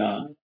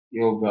 Kirtana,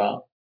 Yoga,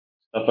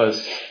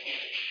 Tapas,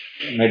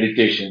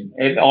 meditation,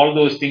 and all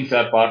those things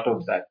are part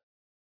of that.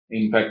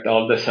 In fact,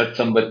 all the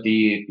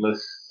Satsambati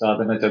plus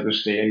Sadhana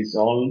Chatushtaya is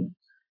all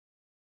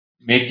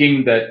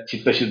making that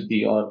Chitta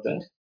Shuddhi or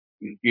the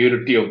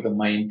purity of the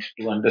mind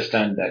to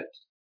understand that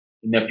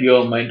in a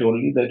pure mind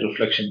only that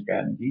reflection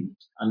can be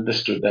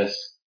understood as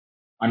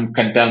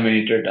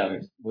uncontaminated,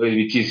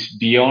 which is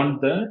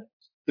beyond the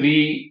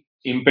three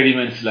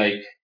impediments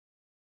like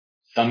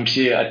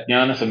Samshaya,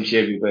 Ajnana,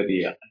 Samshaya,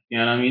 Viparya.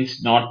 Ajnana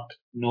means not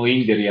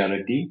knowing the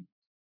reality.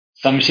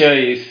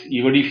 Samshaya is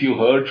even if you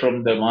heard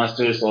from the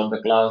masters or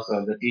the class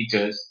or the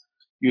teachers,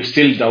 you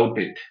still doubt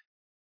it.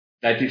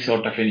 That is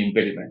sort of an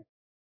impediment.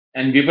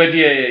 And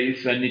Viparya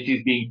is when it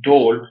is being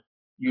told,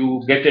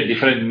 you get a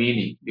different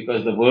meaning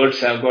because the words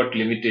have got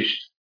limitation.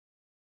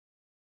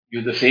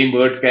 The same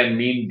word can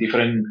mean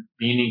different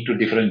meaning to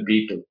different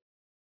people.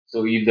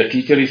 So if the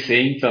teacher is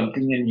saying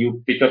something and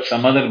you pick up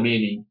some other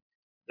meaning,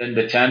 then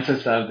the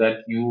chances are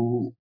that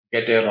you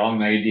get a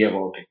wrong idea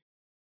about it.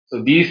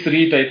 So these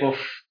three type of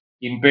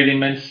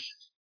impediments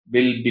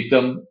will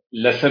become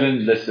lesser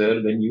and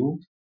lesser when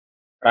you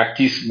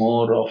practice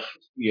more of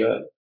your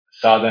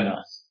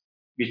sadhanas,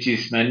 which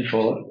is meant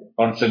for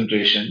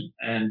concentration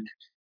and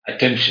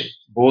attention.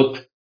 Both,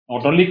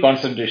 not only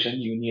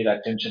concentration, you need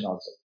attention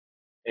also.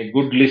 A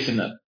good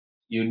listener,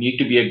 you need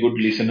to be a good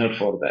listener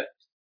for that.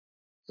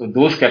 So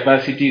those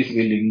capacities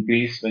will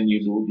increase when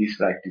you do these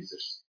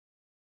practices.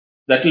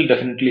 That will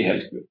definitely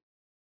help you.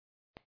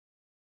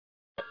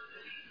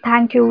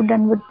 Thank you,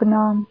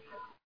 Danvipana.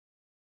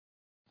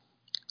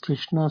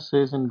 Krishna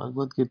says in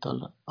Bhagavad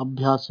Gita,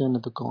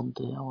 Abhyasena tu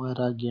kaunteya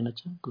vairagyena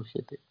cha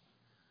gushyate.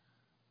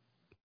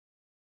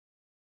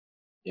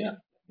 Yeah,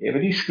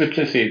 every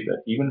scripture says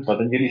that. Even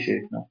Patanjali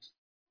says no.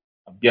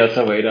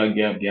 Abhyasa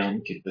Vairagya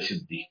Abhyam Chitta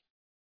Shuddhi.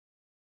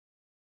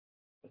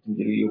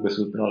 Patanjali Yoga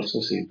Sutra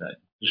also says that.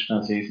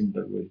 Krishna says in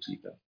Bhagavad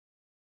Gita.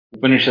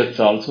 Upanishads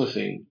also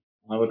say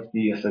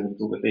Avarti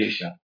Asagatu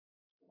Gatesha.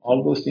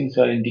 All those things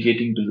are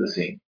indicating to the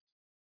same.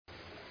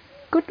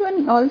 Could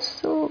one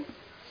also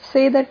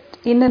say that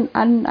in an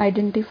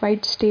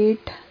unidentified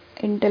state,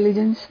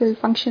 intelligence will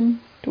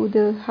function to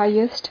the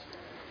highest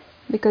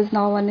because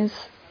now one is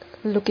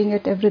looking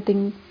at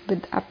everything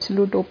with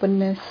absolute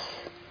openness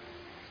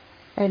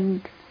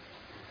and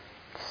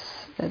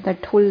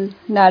that whole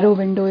narrow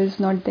window is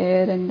not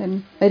there, and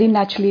then very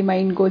naturally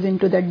mind goes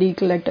into that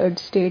decluttered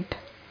state,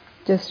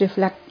 just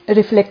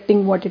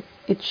reflecting what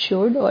it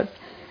should, or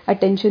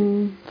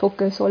attention,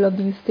 focus, all of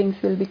these things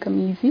will become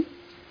easy.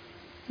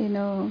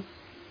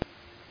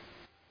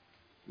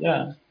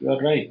 Yeah, you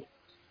are right.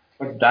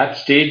 But that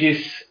stage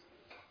is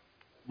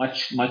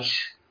much,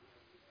 much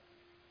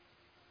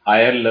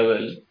higher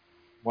level.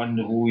 One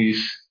who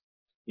is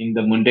in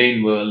the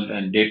mundane world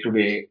and day to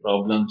day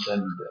problems,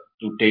 and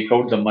to take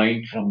out the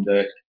mind from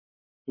that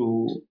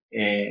to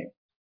a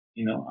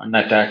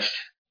unattached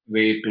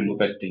way to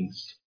look at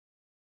things.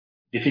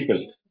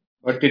 Difficult,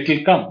 but it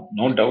will come,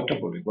 no doubt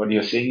about it. What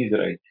you're saying is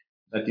right.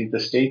 That is the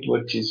state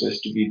which is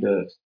just to be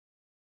the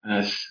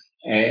as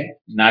a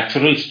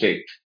natural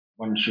state.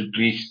 One should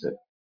reach that.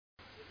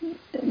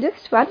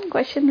 Just one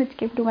question which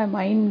came to my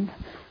mind,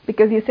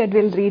 because you said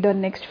we'll read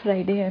on next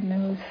Friday, and I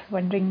was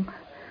wondering,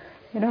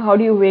 how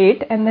do you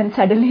wait? And then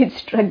suddenly it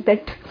struck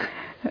that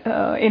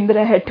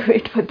Indra had to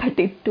wait for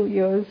 32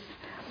 years.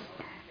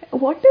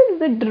 What is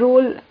the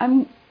role?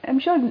 I'm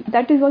sure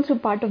that is also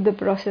part of the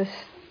process,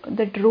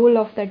 that role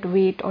of that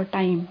wait or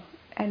time,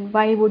 and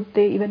why would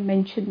they even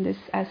mention this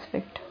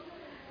aspect?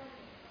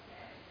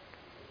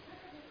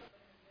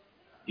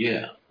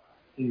 Yeah.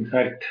 In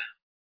fact,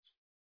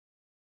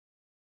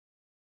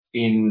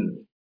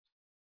 in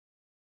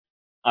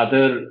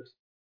other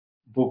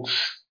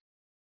books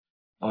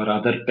or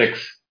other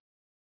texts,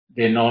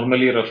 they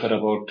normally refer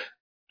about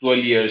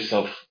 12 years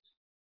of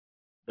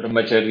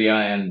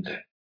brahmacharya and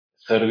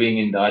serving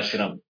in the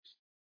ashram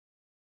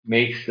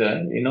makes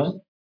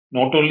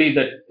not only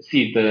that.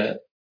 See, the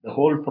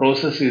whole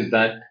process is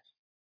that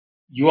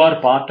you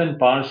are part and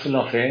parcel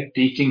of a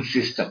teaching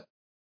system.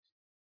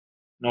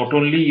 Not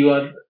only you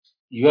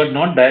are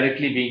not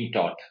directly being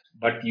taught,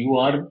 but you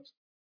are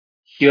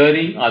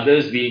hearing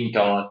others being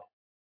taught.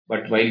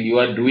 But while you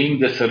are doing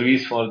the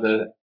service for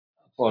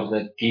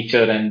the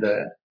teacher and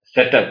the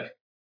setup,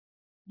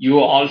 you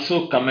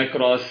also come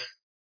across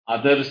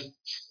other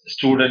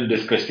student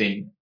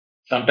discussing,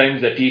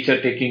 sometimes the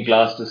teacher taking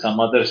class to some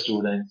other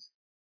students.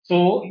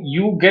 So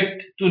you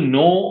get to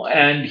know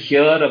and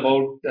hear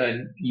about,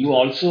 and you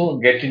also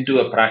get into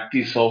a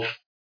practice of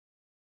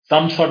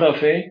some sort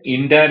of a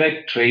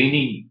indirect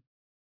training,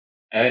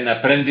 an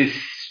apprentice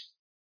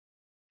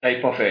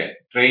type of a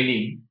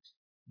training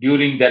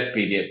during that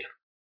period.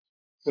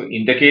 So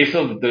in the case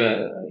of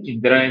the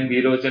Indra and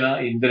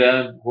Virojana,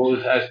 Indra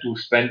has to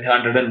spend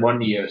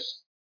 101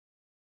 years.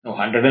 Now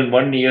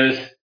 101 years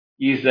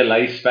is the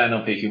lifespan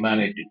of a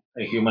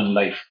human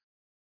life.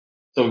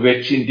 So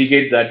which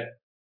indicate that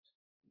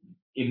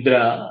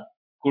Indra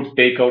could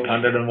take out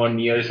 101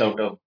 years out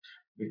of,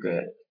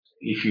 because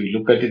if you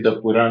look at it,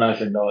 the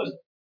Puranas and all,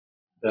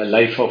 the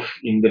life of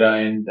Indra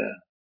and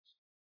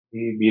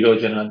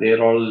Virojana,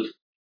 they're all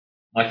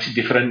much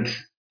different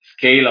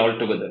scale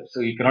altogether. So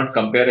you cannot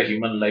compare a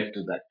human life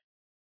to that.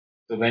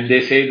 So when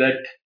they say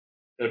that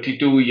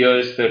 32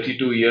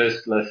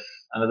 years plus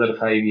another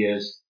 5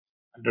 years,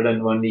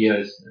 101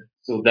 years,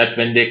 so that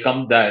when they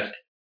come that,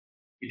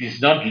 it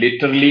is not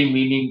literally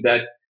meaning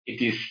that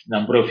it is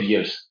number of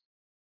years.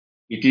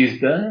 It is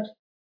the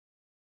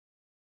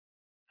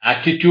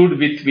attitude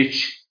with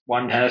which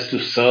one has to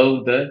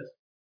serve the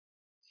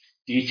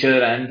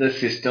teacher and the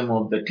system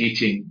of the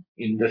teaching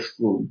in the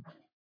school,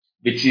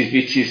 which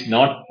is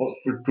not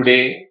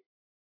today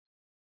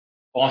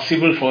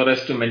possible for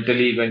us to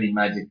mentally even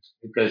imagine,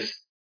 because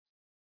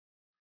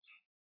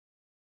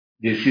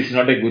this is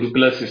not a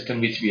Gurukula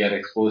system which we are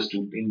exposed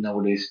to in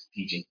nowadays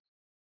teaching.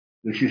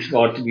 This is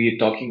what we are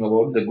talking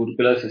about, the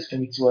Gurukula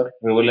system which were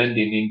prevalent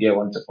in India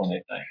once upon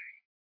a time.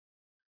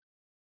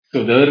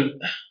 So there,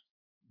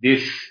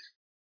 this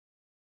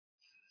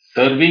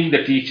serving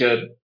the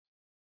teacher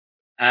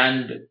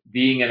and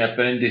being an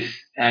apprentice,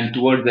 and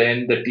toward the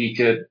end the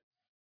teacher,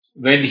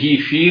 when he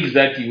feels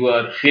that you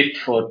are fit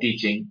for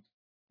teaching,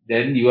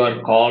 then you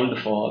are called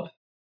for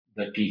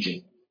the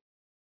teaching.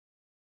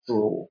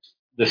 So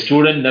the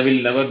student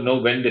will never know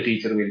when the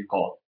teacher will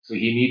call. So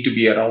he need to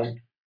be around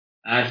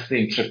as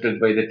instructed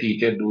by the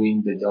teacher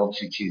doing the jobs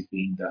which is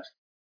being done.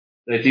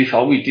 That is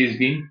how it is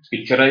being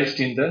picturized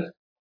in the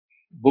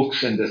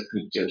books and the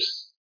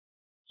scriptures.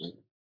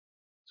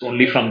 So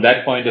only from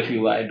that point of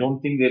view, I don't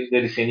think that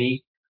there is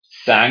any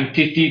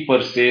sanctity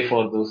per se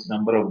for those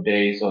number of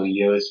days or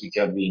years which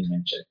are being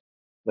mentioned.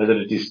 Whether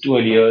it is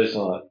 12 years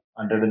or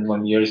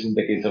 101 years in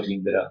the case of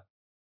Indra.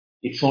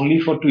 It's only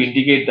for to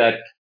indicate that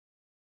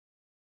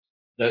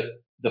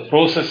the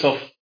process of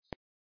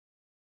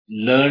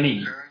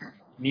learning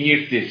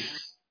needs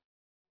this.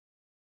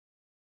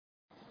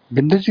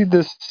 Bindaji,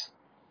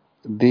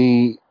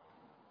 the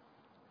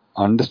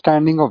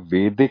understanding of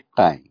Vedic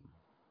time.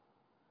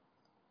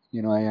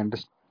 I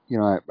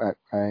understand.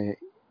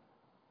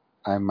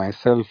 I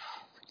myself,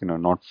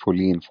 not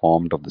fully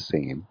informed of the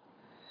same,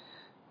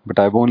 but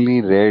I've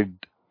only read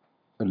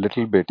a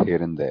little bit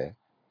here and there,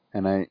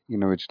 and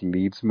which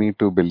leads me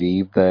to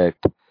believe that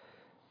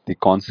the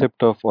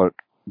concept of, or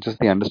just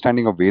the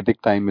understanding of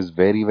Vedic time is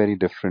very, very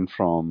different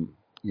from,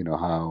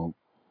 how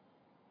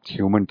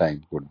human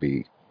time would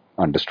be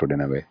understood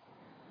in a way.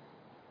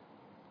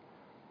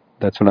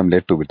 That's what I'm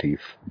led to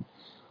believe.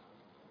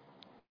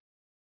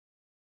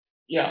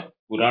 Yeah,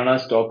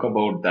 Puranas talk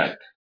about that.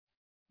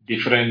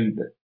 Different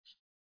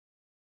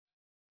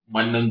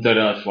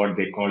manantaras, what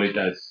they call it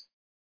as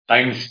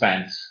time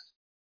spans.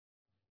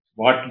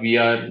 What we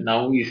are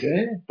now is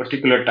a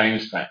particular time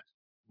span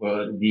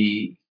where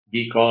we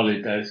call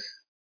it as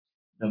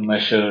the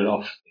measure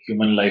of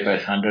human life as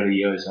 100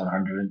 years or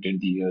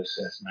 120 years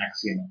as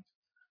maximum.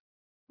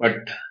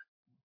 But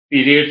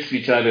periods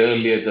which are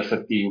earlier, the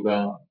Satya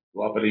Yuga,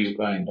 Dwapara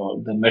Yuga and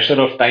all, the measure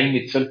of time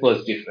itself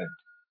was different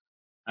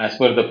as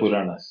per the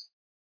Puranas.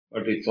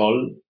 But it's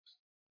all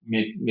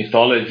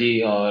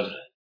mythology, or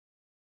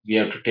we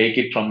have to take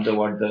it from the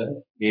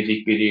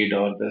Vedic period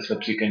or the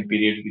subsequent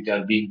periods which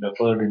are being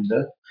referred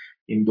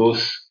in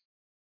those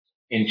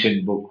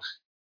ancient books.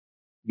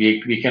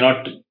 We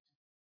cannot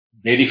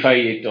verify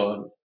it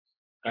or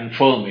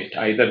confirm it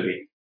either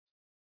way.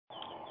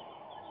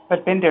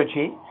 But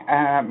Binderji,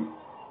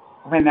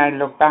 when I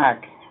look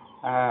back,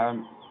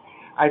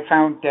 I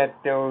found that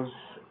those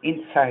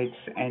insights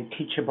and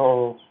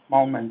teachable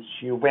moments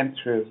you went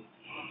through,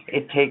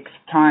 it takes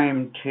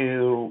time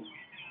to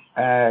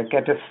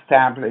get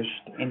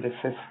established in the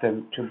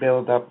system to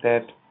build up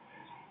that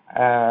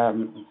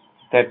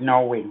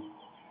knowing,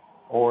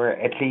 or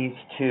at least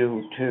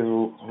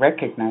to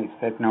recognize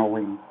that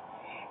knowing.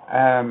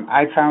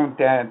 I found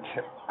that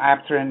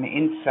after an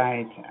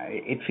insight,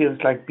 it feels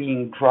like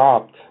being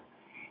dropped,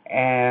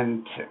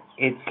 and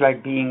it's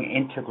like being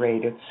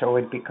integrated, so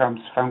it becomes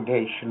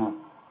foundational.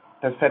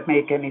 Does that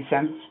make any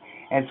sense?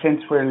 And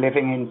since we're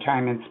living in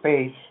time and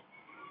space,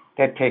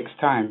 that takes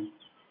time.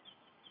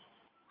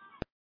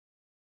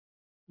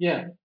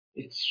 Yeah,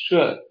 it's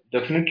sure,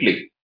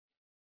 definitely.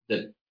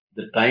 The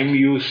time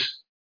you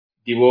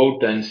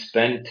devote and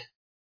spent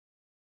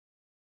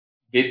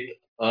with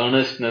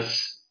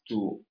earnestness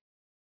to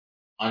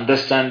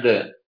understand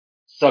the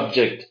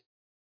subject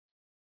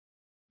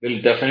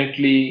will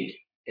definitely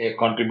a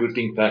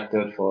contributing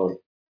factor for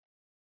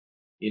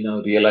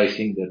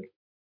realizing the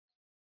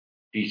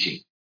teaching.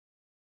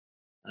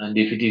 And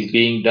if it is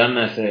being done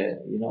as a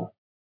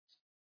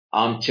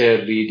armchair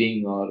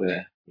reading, or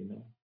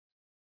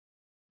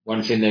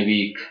once in a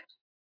week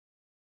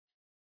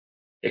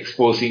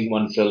exposing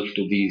oneself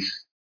to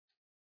these,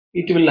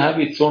 it will have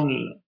its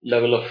own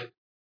level of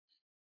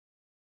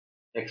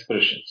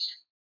expressions.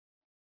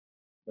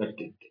 But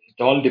it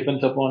all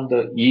depends upon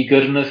the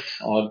eagerness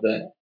or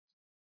the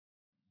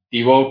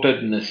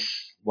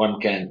devotedness one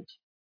can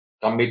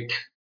commit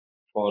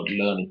for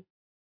learning.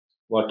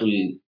 What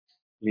will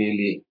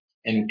really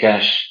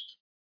encash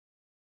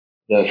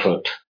the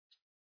effort?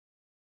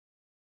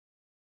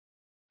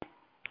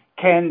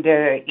 Can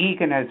the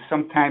eagerness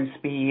sometimes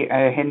be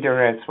a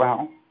hinder as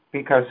well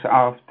because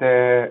of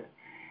the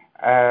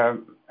uh,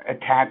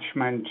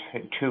 attachment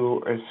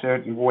to a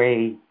certain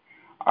way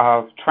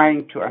of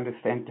trying to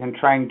understand and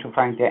trying to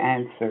find the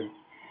answer?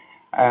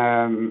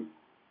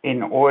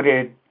 In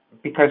order,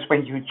 because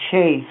when you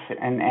chase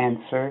an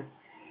answer,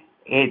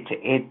 it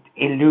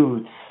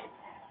eludes.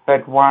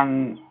 But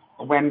when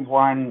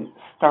one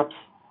stops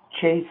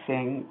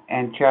chasing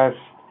and just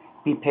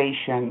be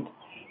patient,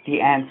 the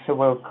answer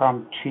will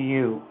come to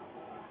you.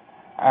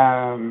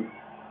 Right?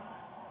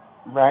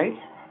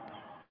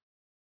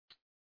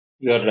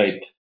 You are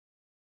right.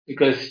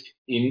 Because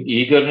in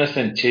eagerness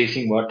and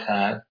chasing what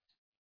have,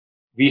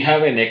 we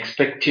have an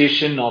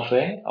expectation of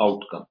an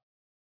outcome.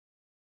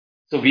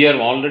 So we have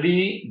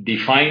already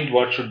defined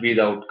what should be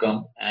the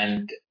outcome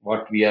and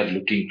what we are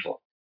looking for.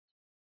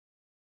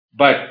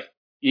 But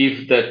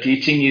if the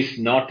teaching is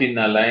not in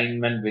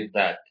alignment with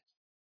that,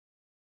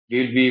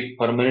 we'll be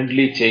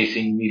permanently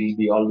chasing, we'll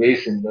be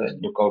always in the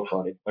lookout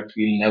for it. But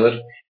we'll never,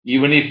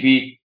 even if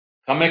we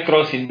come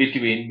across in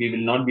between, we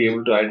will not be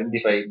able to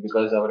identify it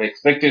because our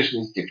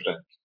expectation is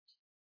different.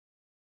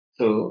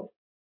 So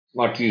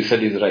what you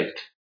said is right.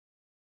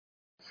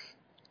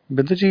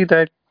 Binduji,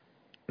 that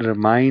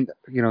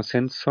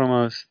since from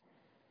a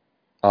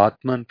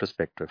Atman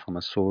perspective, from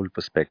a soul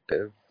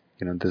perspective,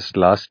 this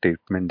last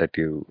statement that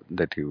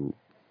you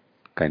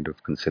kind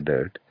of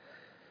considered,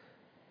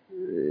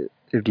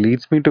 it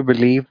leads me to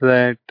believe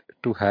that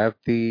to have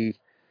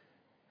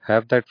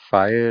that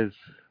fire,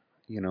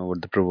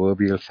 the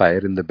proverbial fire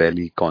in the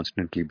belly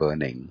constantly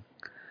burning,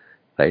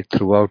 right,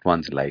 throughout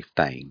one's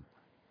lifetime.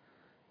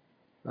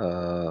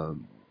 Uh,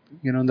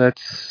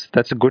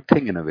 that's a good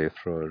thing in a way,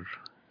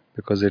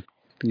 because it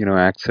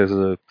acts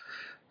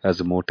as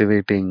a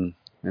motivating,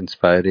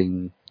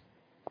 inspiring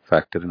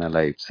factor in our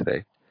lives,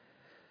 right?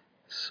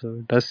 So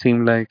it does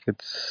seem like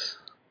it's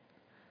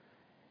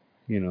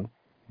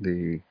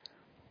the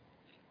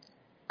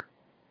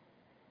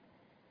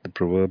the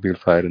proverbial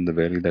fire in the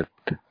belly that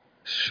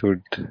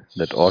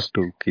ought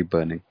to keep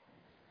burning.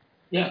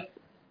 Yeah,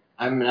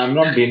 I'm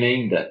not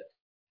denying that.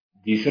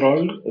 These are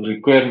all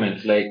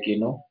requirements like,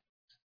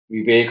 Viveka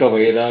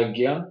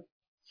Vairagya,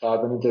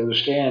 Sadhana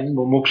Chatushtaya, and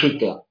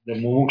Mumukshutva. The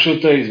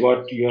Mumukshutva is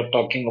what you are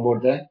talking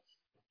about, the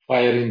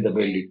fire in the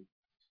belly,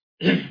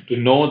 to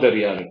know the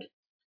reality.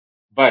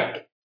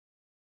 But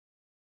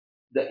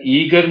the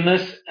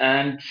eagerness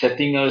and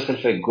setting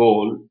ourselves a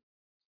goal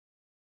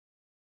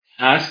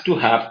has to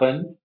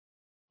happen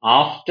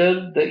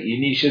after the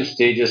initial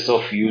stages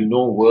of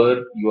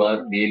where you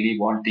are really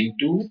wanting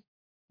to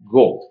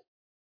go.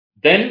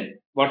 Then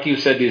what you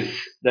said is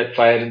that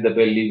fire in the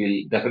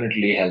belly will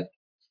definitely help.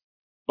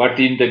 But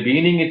in the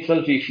beginning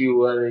itself, if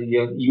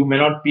you may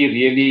not be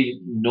really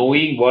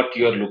knowing what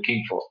you are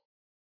looking for.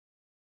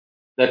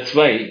 That's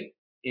why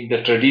in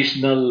the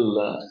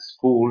traditional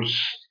schools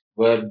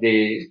where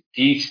they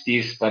teach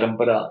this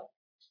parampara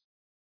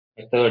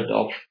method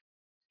of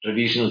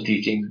traditional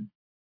teaching,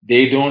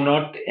 they do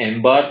not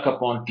embark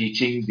upon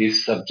teaching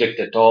this subject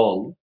at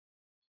all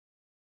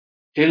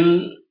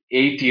till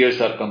 8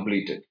 years are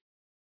completed.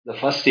 The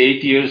first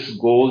 8 years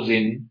goes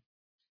in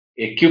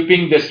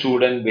equipping the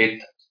student with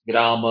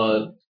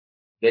grammar,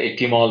 the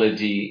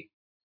etymology,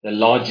 the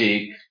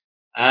logic,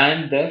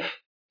 and the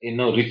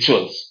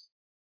rituals.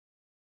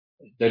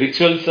 The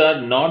rituals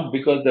are not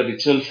because the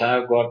rituals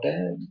have got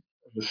a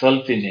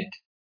result in it.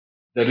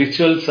 The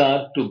rituals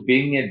are to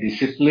bring a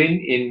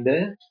discipline in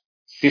the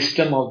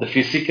system of the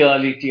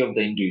physicality of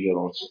the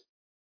individual also.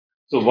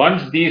 So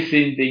once these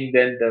things,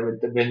 then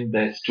when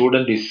the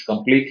student is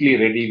completely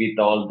ready with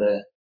all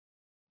the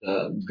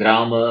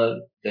grammar,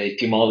 the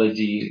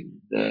etymology,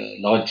 the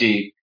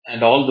logic,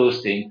 and all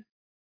those things,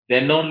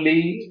 then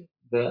only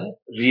the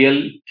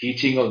real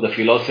teaching of the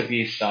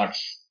philosophy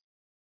starts.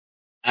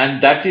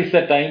 And that is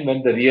the time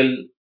when the real,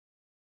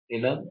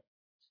 the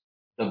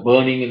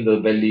burning in the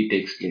belly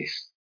takes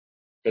place.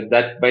 But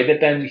that by the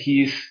time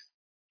he is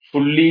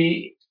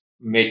fully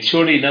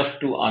matured enough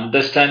to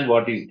understand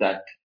what is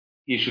that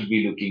he should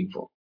be looking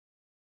for.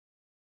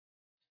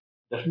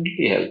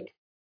 Definitely help.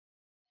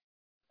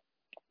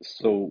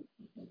 So,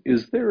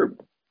 is there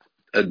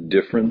a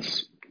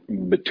difference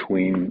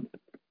between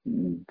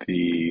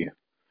the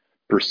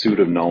pursuit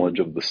of knowledge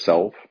of the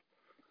self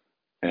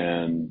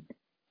and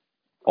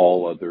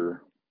all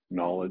other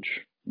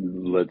knowledge?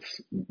 Let's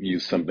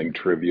use something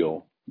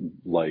trivial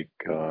like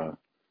uh,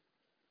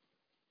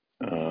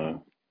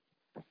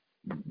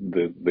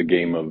 the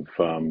game of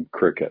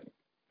cricket.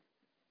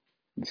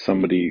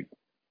 Somebody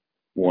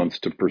wants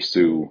to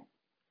pursue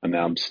an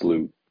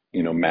absolute,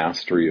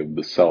 mastery of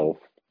the self,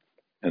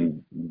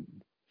 and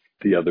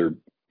the other,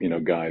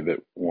 guy that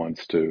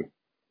wants to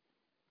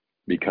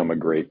become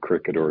a great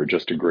cricketer or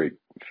just a great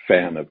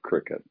fan of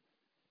cricket?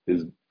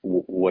 Is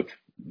what's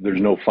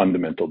there's no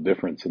fundamental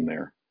difference in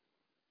there.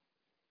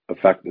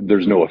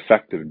 There's no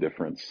effective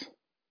difference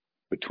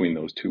between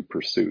those two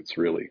pursuits,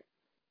 really.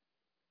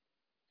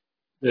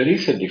 There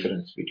is a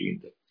difference between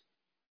them.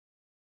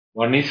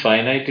 One is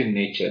finite in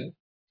nature.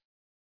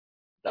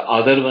 The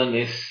other one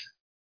is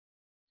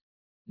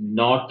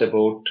not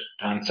about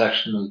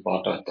transactional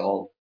part at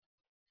all.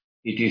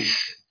 It is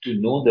to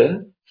know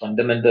the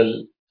fundamental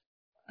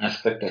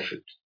aspect of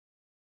it.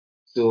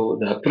 So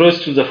the approach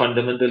to the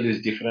fundamental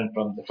is different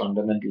from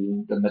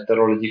the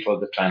methodology for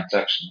the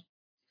transaction.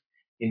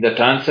 In the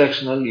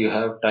transactional, you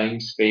have time,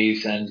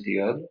 space, and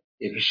your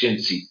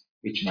efficiency,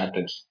 which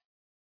matters.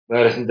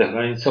 Whereas in the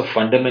kinds of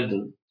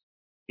fundamental,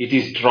 it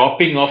is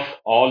dropping off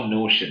all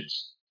notions,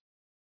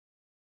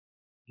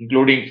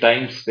 including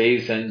time,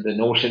 space, and the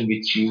notion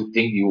which you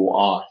think you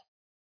are.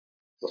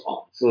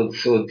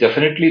 So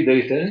definitely there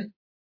is a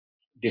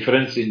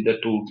difference in the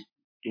two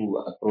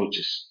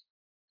approaches.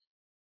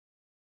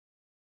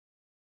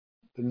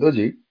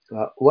 Bindoji,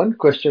 one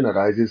question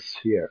arises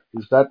here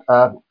is that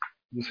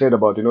you said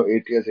about 8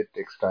 years it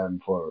takes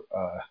time for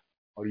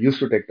or used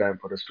to take time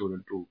for a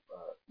student to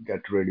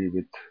get ready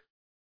with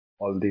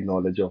all the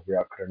knowledge of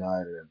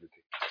Vyakarana and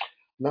everything.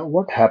 Now,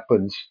 what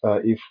happens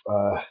if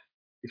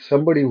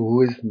somebody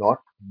who is not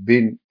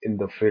been in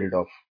the field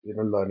of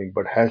learning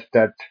but has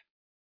that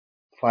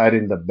fire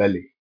in the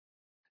belly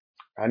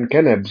and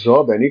can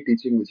absorb any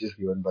teaching which is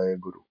given by a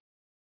guru?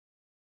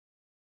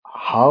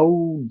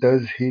 How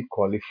does he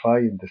qualify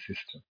in the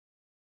system?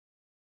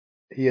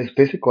 He has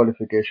basic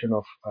qualification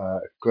of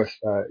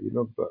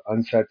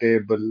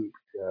unsatiable,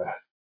 uh,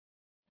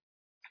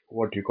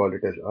 what you call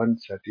it as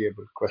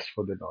unsatiable quest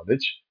for the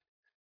knowledge.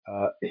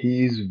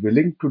 He is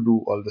willing to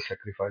do all the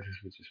sacrifices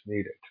which is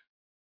needed.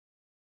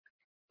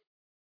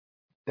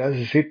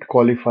 Does it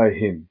qualify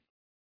him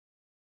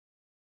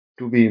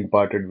to be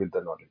imparted with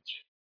the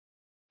knowledge?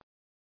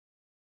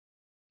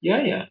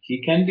 Yeah,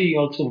 he can be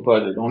also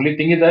imparted. Only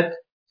thing is that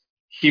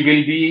he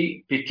will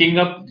be picking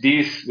up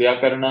these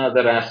Vyakarana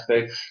other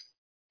aspects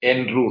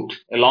en route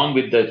along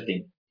with that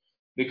thing.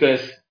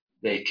 Because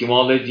the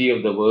etymology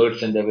of the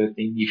words and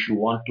everything, if you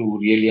want to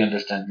really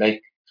understand,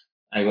 like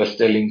I was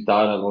telling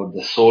Tara about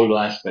the soul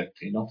aspect,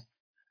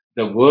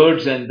 the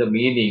words and the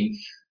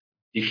meanings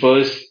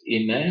differs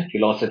in a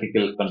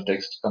philosophical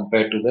context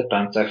compared to the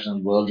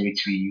transactional world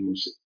which we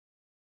use.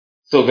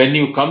 So when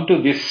you come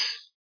to this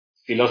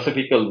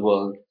philosophical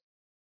world,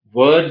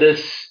 where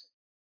does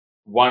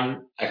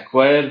one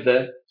acquire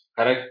the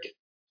correct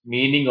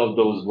meaning of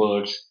those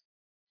words?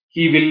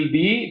 He will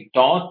be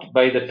taught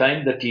by the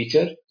time the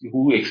teacher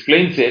who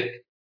explains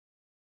it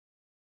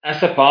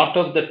as a part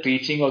of the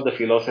teaching of the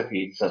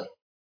philosophy itself.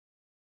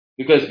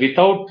 Because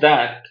without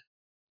that,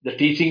 the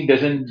teaching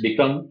doesn't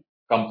become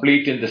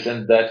complete in the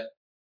sense that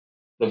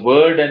the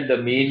word and the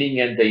meaning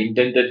and the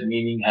intended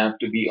meaning have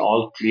to be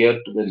all clear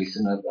to the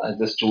listener as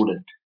a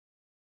student.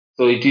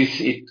 So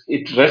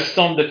it rests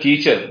on the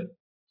teacher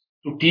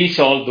to teach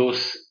all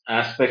those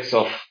aspects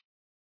of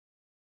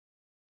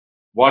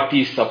what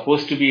he is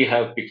supposed to be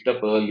have picked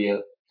up earlier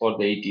for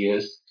the 8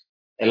 years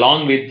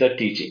along with the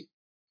teaching.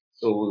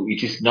 So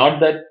it is not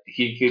that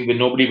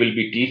nobody will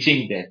be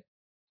teaching them,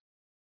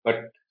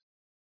 but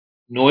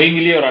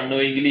knowingly or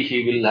unknowingly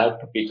he will have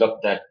to pick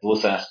up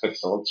those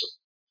aspects also.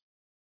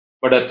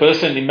 But a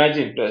person,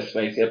 imagine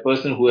like a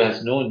person who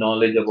has no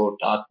knowledge about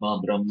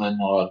Atma, Brahman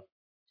or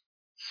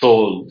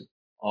soul,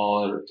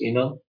 or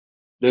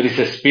there is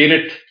a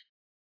spirit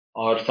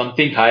or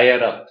something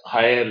higher up,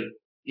 higher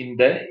in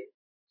the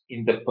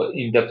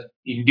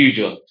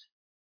individual.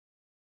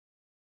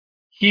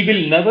 He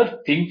will never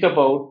think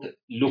about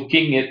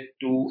looking at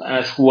to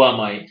as who am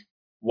I?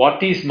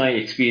 What is my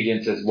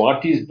experiences?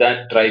 What is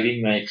that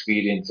driving my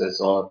experiences?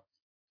 Or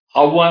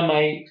how am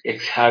I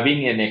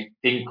having a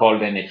thing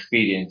called an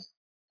experience?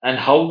 And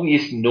how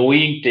is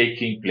knowing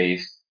taking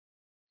place?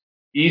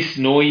 Is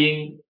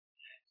knowing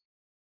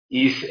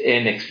is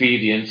an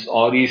experience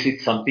or is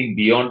it something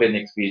beyond an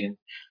experience?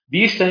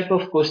 These type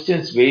of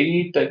questions,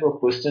 varied type of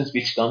questions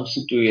which comes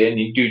to an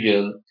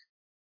individual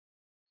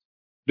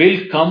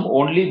will come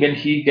only when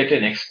he get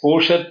an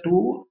exposure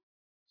to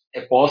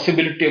a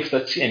possibility of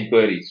such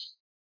inquiries.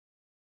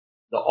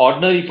 The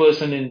ordinary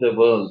person in the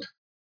world,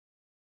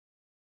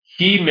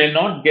 he may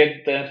not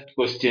get that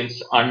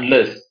questions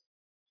unless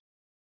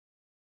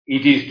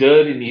it is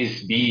there in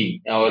his being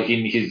or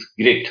in his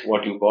grit,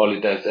 what you call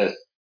it as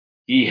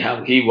he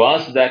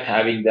was that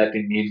having that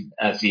in him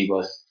as he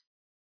was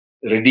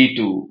ready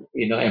to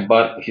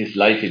embark his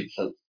life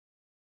itself.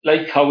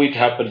 Like how it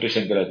happened to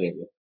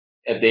Shankaracharya.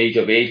 At the age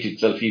of 8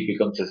 itself, he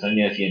becomes a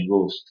sannyasi and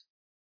goes.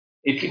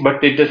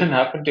 But it doesn't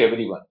happen to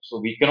everyone. So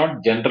we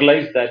cannot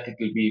generalize that it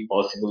will be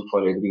possible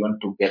for everyone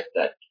to get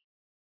that.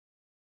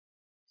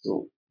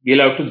 So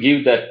we'll have to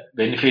give that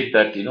benefit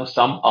that,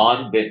 some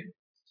are then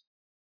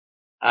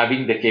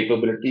having the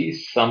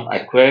capabilities, some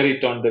acquire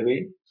it on the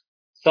way,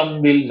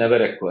 some will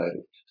never acquire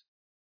it.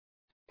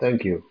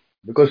 Thank you.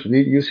 Because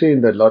you see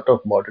in the lot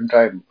of modern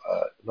time,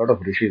 a lot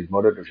of rishis,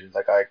 modern rishis,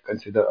 like I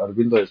consider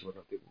Aurobindo as one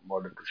of the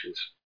modern rishis.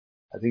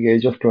 I think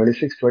age of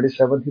 26,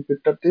 27, he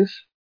picked up this,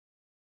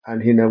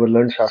 and he never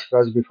learned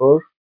shastras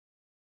before,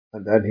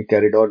 and then he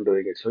carried on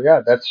doing it. So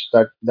yeah,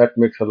 that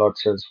makes a lot of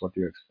sense what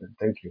you explained.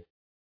 Thank you.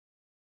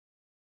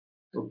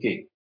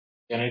 Okay.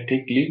 Can I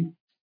take leave?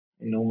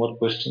 No more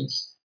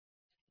questions?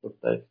 Good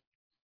that.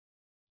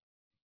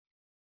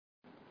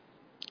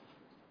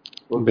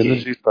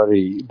 Okay. Binduji,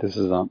 sorry, this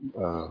is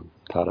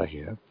Tara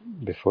here.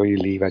 Before you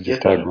leave, I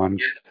Yes, just had sir.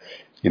 one.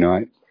 You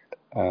know,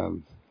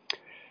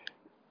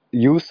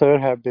 you, sir,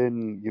 have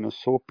been,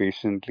 so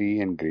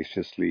patiently and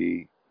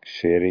graciously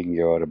sharing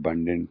your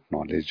abundant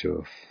knowledge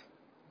of,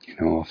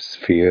 of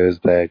spheres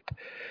that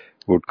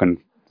would,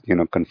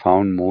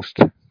 confound most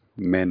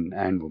men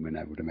and women,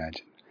 I would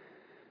imagine.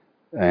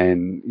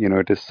 And,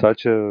 it is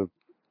such a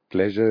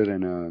pleasure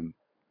and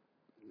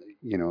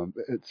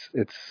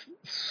it's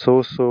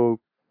so,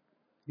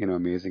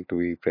 amazing to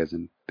be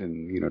present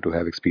and, to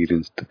have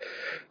experienced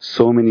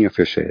so many of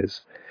your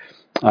shares.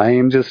 I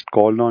am just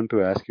called on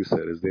to ask you,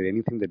 sir, is there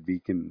anything that we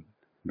can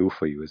do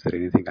for you? Is there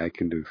anything I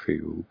can do for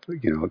you,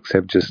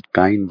 except just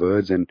kind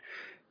words and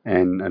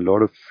a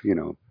lot of,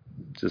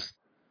 just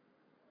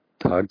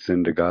hugs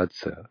and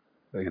regards,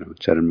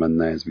 Charan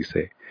Manna, as we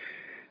say.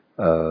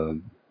 Uh,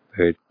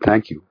 but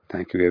thank you.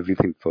 Thank you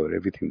everything for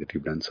everything that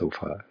you've done so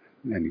far.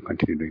 And you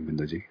continue doing,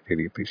 Binduji.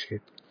 Really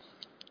appreciate.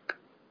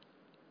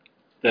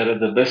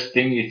 The best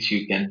thing which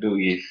you can do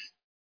is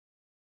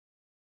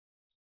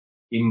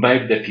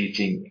imbibe the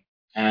teaching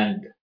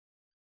and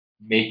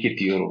make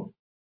it your own.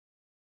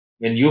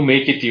 When you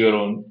make it your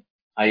own,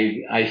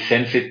 I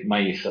sense it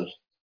myself.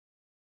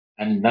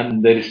 And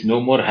none, there is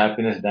no more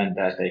happiness than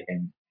that.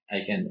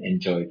 I can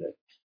enjoy that.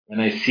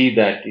 When I see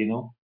that,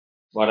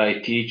 what I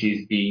teach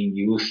is being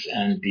used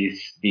and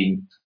is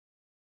being,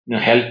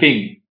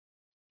 helping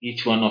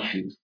each one of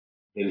you.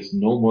 There is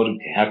no more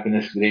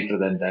happiness greater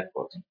than that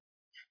for me.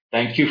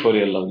 Thank you for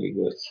your lovely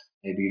words.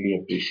 I really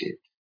appreciate.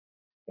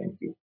 Thank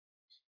you.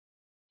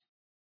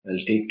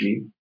 I'll take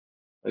leave.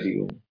 Hari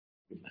Om.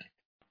 Good night.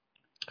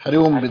 Hari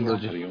Om Hari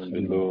Binduji. Om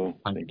Bindu.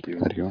 Thank Thank you. you.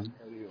 Hari Om.